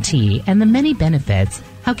guarantee and the many benefits,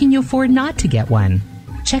 how can you afford not to get one?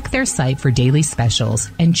 Check their site for daily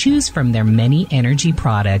specials and choose from their many energy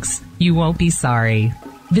products. You won't be sorry.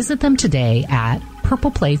 Visit them today at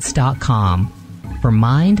purpleplates.com for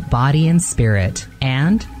mind, body, and spirit,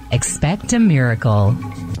 and expect a miracle.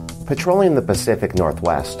 Patrolling the Pacific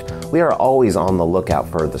Northwest, we are always on the lookout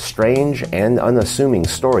for the strange and unassuming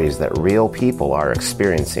stories that real people are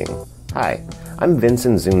experiencing. Hi, I'm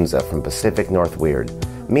Vincent Zunza from Pacific North Weird.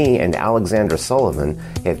 Me and Alexandra Sullivan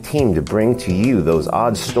have teamed to bring to you those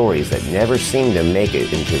odd stories that never seem to make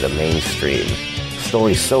it into the mainstream.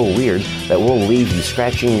 Stories so weird that will leave you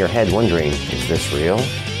scratching your head wondering, is this real?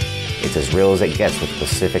 It's as real as it gets with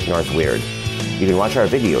Pacific North Weird. You can watch our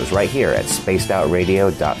videos right here at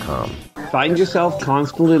spacedoutradio.com. Find yourself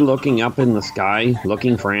constantly looking up in the sky,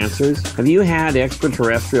 looking for answers? Have you had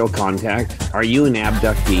extraterrestrial contact? Are you an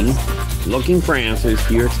abductee? Looking for answers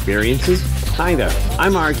to your experiences? Hi there,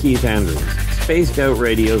 I'm R. Keith Andrews, Spaced Out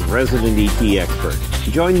Radio's resident ET expert.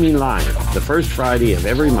 Join me live the first Friday of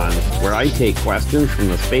every month, where I take questions from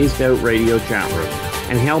the Spaced Out Radio chat room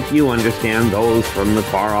and help you understand those from the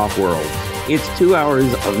far-off world. It's 2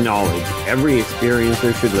 hours of knowledge every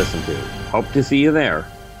experiencer should listen to. Hope to see you there.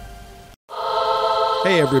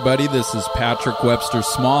 Hey everybody, this is Patrick Webster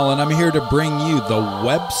Small, and I'm here to bring you the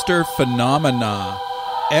Webster Phenomena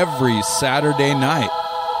every Saturday night,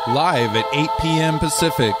 live at 8 p.m.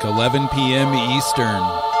 Pacific, 11 p.m. Eastern.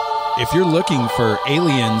 If you're looking for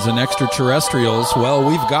aliens and extraterrestrials, well,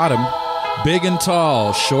 we've got them. Big and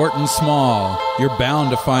tall, short and small. You're bound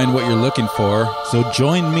to find what you're looking for. So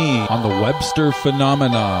join me on the Webster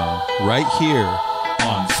Phenomena right here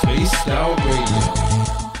on Spaced Out Radio.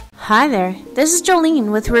 Hi there, this is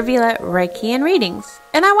Jolene with Vril Reiki and Readings,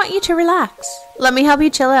 and I want you to relax. Let me help you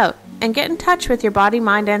chill out and get in touch with your body,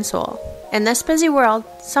 mind, and soul. In this busy world,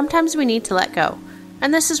 sometimes we need to let go,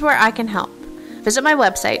 and this is where I can help. Visit my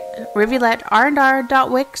website,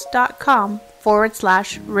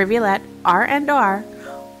 rivuletrndr.wix.com/rivuletrndr,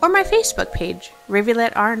 or my Facebook page,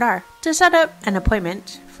 Rivulet R&R, to set up an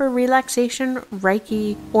appointment for relaxation,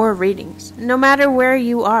 Reiki, or readings, no matter where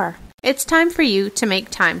you are. It's time for you to make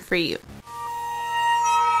time for you.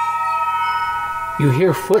 You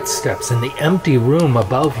hear footsteps in the empty room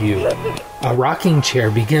above you. A rocking chair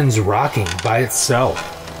begins rocking by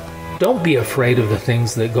itself. Don't be afraid of the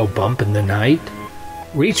things that go bump in the night.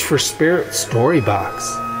 Reach for Spirit Storybox,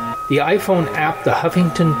 the iPhone app the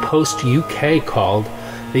Huffington Post UK called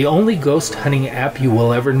the only ghost hunting app you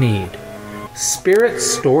will ever need. Spirit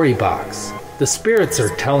Storybox. The spirits are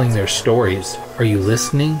telling their stories. Are you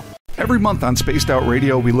listening? Every month on Spaced Out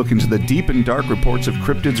Radio, we look into the deep and dark reports of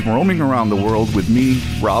cryptids roaming around the world with me,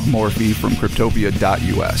 Rob Morphy from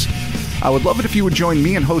Cryptopia.us. I would love it if you would join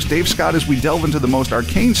me and host Dave Scott as we delve into the most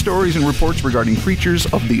arcane stories and reports regarding creatures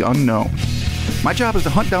of the unknown. My job is to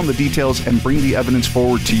hunt down the details and bring the evidence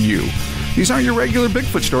forward to you. These aren't your regular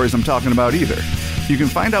Bigfoot stories I'm talking about either. You can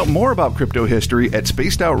find out more about crypto history at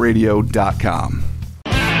spacedoutradio.com.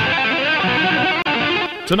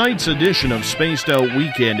 Tonight's edition of Spaced Out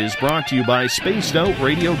Weekend is brought to you by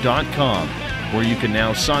SpacedOutRadio.com, where you can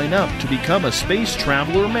now sign up to become a Space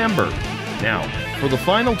Traveler member. Now, for the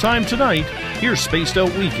final time tonight, here's Spaced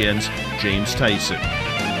Out Weekend's James Tyson.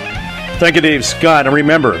 Thank you, Dave Scott. And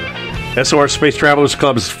remember, SOR Space Travelers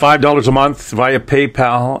Club is $5 a month via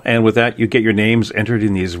PayPal, and with that, you get your names entered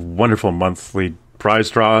in these wonderful monthly prize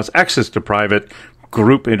draws, access to private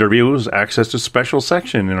group interviews, access to special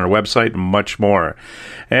section in our website, and much more.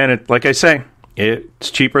 And like I say, it's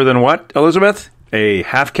cheaper than what, Elizabeth? A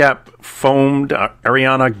half-cap foamed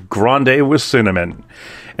Ariana Grande with cinnamon.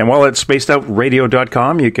 And while at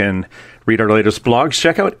spacedoutradio.com, you can read our latest blogs.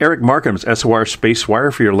 Check out Eric Markham's SOR Space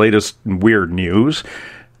Wire for your latest weird news.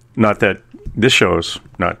 Not that this show's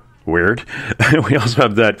not weird. We also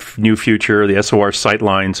have that new feature, the SOR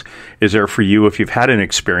Sightlines, is there for you if you've had an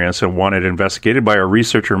experience and want it investigated by our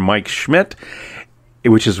researcher Mike Schmidt,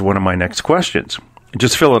 which is one of my next questions.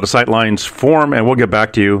 Just fill out a Sightlines form and we'll get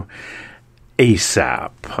back to you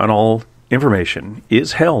ASAP. And all information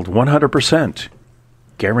is held 100%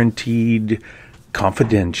 guaranteed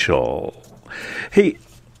confidential. Hey,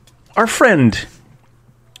 our friend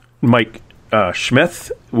Mike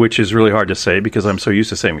Schmidt, which is really hard to say because I'm so used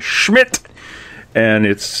to saying Schmidt, and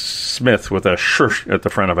it's Smith with a sh at the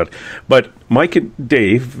front of it. But Mike and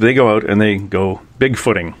Dave, they go out and they go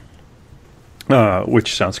Bigfooting,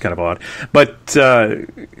 which sounds kind of odd. But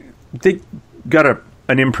they got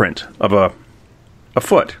an imprint of a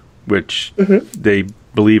foot, which they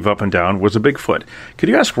believe up and down was a Bigfoot. Could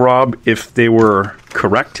you ask Rob if they were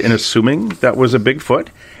correct in assuming that was a Bigfoot?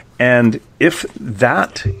 And if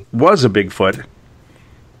that was a Bigfoot,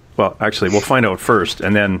 well, actually, we'll find out first,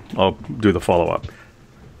 and then I'll do the follow-up.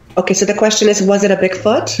 Okay, so the question is, was it a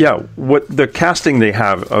Bigfoot? Yeah, what the casting they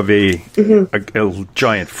have of a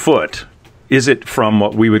giant foot, is it from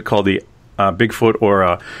what we would call the Bigfoot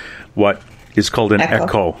or what is called an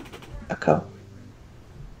Ekko? Ekko.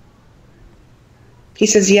 He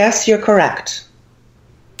says, yes, you're correct.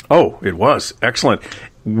 Oh, it was. Excellent.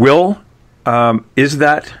 Is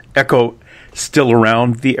that Ekko still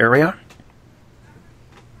around the area?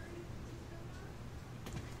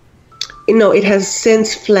 No, it has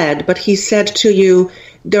since fled, but he said to you,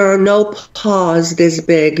 there are no paws this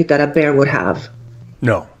big that a bear would have.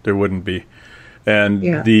 No, there wouldn't be. And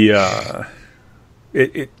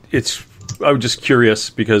it's I was just curious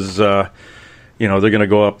because, they're going to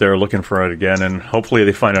go up there looking for it again, and hopefully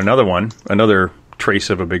they find another trace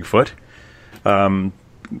of a Bigfoot.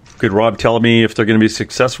 Could Rob tell me if they're going to be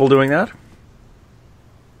successful doing that?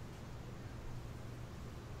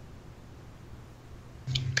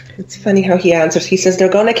 It's funny how he answers. He says they're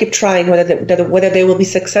going to keep trying. Whether they will be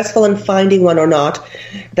successful in finding one or not,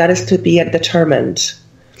 that is to be determined.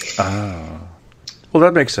 Well,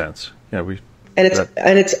 that makes sense. Yeah, it's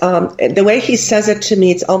the way he says it to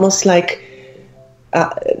me. It's almost like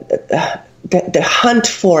the hunt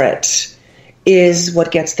for it is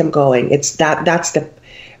what gets them going.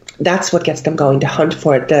 That's what gets them going. To hunt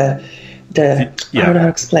for it. I don't know how to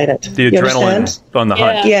explain it. The adrenaline on the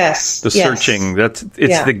hunt. Yes. The searching.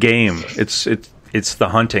 The game. It's the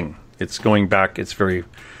hunting. It's going back. We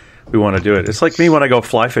want to do it. It's like me when I go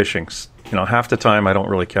fly fishing. Half the time I don't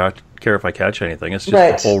really care if I catch anything. It's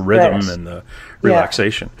just the whole rhythm and the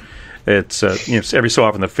relaxation. It's every so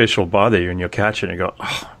often the fish will bother you and you'll catch it and you go,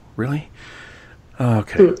 oh, really? Oh,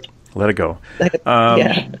 okay. Let it go.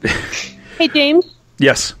 Hey, James?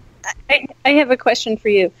 Yes. I have a question for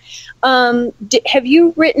you. Have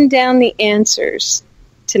you written down the answers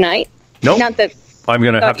tonight? No. Not that I'm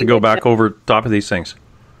going to have to go back over top of these things.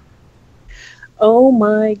 Oh,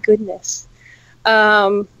 my goodness.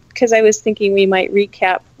 Because I was thinking we might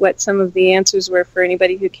recap what some of the answers were for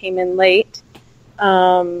anybody who came in late.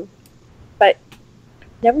 But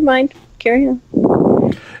never mind. Carry on.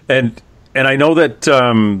 And I know that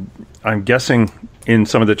I'm guessing in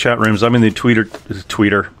some of the chat rooms, I'm in the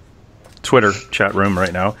Twitter chat room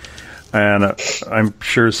right now, and I'm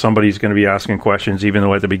sure somebody's going to be asking questions, even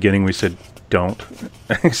though at the beginning we said don't.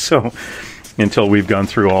 So until we've gone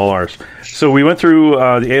through all ours. So we went through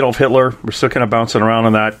the Adolf Hitler. We're still kind of bouncing around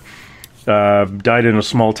on that. Died in a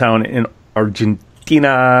small town in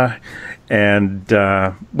Argentina. And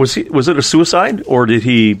was it a suicide, or did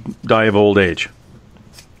he die of old age?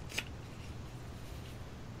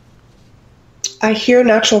 I hear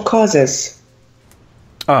natural causes.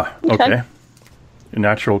 Okay.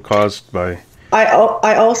 Natural caused by... I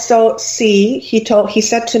also see, he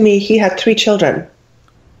said to me he had 3 children.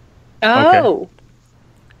 Oh.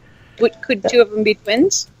 Okay. Could 2 of them be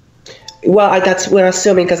twins? Well, we're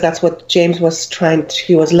assuming because that's what James was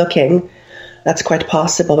he was looking. That's quite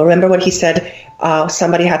possible. Remember when he said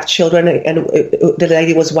somebody had children and the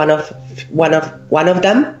lady was one of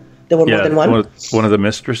them? There were more than one? One of the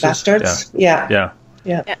mistresses? Bastards? Yeah.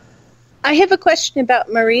 I have a question about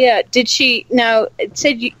Maria. Did she, now, it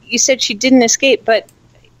said you said she didn't escape, but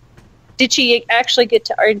did she actually get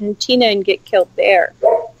to Argentina and get killed there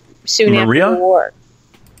soon after the war?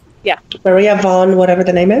 Yeah. Maria Von, whatever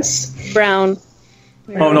the name is? Brown.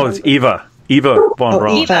 Oh, no, it's Eva. Eva Von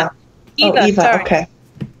Braun. Eva, sorry. Okay.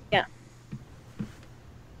 Yeah.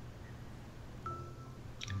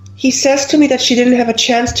 He says to me that she didn't have a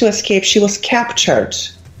chance to escape. She was captured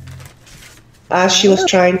as she was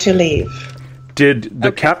trying to leave. Did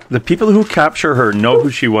the people who capture her know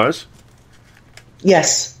who she was?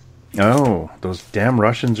 Yes. Oh, those damn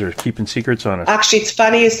Russians are keeping secrets on us. Actually, it's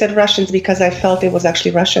funny you said Russians because I felt it was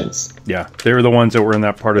actually Russians. Yeah, they were the ones that were in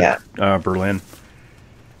that part of Berlin.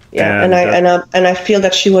 Yeah, and I feel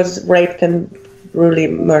that she was raped and brutally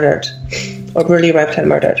murdered, or brutally raped and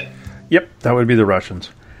murdered. Yep, that would be the Russians.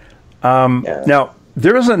 Now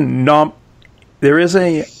there is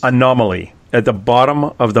a anomaly at the bottom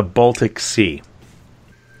of the Baltic Sea,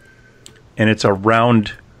 and it's a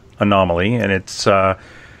round anomaly, and it's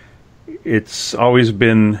always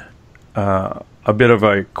been a bit of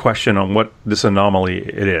a question on what this anomaly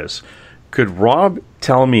it is. Could Rob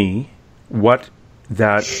tell me what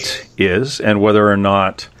that is and whether or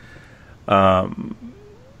not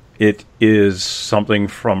it is something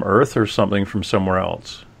from Earth or something from somewhere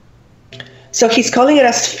else? So he's calling it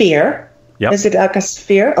a sphere. Yep. Is it like a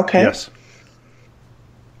sphere? Okay. Yes.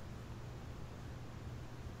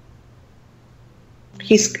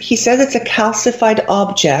 He says it's a calcified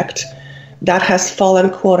object that has fallen,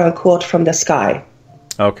 quote unquote, from the sky.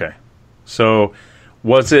 Okay. So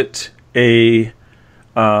was it an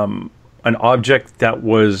object that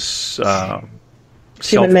was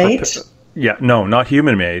human-made? Yeah, no, not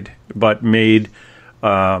human-made, but made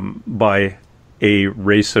by a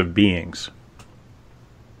race of beings.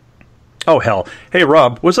 Oh, hell. Hey,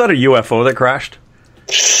 Rob, was that a UFO that crashed?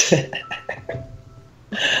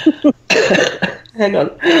 Hang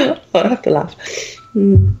on. I have to laugh.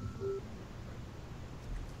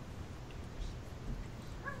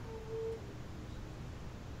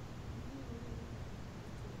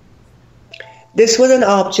 This was an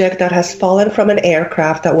object that has fallen from an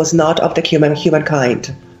aircraft that was not of the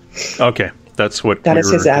humankind. Okay, that's what that we is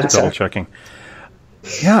were his answer. Double checking.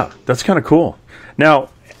 Yeah, that's kind of cool. Now,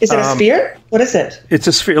 is it a sphere? What is it? It's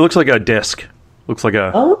a sphere. It looks like a disc. Looks like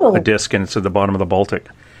a disc, and it's at the bottom of the Baltic.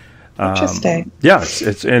 Interesting. Yeah,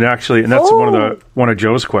 it's and actually, and that's one of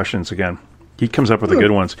Joe's questions again. He comes up with the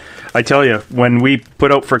good ones. I tell you, when we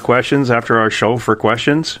put out for questions after our show for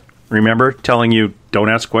questions, remember telling you don't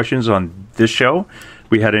ask questions on this show?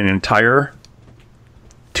 We had an entire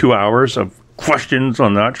 2 hours of questions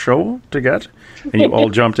on that show to get, and you all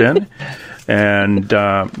jumped in. And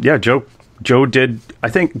Joe did. I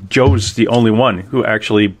think Joe's the only one who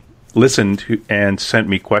actually listened and sent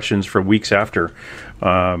me questions for weeks after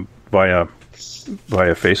via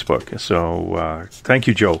Facebook. So thank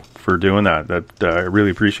you, Joe, for doing that. That I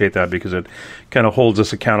really appreciate that because it kind of holds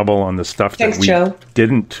us accountable on the stuff that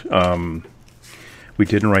we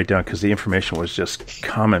didn't write down because the information was just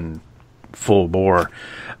coming full bore.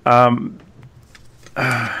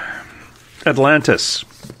 Atlantis,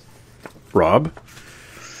 Rob.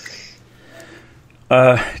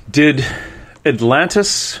 Did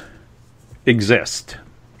Atlantis exist?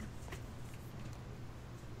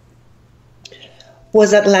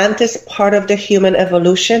 Was Atlantis part of the human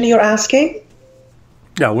evolution, you're asking?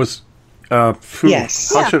 Yeah, was...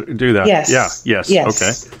 yes. How should I do that? Yes. Yeah, yes.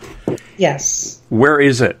 Okay. Yes. Where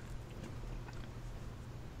is it?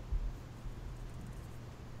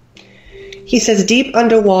 He says deep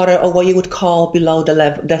underwater, or what you would call below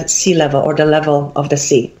the sea level, or the level of the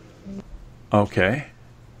sea. Okay.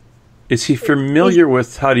 Is he familiar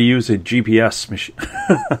with how to use a GPS machine?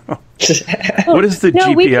 What is the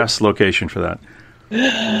GPS location for that?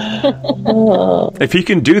 If he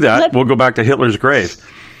can do that, we'll go back to Hitler's grave.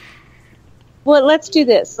 Well, let's do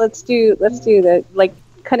this. Let's do the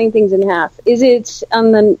cutting things in half. Is it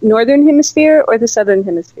on the northern hemisphere or the southern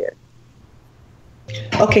hemisphere?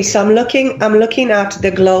 Okay, so I'm looking at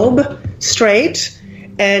the globe straight,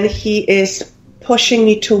 and he is pushing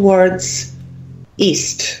me towards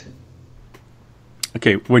east.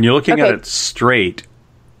 Okay, when you're looking at it straight,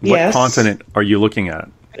 what continent are you looking at?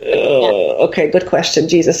 Okay, good question.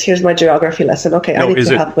 Jesus, here's my geography lesson. Okay, I need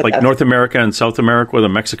to help with that. Is it like North America and South America with a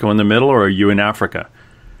Mexico in the middle, or are you in Africa?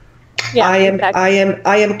 Yeah, I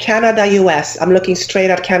am Canada, US. I'm looking straight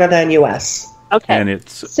at Canada and US. Okay. And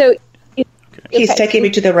it's so he's taking me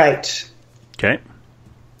to the right. Okay.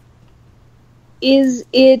 Is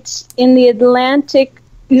it in the Atlantic?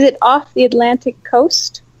 Is it off the Atlantic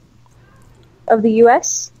coast of the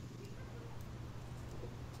U.S.?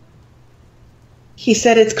 He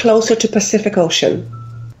said it's closer to Pacific Ocean.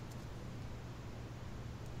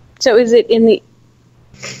 So is it in the...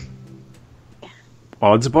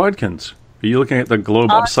 Odds bodkins. Are you looking at the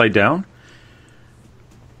globe upside down?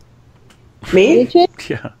 Me?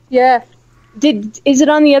 Yeah. Yeah. Is it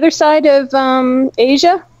on the other side of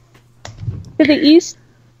Asia? To the east?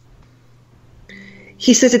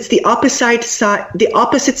 He says it's the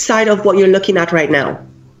opposite side of what you're looking at right now.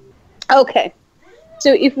 Okay.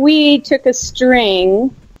 So if we took a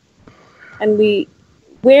string and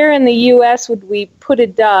where in the U.S. would we put a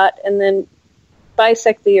dot and then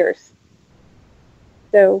bisect the Earth?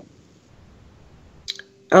 So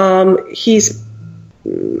he's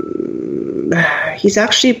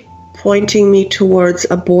actually pointing me towards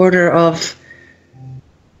a border of,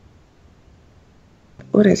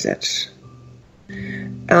 what is it?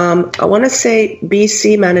 I want to say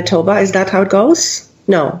BC, Manitoba. Is that how it goes?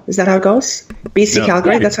 No. Is that how it goes? BC,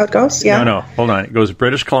 Calgary, that's how it goes? Yeah. No. Hold on. It goes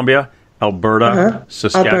British Columbia, Alberta,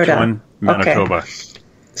 Saskatchewan, Manitoba. Okay.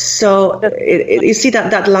 So you see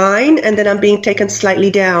that line, and then I'm being taken slightly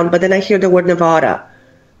down, but then I hear the word Nevada.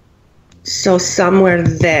 So somewhere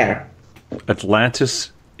there.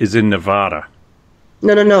 Atlantis is in Nevada.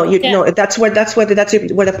 No. That's where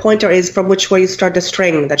the pointer is from where you start the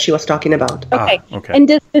string that she was talking about. Okay. Okay. And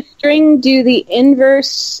does the string do the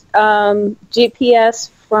inverse GPS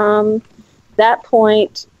from that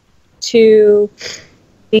point to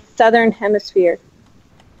the southern hemisphere?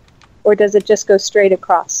 Or does it just go straight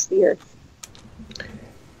across the Earth?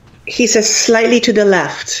 He says slightly to the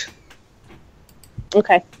left.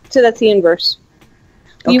 Okay. So that's the inverse.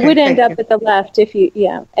 You Okay, would end thank up at the left if you,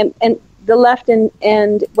 and the left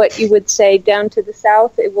and what you would say down to the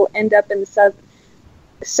south, it will end up in the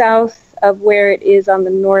south of where it is on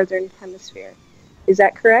the northern hemisphere. Is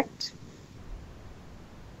that correct?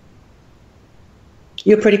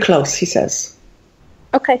 You're pretty close, he says.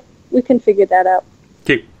 Okay, we can figure that out.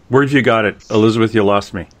 Okay, where have you got it? Elizabeth, you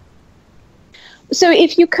lost me. So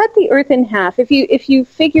if you cut the Earth in half, if you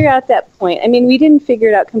figure out that point, I mean, we didn't figure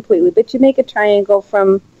it out completely, but you make a triangle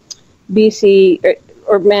from BC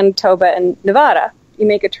or Manitoba and Nevada. You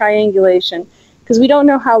make a triangulation, because we don't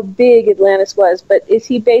know how big Atlantis was, but is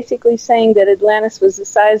he basically saying that Atlantis was the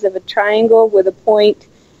size of a triangle with a point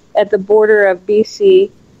at the border of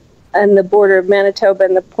BC and the border of Manitoba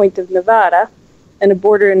and the point of Nevada and a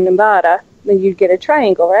border in Nevada? Then you'd get a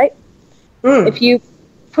triangle, right? If you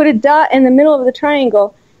put a dot in the middle of the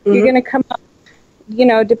triangle, you're going to come up,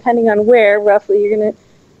 depending on where, roughly, you're going to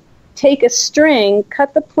take a string,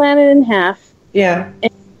 cut the planet in half, and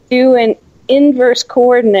do an inverse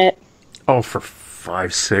coordinate. Oh, for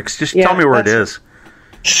 5-6. Just tell me where it is.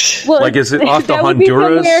 Well, is it off the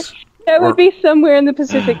Honduras? That would be somewhere in the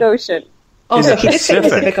Pacific Ocean. Oh, so he did say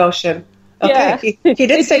Pacific Ocean. Okay, Yeah. he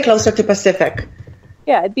did say closer to Pacific.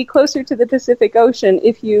 Yeah, it'd be closer to the Pacific Ocean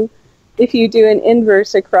if you do an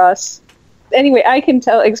inverse across. Anyway, I can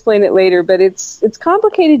explain it later, but it's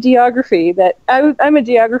complicated geography. That I'm a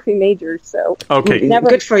geography major, so okay,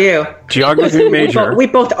 good for you. Geography major. We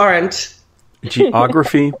both aren't.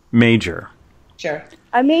 Geography major. Sure.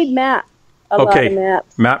 I made maps. A lot of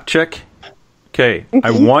maps. Map check. Okay,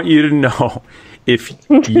 I want you to know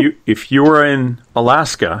if you were in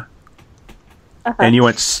Alaska and you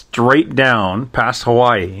went straight down past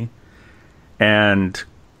Hawaii and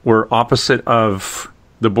were opposite of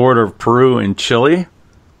the border of Peru and Chile,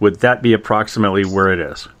 would that be approximately where it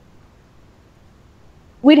is?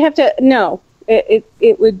 We'd have to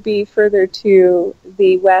it would be further to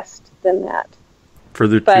the west than that.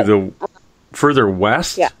 Further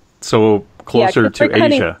west? Yeah. So closer to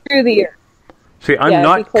Asia. Through the Earth. See, I'm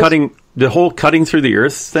not cutting the whole cutting through the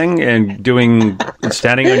Earth thing and doing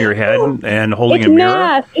standing on your head and holding a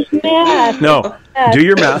mirror. It's math. No, do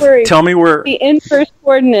your math. Tell me where the inverse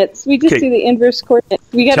coordinates. We just do the inverse coordinates.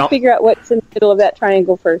 We got to figure out what's in the middle of that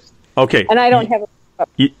triangle first. Okay. And I don't have a.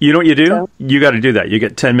 You know what you do? So. You got to do that. You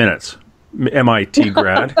get 10 minutes. MIT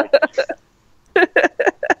grad.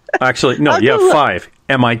 Actually, no. You have 5.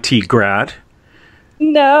 MIT grad.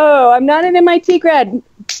 No, I'm not an MIT grad.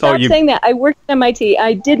 Stop saying that. I worked at MIT.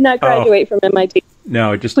 I did not graduate from MIT.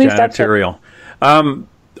 No, just janitorial.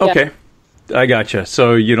 Okay. Yeah. I gotcha.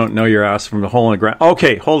 So you don't know your ass from the hole in the ground.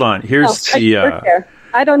 Okay, hold on. Here's the...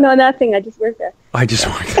 I don't know nothing. I just work there. I just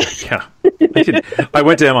worked there, yeah. I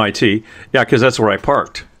went to MIT, because that's where I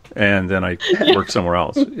parked. And then I worked somewhere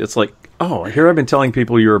else. It's like, here I've been telling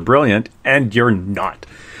people you're brilliant, and you're not.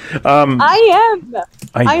 I am.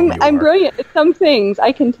 I'm brilliant at some things.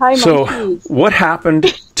 I can tie my So, shoes. what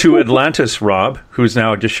happened to Atlantis, Rob, who's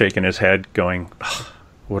now just shaking his head, going, "Ugh,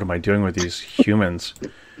 what am I doing with these humans?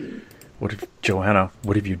 Joanna,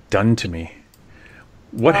 what have you done to me?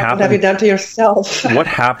 What happened? What have you done to yourself? What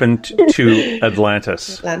happened to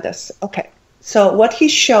Atlantis? Atlantis. Okay. So what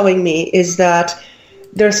he's showing me is that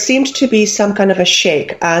there seemed to be some kind of a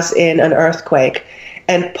shake, as in an earthquake,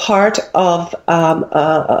 and part of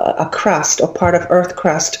a crust or part of Earth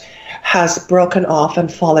crust has broken off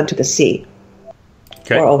and fallen to the sea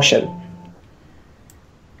or ocean.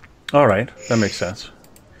 All right, that makes sense.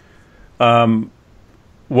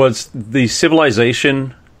 Was the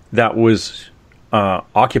civilization that was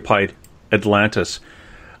occupied Atlantis,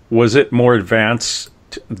 was it more advanced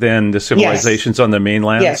than the civilizations on the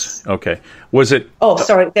mainland? Yes. Okay. Was it? Oh,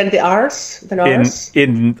 sorry. Then ours.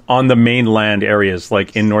 On the mainland areas,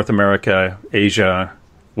 like in North America, Asia,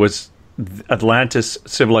 was Atlantis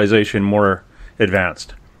civilization more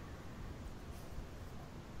advanced?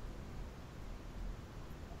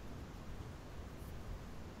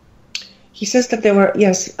 He says that there were,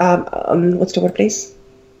 yes, what's the word, please?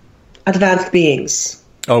 Advanced beings.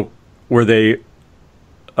 Oh, were they,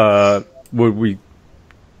 would we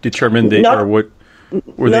determine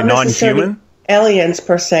were they non-human? Aliens,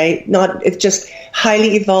 per se. It's just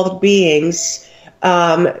highly evolved beings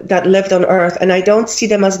that lived on Earth. And I don't see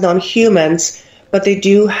them as non-humans, but they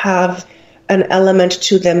do have an element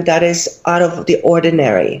to them that is out of the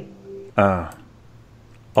ordinary.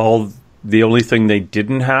 The only thing they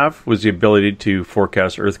didn't have was the ability to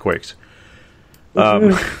forecast earthquakes.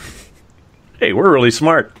 Hey, we're really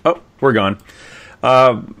smart. Oh, we're gone.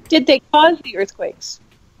 Did they cause the earthquakes?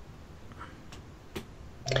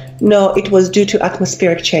 No, it was due to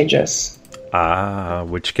atmospheric changes.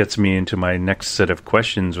 Which gets me into my next set of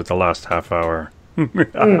questions with the last half hour.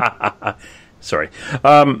 Sorry.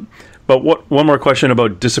 But one more question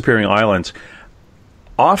about disappearing islands.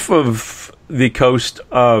 Off of the coast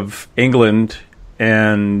of England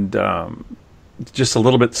and just a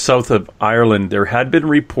little bit south of Ireland, there had been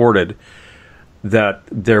reported that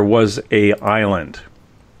there was a island.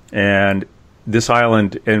 And this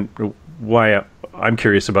island, and why I'm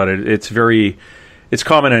curious about it, it's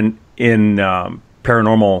common in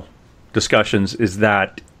paranormal discussions, is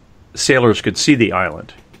that sailors could see the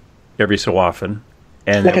island every so often.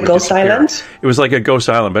 And like a ghost island? It was like a ghost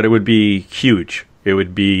island, but it would be huge. It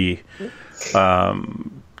would be,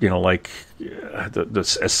 like the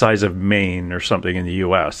size of Maine or something in the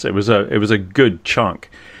U.S. It was a good chunk.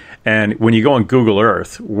 And when you go on Google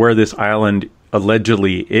Earth, where this island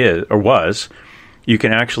allegedly is or was, you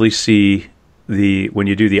can actually see when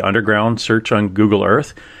you do the underground search on Google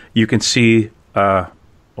Earth, you can see what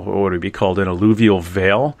would it be called, an alluvial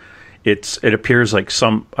veil. It appears like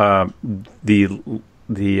some the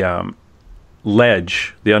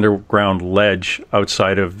ledge, the underground ledge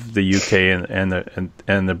outside of the UK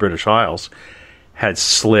and the British Isles had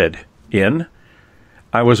slid in.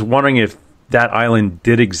 I was wondering if that island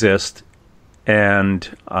did exist, and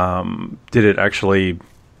did it actually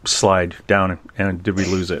slide down, and did we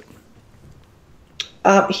lose it?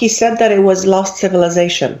 He said that it was lost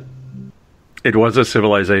civilization. It was a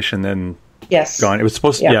civilization, then gone. It was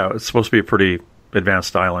supposed to be a pretty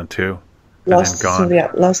advanced island too. Lost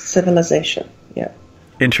civilization. Yeah.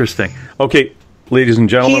 Interesting. Okay, ladies and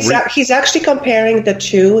gentlemen, he's actually comparing the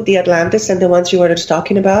two, the Atlantis and the ones you were just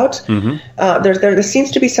talking about. Mm-hmm. There seems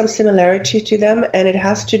to be some similarity to them, and it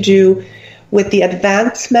has to do with the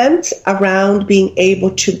advancement around being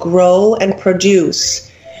able to grow and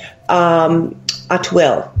produce at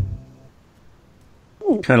will.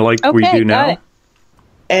 Kind of like we do now.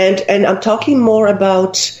 And I'm talking more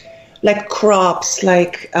about like crops,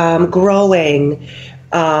 like growing,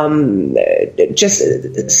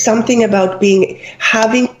 just something about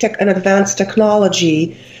having an advanced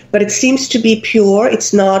technology, but it seems to be pure.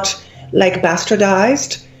 It's not like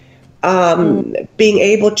bastardized. Being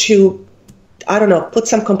able to, I don't know, put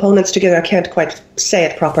some components together. I can't quite say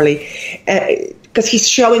it properly. Because he's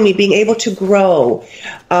showing me being able to grow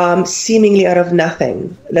seemingly out of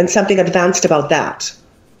nothing. Then something advanced about that.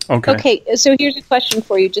 Okay, so here's a question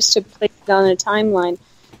for you, just to place it on a timeline.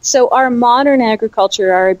 So our modern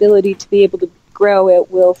agriculture, our ability to be able to grow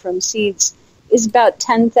at will from seeds, is about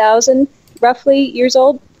 10,000, roughly, years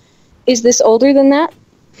old. Is this older than that?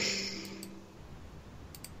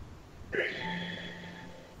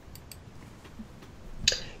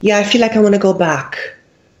 Yeah, I feel like I want to go back.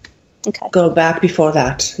 Okay. Go back before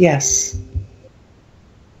that, yes.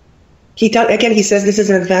 He says this is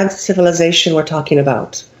an advanced civilization we're talking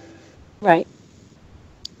about. Right.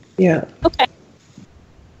 Yeah. Okay.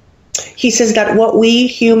 He says that what we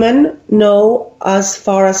human know as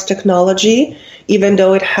far as technology, even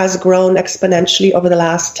though it has grown exponentially over the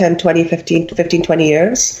last 10, 20, 15, 20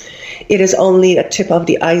 years, it is only a tip of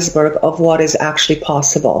the iceberg of what is actually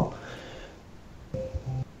possible.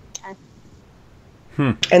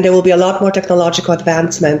 And there will be a lot more technological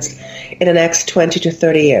advancements in the next 20 to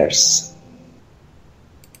 30 years.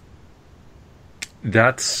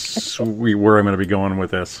 That's where I'm going to be going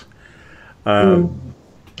with this.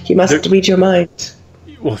 He must read your mind.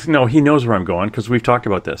 Well, no, he knows where I'm going because we've talked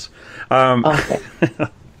about this. Okay.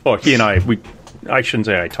 Well, he and I shouldn't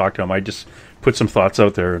say I talked to him. I just put some thoughts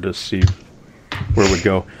out there to see where it would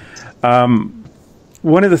go.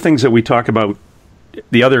 One of the things that we talk about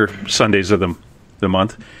the other Sundays of the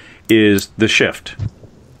month is the shift.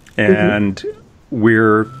 And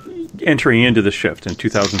we're entering into the shift in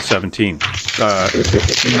 2017.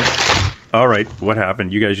 All right, what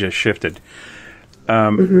happened? You guys just shifted.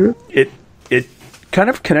 It kind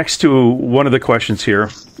of connects to one of the questions here,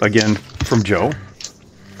 again, from Joe.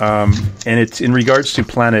 And it's in regards to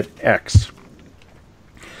Planet X.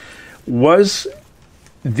 Was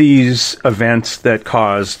these events that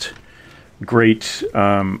caused great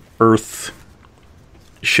Earth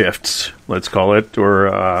shifts, let's call it, or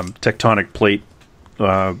tectonic plate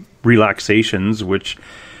relaxations, which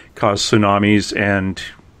caused tsunamis and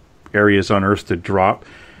areas on Earth to drop,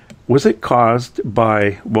 was it caused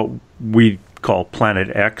by what we call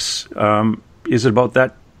Planet X? Is it about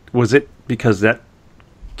that? Was it because that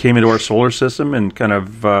came into our solar system and kind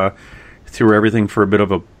of threw everything for a bit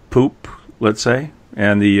of a poop, let's say,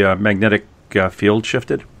 and the magnetic field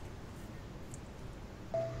shifted?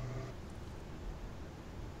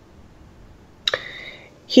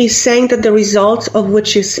 He's saying that the results of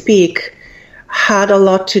which you speak had a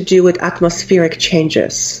lot to do with atmospheric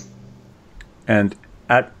changes. And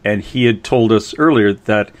he had told us earlier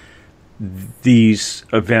that these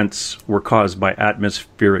events were caused by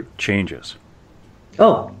atmospheric changes.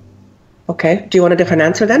 Oh, okay. Do you want a different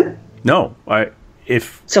answer then? No,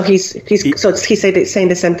 So he's saying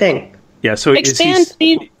the same thing. Yeah. So expand.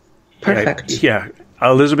 Perfect. Yeah.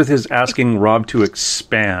 Elizabeth is asking Rob to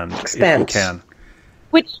expand. If he can.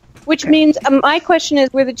 Which means my question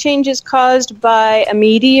is, were the changes caused by a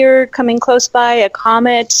meteor coming close by, a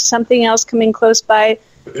comet, something else coming close by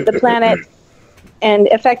the planet and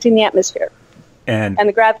affecting the atmosphere and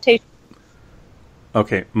the gravitation?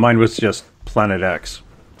 Okay, mine was just Planet X.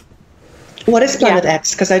 What is Planet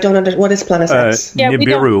X? Because I don't understand. What is Planet X?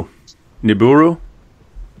 Nibiru. Nibiru.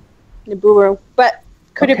 But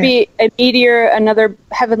could it be a meteor, another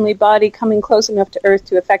heavenly body coming close enough to Earth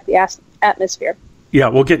to affect the atmosphere? Yeah,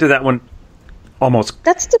 we'll get to that one almost.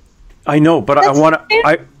 I know, but I want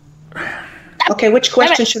to... Okay, which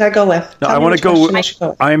question should I go with? No, I want to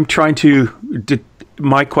go... I'm trying to...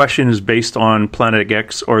 My question is based on Planet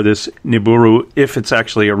X or this Nibiru, if it's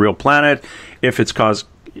actually a real planet, if it's caused...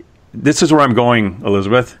 This is where I'm going,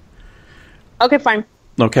 Elizabeth. Okay, fine.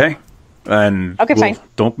 Okay? And okay, fine.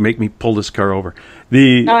 Don't make me pull this car over.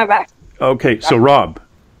 No, I'm back. Okay, so Rob,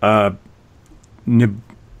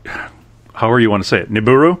 however you want to say it,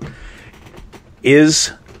 Nibiru,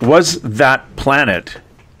 was that planet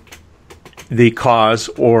the cause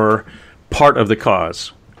or part of the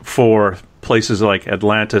cause for places like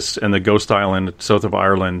Atlantis and the Ghost Island south of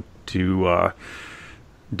Ireland to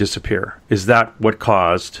disappear? Is that what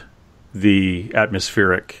caused the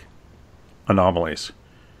atmospheric anomalies?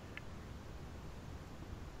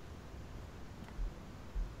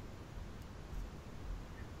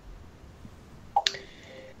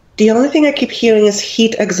 The only thing I keep hearing is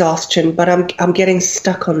heat exhaustion, but I'm getting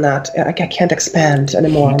stuck on that. I can't expand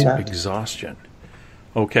anymore on that. Heat exhaustion.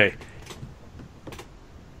 Okay.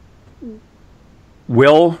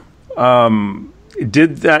 Will,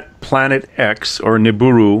 did that Planet X or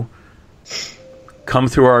Nibiru come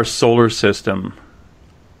through our solar system?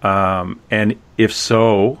 And if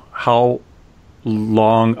so, how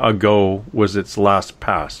long ago was its last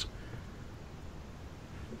pass?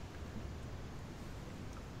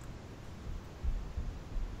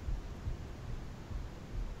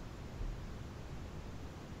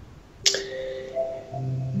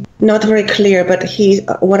 Not very clear, but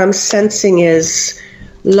what I'm sensing is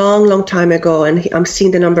long time ago, and I'm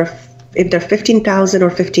seeing the number, if they're 15,000 or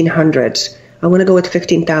 1,500. I want to go with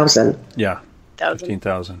 15,000. Yeah,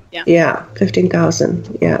 15,000. Yeah,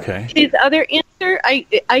 15,000. Yeah. Okay. His other answer,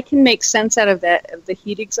 I can make sense out of that, of the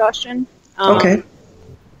heat exhaustion. Okay.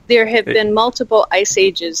 There have been multiple ice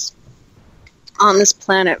ages on this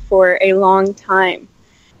planet for a long time.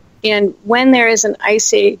 And when there is an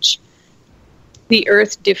ice age, the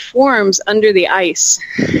Earth deforms under the ice.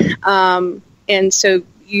 And so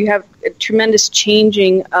you have a tremendous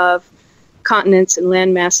changing of continents and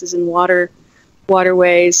land masses and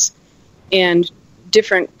waterways and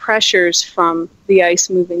different pressures from the ice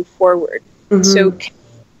moving forward. Mm-hmm. So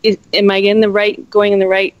am I going in the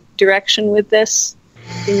right direction with this?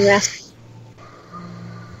 Can you ask?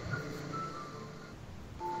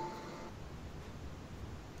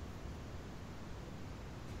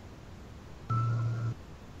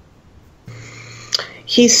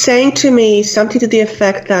 He's saying to me something to the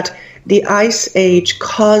effect that the Ice Age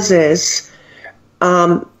causes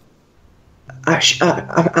an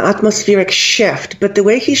atmospheric shift, but the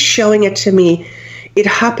way he's showing it to me, it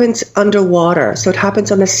happens underwater, so it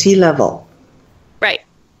happens on the sea level. Right.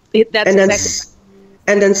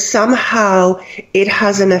 And then somehow it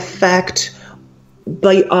has an effect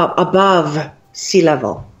above sea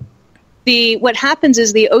level. What happens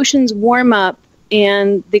is the oceans warm up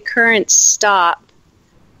and the currents stop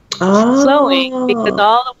flowing because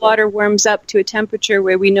all the water warms up to a temperature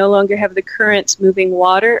where we no longer have the currents moving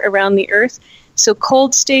water around the Earth. So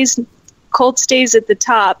cold stays at the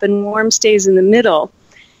top and warm stays in the middle,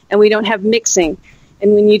 and we don't have mixing.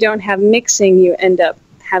 And when you don't have mixing, you end up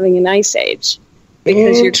having an ice age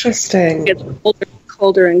because Interesting. It gets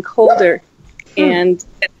colder and colder, and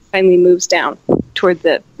it finally moves down toward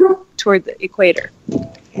the equator.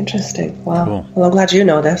 Interesting. Wow. Cool. Well, I'm glad you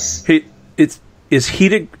know this. Hey,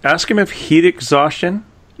 ask him if heat exhaustion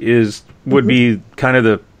would be kind of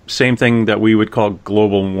the same thing that we would call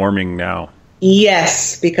global warming now.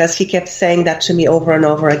 Yes, because he kept saying that to me over and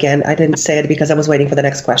over again. I didn't say it because I was waiting for the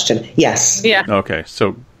next question. Yes. Yeah. Okay,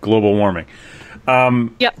 so global warming.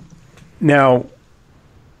 Yep. Now,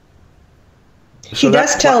 he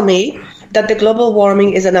does tell me that the global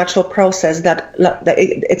warming is a natural process, that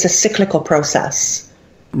it's a cyclical process.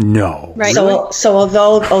 No. Right. So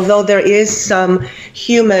although there is some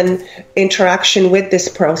human interaction with this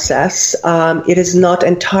process, it is not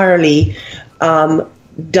entirely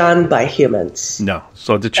done by humans. No.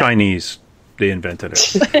 So the Chinese, they invented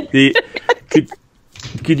it.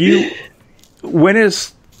 Could you?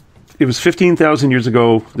 It was 15,000 years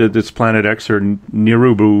ago that this Planet X, or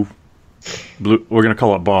Nirubu, we're going to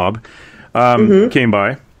call it Bob, came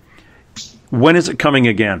by. When is it coming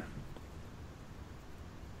again?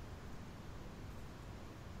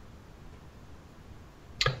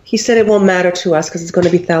 He said it won't matter to us because it's going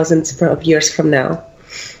to be thousands of years from now.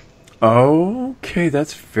 Okay,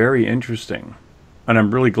 that's very interesting. And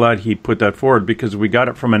I'm really glad he put that forward, because we got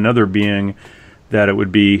it from another being that it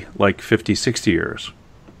would be like 50, 60 years.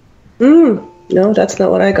 No, that's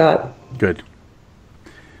not what I got. Good.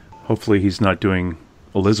 Hopefully he's not doing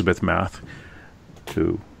Elizabeth math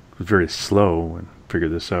to very slow and figure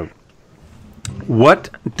this out. What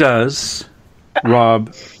does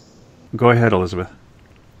Rob... Go ahead, Elizabeth.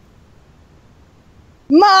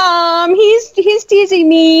 Mom, he's teasing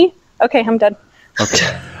me. Okay, I'm done.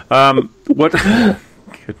 Okay. What?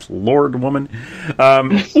 Good Lord, woman.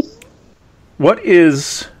 What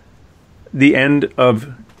is the end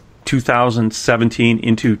of 2017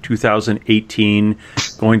 into 2018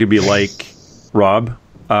 going to be like, Rob?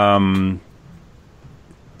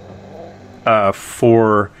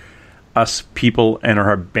 For us people and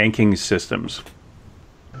our banking systems.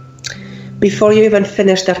 Before you even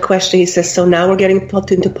finish that question, he says, so now we're getting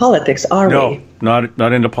put into politics, are we? No,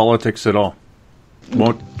 not into politics at all.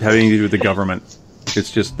 Won't have anything to do with the government. It's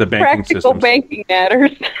just the banking practical systems. banking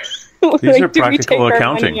matters. These are practical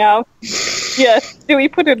accounting. Yes. Do we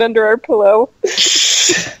put it under our pillow?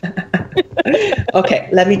 Okay,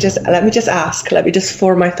 let me just ask. Let me just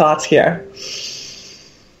form my thoughts here.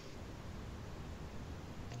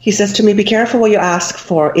 He says to me, be careful what you ask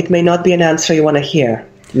for. It may not be an answer you want to hear.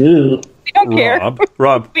 We don't care.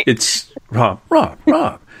 Rob, it's Rob.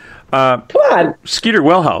 Come on. Skeeter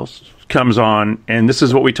Wellhouse comes on, and this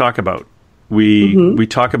is what we talk about. We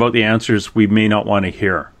talk about the answers we may not want to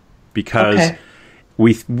hear, because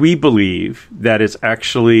we believe that it's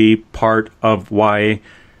actually part of why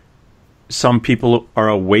some people are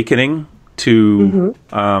awakening to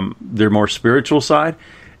their more spiritual side,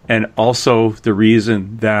 and also the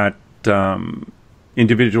reason that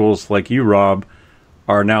individuals like you, Rob,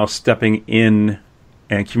 are now stepping in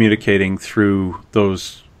and communicating through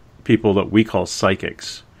those people that we call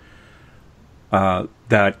psychics,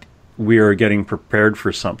 that we are getting prepared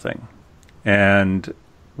for something. And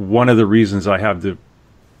one of the reasons I have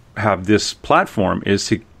this platform is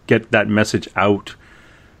to get that message out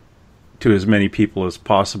to as many people as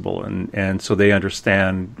possible, and so they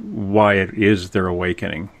understand why it is they're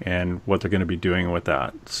awakening and what they're going to be doing with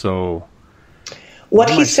that. So, What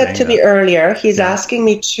he said to me earlier, he's asking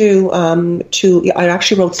me to, I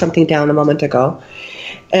actually wrote something down a moment ago,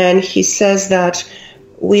 and he says that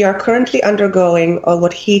we are currently undergoing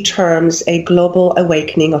what he terms a global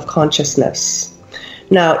awakening of consciousness.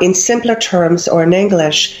 Now, in simpler terms, or in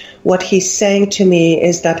English, what he's saying to me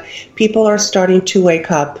is that people are starting to wake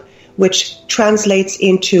up, which translates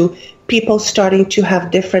into people starting to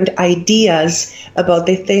have different ideas about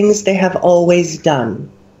the things they have always done.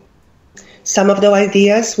 Some of the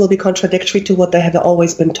ideas will be contradictory to what they have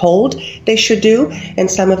always been told they should do, and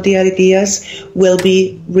some of the ideas will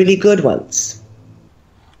be really good ones.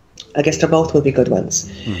 I guess they both will be good ones.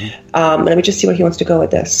 Mm-hmm. Let me just see where he wants to go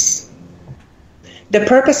with this. The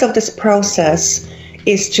purpose of this process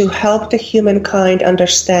is to help the humankind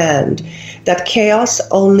understand that chaos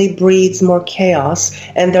only breeds more chaos,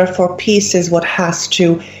 and therefore peace is what has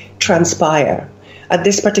to transpire. At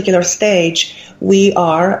this particular stage, we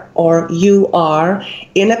are, or you are,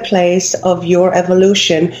 in a place of your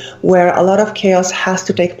evolution where a lot of chaos has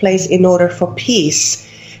to take place in order for peace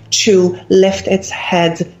to lift its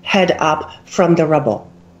head up from the rubble.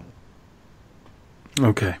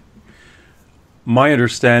 Okay. My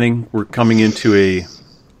understanding, we're coming into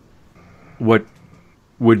what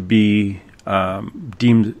would be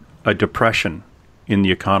deemed a depression in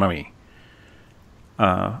the economy.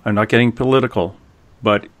 I'm not getting political,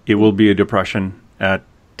 but it will be a depression at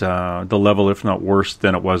the level, if not worse,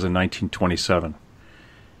 than it was in 1927.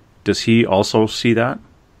 Does he also see that?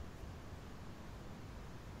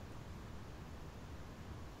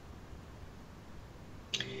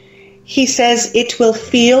 He says it will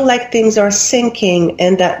feel like things are sinking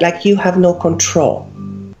and that like you have no control.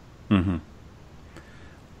 Mm-hmm.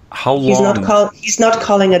 How long? He's not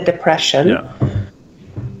calling it depression. Yeah.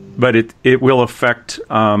 But it will affect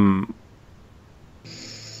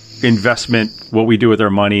investment, what we do with our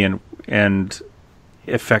money, and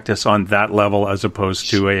affect us on that level as opposed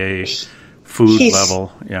to a food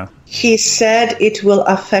level. Yeah. He said it will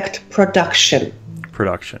affect production.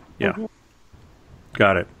 Production, yeah. Mm-hmm.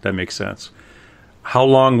 Got it. That makes sense. How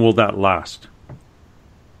long will that last?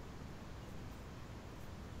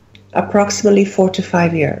 Approximately 4 to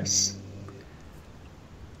 5 years.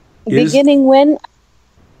 Beginning when?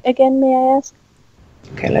 Again, may I ask?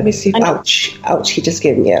 Okay, let me see. Ouch. Ouch. He just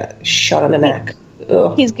gave me a shot on the neck.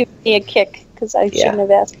 Ugh. He's giving me a kick because I shouldn't have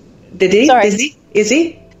asked. Did he? Sorry. Is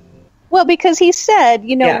he? Well, because he said,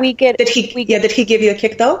 we get... Did he give you a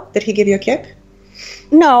kick, though? Did he give you a kick?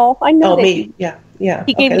 No, I know that. Me. Yeah.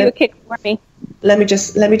 He gave you a kick for me. Let me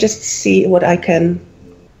just see what I can...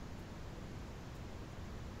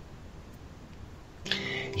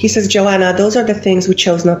 He says, Joanna, those are the things we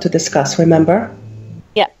chose not to discuss, remember?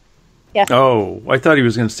 Yeah. Oh, I thought he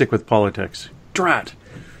was going to stick with politics. Drat.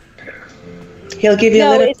 He'll give you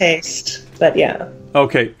a little taste, but yeah.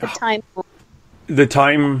 Okay. The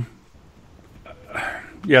time...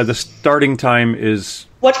 Yeah, the starting time is...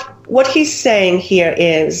 What he's saying here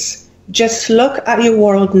is, just look at your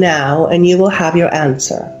world now and you will have your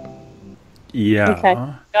answer. Yeah. Okay,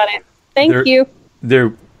 got it. Thank you.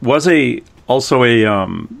 There was also a...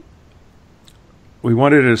 we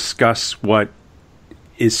wanted to discuss what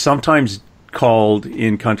is sometimes called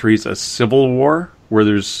in countries a civil war, where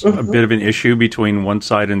there's a bit of an issue between one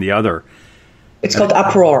side and the other. It's called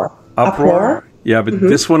uproar. Uproar? Yeah, but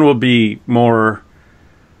this one will be more...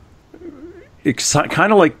 It's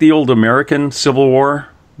kind of like the old American Civil War,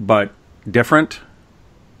 but different,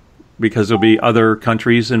 because there'll be other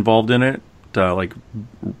countries involved in it, like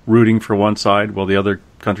rooting for one side while the other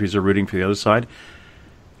countries are rooting for the other side.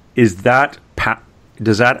 Is that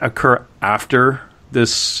does that occur after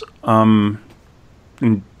this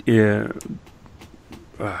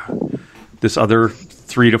this other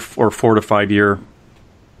 3 to 4 to 5 year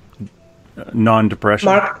non-depression?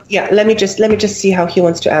 Mark, let me just see how he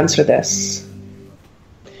wants to answer this.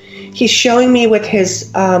 He's showing me with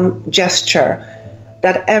his gesture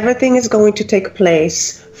that everything is going to take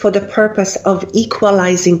place for the purpose of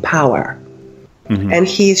equalizing power. Mm-hmm. And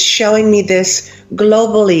he's showing me this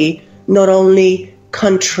globally, not only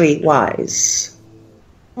country-wise.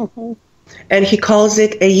 Mm-hmm. And he calls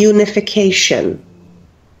it a unification.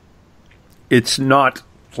 It's not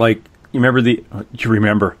like, you're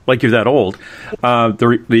like you're that old,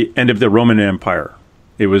 the end of the Roman Empire.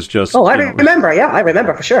 It was just... Oh, I remember. Yeah, I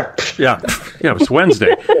remember for sure. Yeah, it was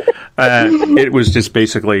Wednesday. It was just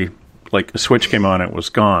basically like a switch came on, it was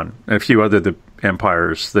gone. And a few other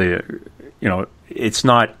empires, it's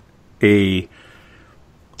not a...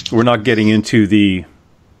 We're not getting into the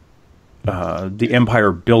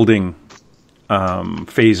empire building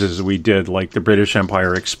phases we did, like the British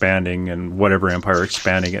Empire expanding and whatever empire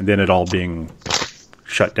expanding, and then it all being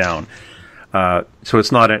shut down. So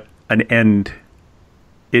it's not an end.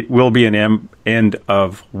 It will be an end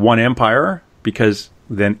of one empire, because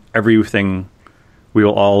then everything, we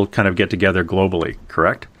will all kind of get together globally,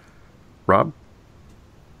 correct? Rob?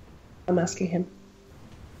 I'm asking him.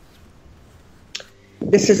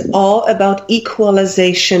 This is all about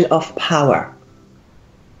equalization of power.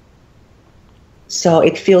 So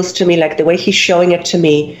it feels to me like the way he's showing it to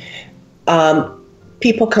me,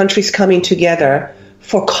 people, countries coming together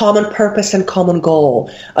for common purpose and common goal,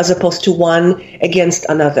 as opposed to one against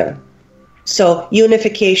another. So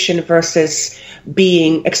unification versus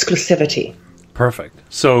being exclusivity. Perfect.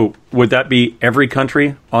 So would that be every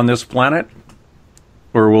country on this planet?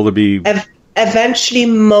 Or will it be... Eventually,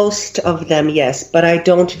 most of them, yes. But I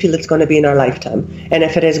don't feel it's going to be in our lifetime. And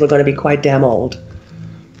if it is, we're going to be quite damn old.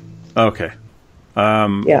 Okay.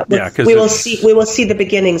 Because we will see the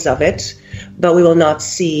beginnings of it, but we will not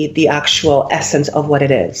see the actual essence of what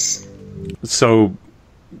it is. So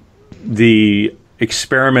the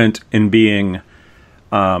experiment in being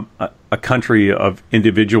a country of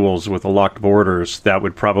individuals with locked borders, that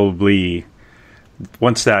would probably,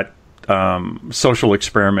 once that social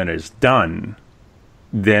experiment is done,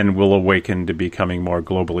 then we'll awaken to becoming more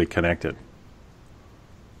globally connected.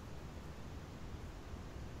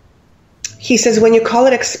 He says, when you call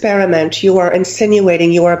it experiment, you are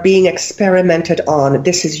insinuating you are being experimented on.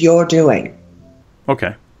 This is your doing.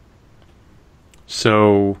 Okay.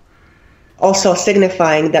 So... also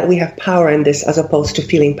signifying that we have power in this as opposed to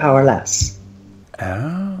feeling powerless.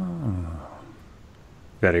 Oh.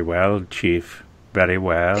 Very well, Chief. Very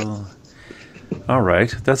well. All right.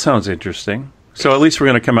 That sounds interesting. So at least we're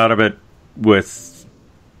going to come out of it with,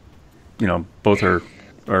 both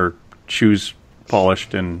our shoes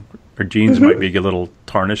polished, and our jeans might be a little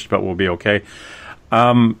tarnished, but we'll be okay.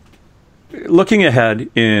 Looking ahead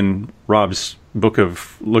in Rob's book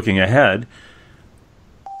of Looking Ahead,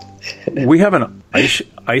 we have an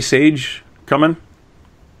ice age coming?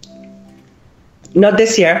 Not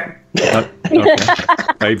this year. Okay.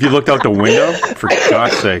 Have you looked out the window? For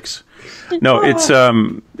God's sakes. No, it's...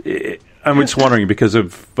 I'm just wondering, because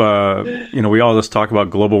of, we all just talk about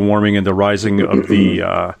global warming and the rising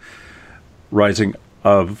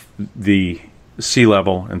of the sea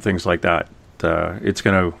level and things like that. It's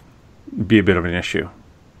going to be a bit of an issue.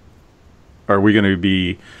 Are we going to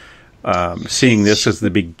be seeing this as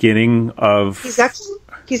the beginning of...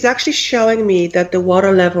 He's actually showing me that the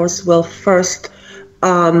water levels will first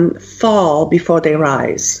fall before they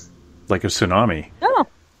rise. Like a tsunami.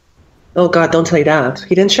 Oh, God, don't tell me that.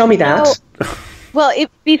 He didn't show me that. Well,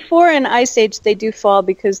 before an ice age, they do fall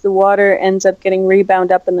because the water ends up getting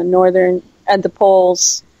rebound up in the at the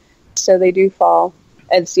poles. So they do fall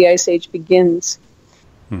as the ice age begins.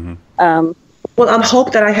 Mm-hmm. Well, I'm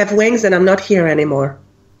hope that I have wings and I'm not here anymore.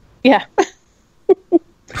 Yeah.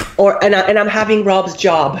 And I'm having Rob's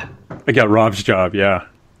job. I got Rob's job, yeah.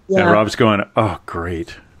 And Rob's going, oh,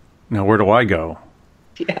 great. Now where do I go?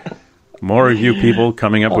 Yeah. More of you people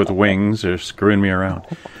coming up with wings are screwing me around.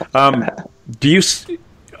 Do you...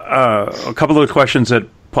 a couple of the questions that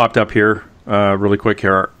popped up here really quick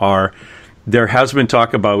here are, there has been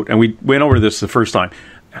talk about, and we went over this the first time,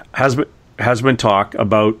 has been talk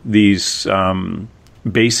about these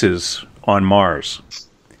bases on Mars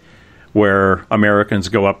where Americans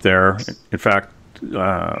go up there. In fact,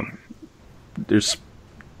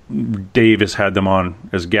 Dave has had them on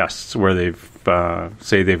as guests where they've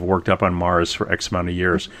say they've worked up on Mars for X amount of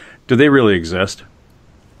years. Do they really exist?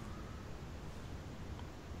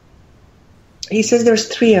 He says there's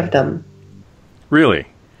 3 of them. Really?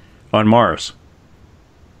 On Mars?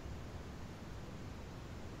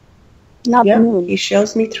 Not the moon. He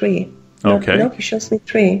shows me 3. Okay. No, he shows me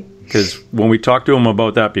 3. Because when we talked to him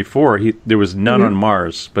about that before, there was none on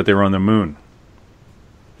Mars, but they were on the moon.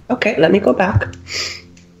 Okay, let me go back.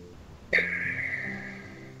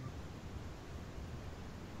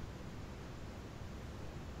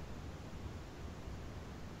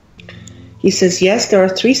 He says, yes, there are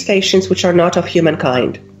 3 stations which are not of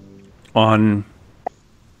humankind. On?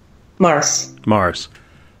 Mars. Mars.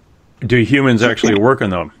 Do humans actually work on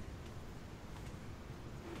them?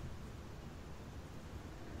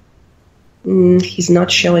 He's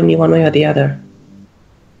not showing me one way or the other.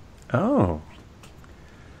 Oh.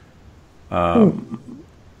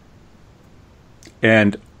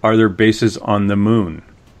 And are there bases on the moon?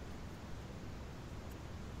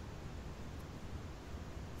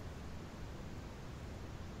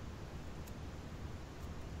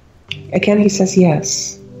 Again, he says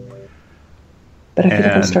yes. But I feel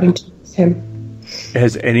like I'm starting to lose him.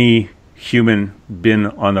 Has any human been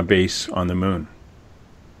on a base on the moon?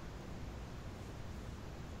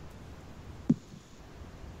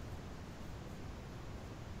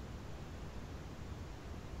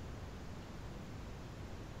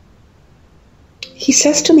 He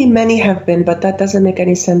says to me many have been, but that doesn't make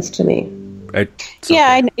any sense to me.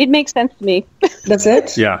 It makes sense to me. Does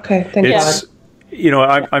it? Yeah. Okay, thank God. You know,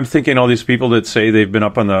 I'm thinking all these people that say they've been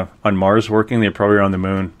up on Mars working, they're probably on the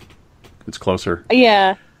moon. It's closer.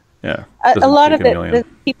 Yeah. Yeah. A lot of the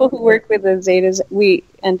people who work with the Zetas, we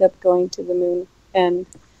end up going to the moon, and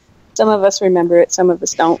some of us remember it, some of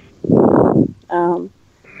us don't.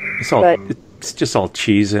 It's just all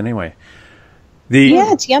cheese anyway.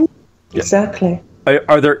 It's yummy. Exactly.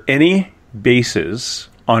 Are there any bases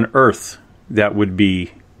on Earth that would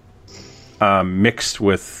be mixed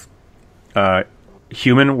with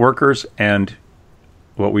human workers and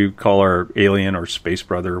what we call our alien or space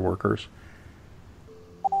brother workers?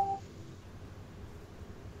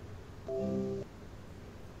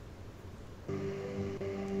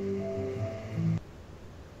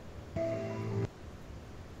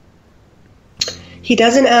 He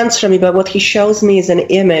doesn't answer me, but what he shows me is an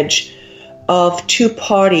image of two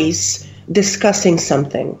parties discussing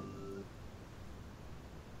something.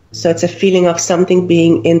 So it's a feeling of something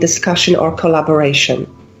being in discussion or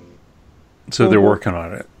collaboration. So they're working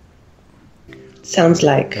on it. Sounds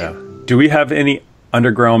like. Yeah. Do we have any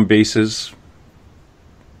underground bases?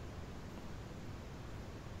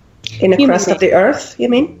 In the crust of the Earth, you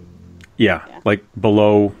mean? Yeah, like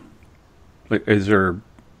below. Like, is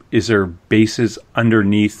there bases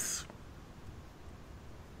underneath,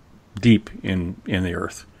 deep in the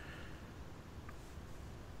Earth?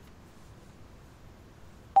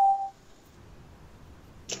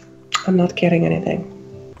 I'm not getting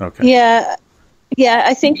anything. Okay. Yeah,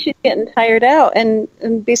 I think she's getting tired out, and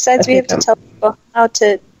besides, we have to tell people how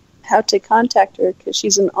to contact her because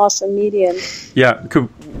she's an awesome medium.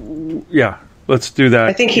 Yeah, let's do that.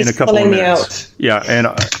 I think he's in a couple of pulling me minutes. out. Yeah, and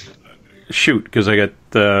shoot, because I got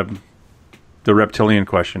the reptilian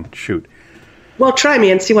question. Shoot. Well, try me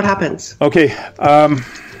and see what happens. Okay.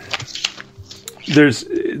 There's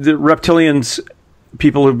the reptilians.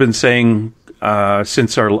 People have been saying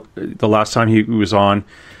since the last time he was on.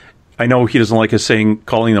 I know he doesn't like us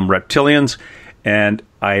calling them reptilians, and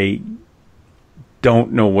I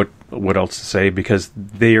don't know what else to say because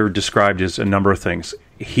they are described as a number of things.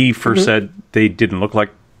 He first said they didn't look like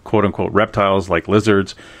quote unquote reptiles, like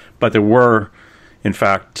lizards, but there were, in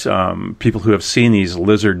fact, people who have seen these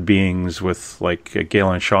lizard beings with, like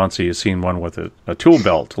Galen Chauncey has seen one with a tool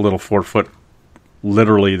belt, a little 4-foot,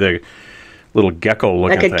 literally the little gecko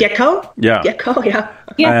looking thing. Like a gecko? Yeah. Gecko, yeah.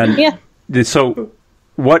 Yeah. So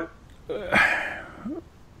what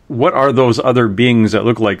are those other beings that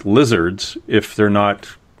look like lizards if they're not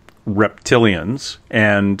reptilians?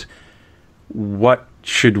 And what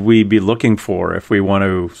should we be looking for if we want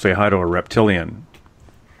to say hi to a reptilian?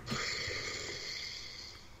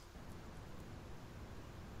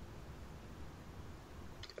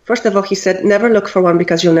 First of all, he said, never look for one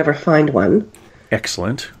because you'll never find one.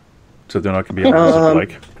 Excellent. So they're not going to be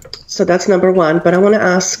lizard-like. So that's number one. But I want to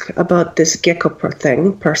ask about this gecko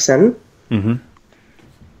person. Mm-hmm.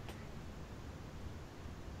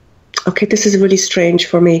 Okay, this is really strange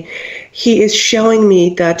for me. He is showing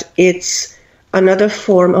me that it's another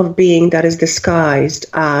form of being that is disguised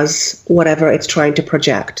as whatever it's trying to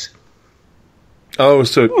project. Oh,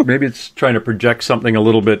 so maybe it's trying to project something a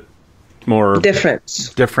little bit more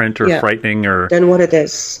different or frightening or than what it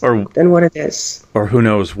is. Or who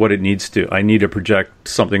knows what it needs to. I need to project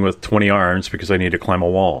something with 20 arms because I need to climb a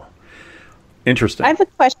wall. Interesting. I have a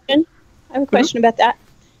question. About that.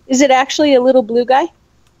 Is it actually a little blue guy?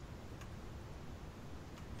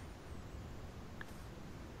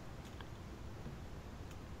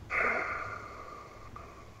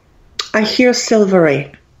 I hear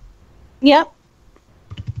silvery. Yep.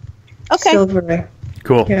 Okay. Silvery.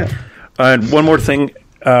 Cool. Yeah. And one more thing,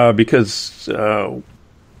 because I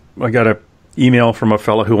got an email from a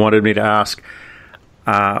fellow who wanted me to ask,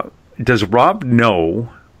 does Rob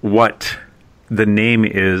know what the name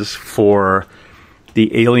is for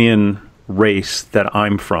the alien race that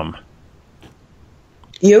I'm from?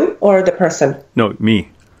 You or the person? No,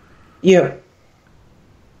 me. You.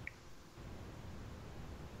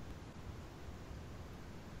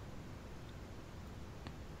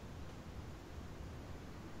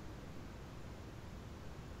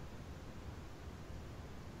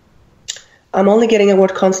 I'm only getting a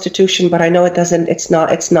word constitution, but I know it's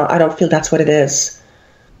not, I don't feel that's what it is.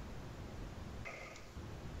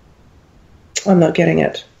 I'm not getting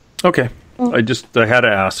it. Okay. I had to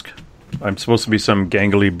ask. I'm supposed to be some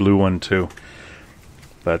gangly blue one too.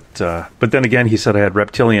 But then again, he said I had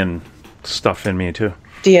reptilian stuff in me too.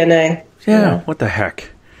 DNA. Yeah. What the heck?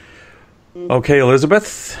 Okay,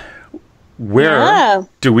 Elizabeth, where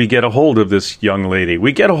do we get a hold of this young lady?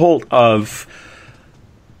 We get a hold of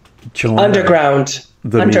Joanna, Underground.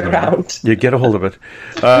 You get a hold of it.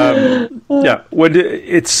 Yeah,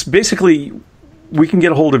 it's basically, we can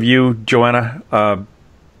get a hold of you, Joanna,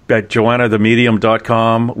 at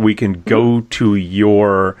joannathamedium.com. We can go to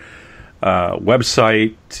your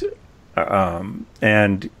website,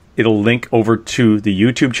 and it'll link over to the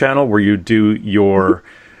YouTube channel where you do your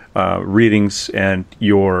readings and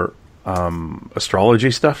your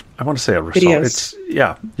astrology stuff. I want to say videos.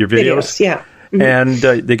 Your videos. Yeah. Mm-hmm. And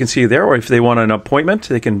they can see you there, or if they want an appointment,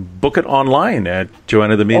 they can book it online at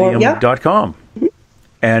joannathamedium.com. Mm-hmm.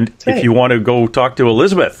 And if you want to go talk to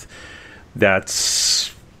Elizabeth,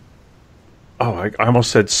 that's... I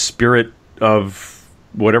almost said spirit of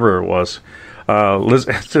whatever it was.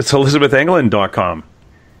 It's ElizabethEnglund.com.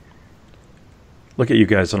 Look at you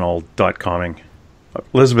guys on all .comming.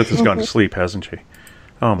 Elizabeth has gone to sleep, hasn't she?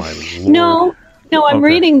 Oh, my Lord. No, I'm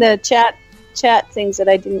reading the chat things that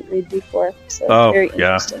I didn't read before. So it's very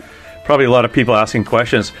interesting. Probably a lot of people asking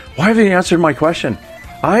questions. Why haven't you answered my question?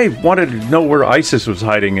 I wanted to know where ISIS was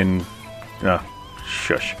hiding in...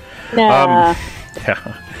 shush. Nah.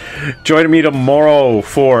 Join me tomorrow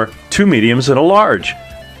for 2 mediums and a large.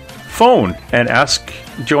 Phone and ask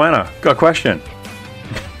Joanna a question.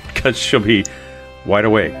 Because she'll be wide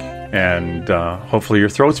awake. And hopefully your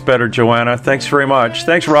throat's better, Joanna. Thanks very much.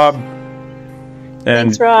 Thanks, Rob. And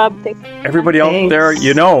thanks, Rob. Thanks. Everybody out there,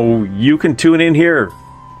 you can tune in here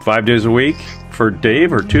 5 days a week for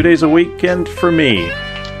Dave or 2 days a weekend for me.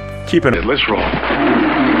 Keeping it. Let's roll.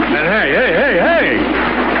 And hey.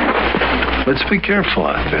 Let's be careful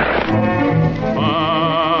out there.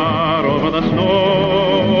 Far over the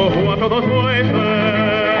snow, what are those voices?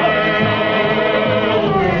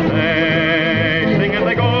 They sing and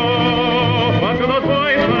they go. What are those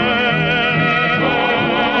voices?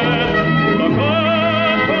 Look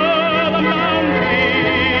over the mountain.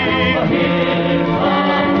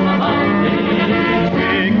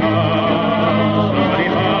 Because somebody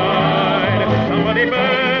hide, somebody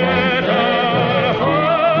better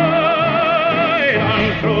hide on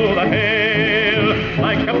through the hail,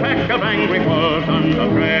 like a pack of angry wolves on the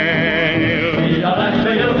trail. We are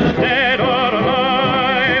after you, dead or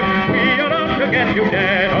alive. We are out to get you,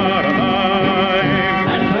 dead or alive.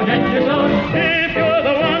 And forget your soul. If you're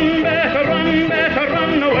the one, better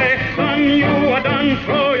run away. Son, you are done.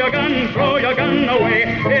 Throw your gun away.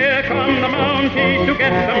 Here come the Mounties to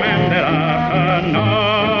get the man they're after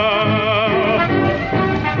now.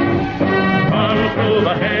 Run through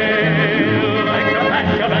the hail like a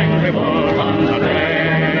pack of angry wolves on the trail.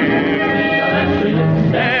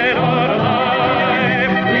 Dead or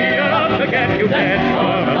alive, we are out to get you, dead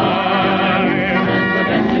or alive.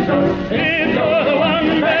 If you're the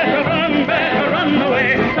one, better run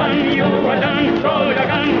away. Son, you are done. Throw your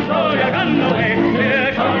gun away.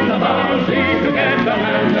 Here come the Mounties to get the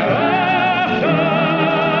man they're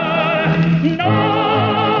after. No!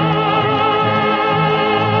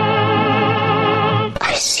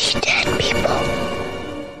 I see dead people.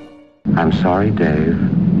 I'm sorry, Dave.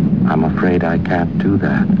 I'm afraid I can't do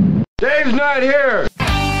that. Dave's not here!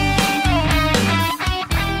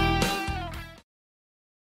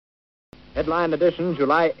 Headline edition,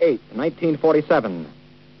 July 8, 1947.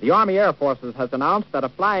 The Army Air Forces has announced that a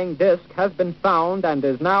flying disc has been found and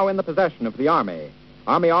is now in the possession of the Army.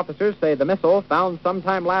 Army officers say the missile, found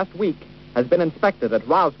sometime last week, has been inspected at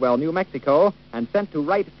Roswell, New Mexico, and sent to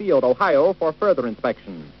Wright Field, Ohio, for further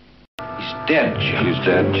inspection. He's dead, Jim. He's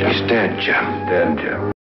dead,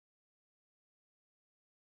 Jim.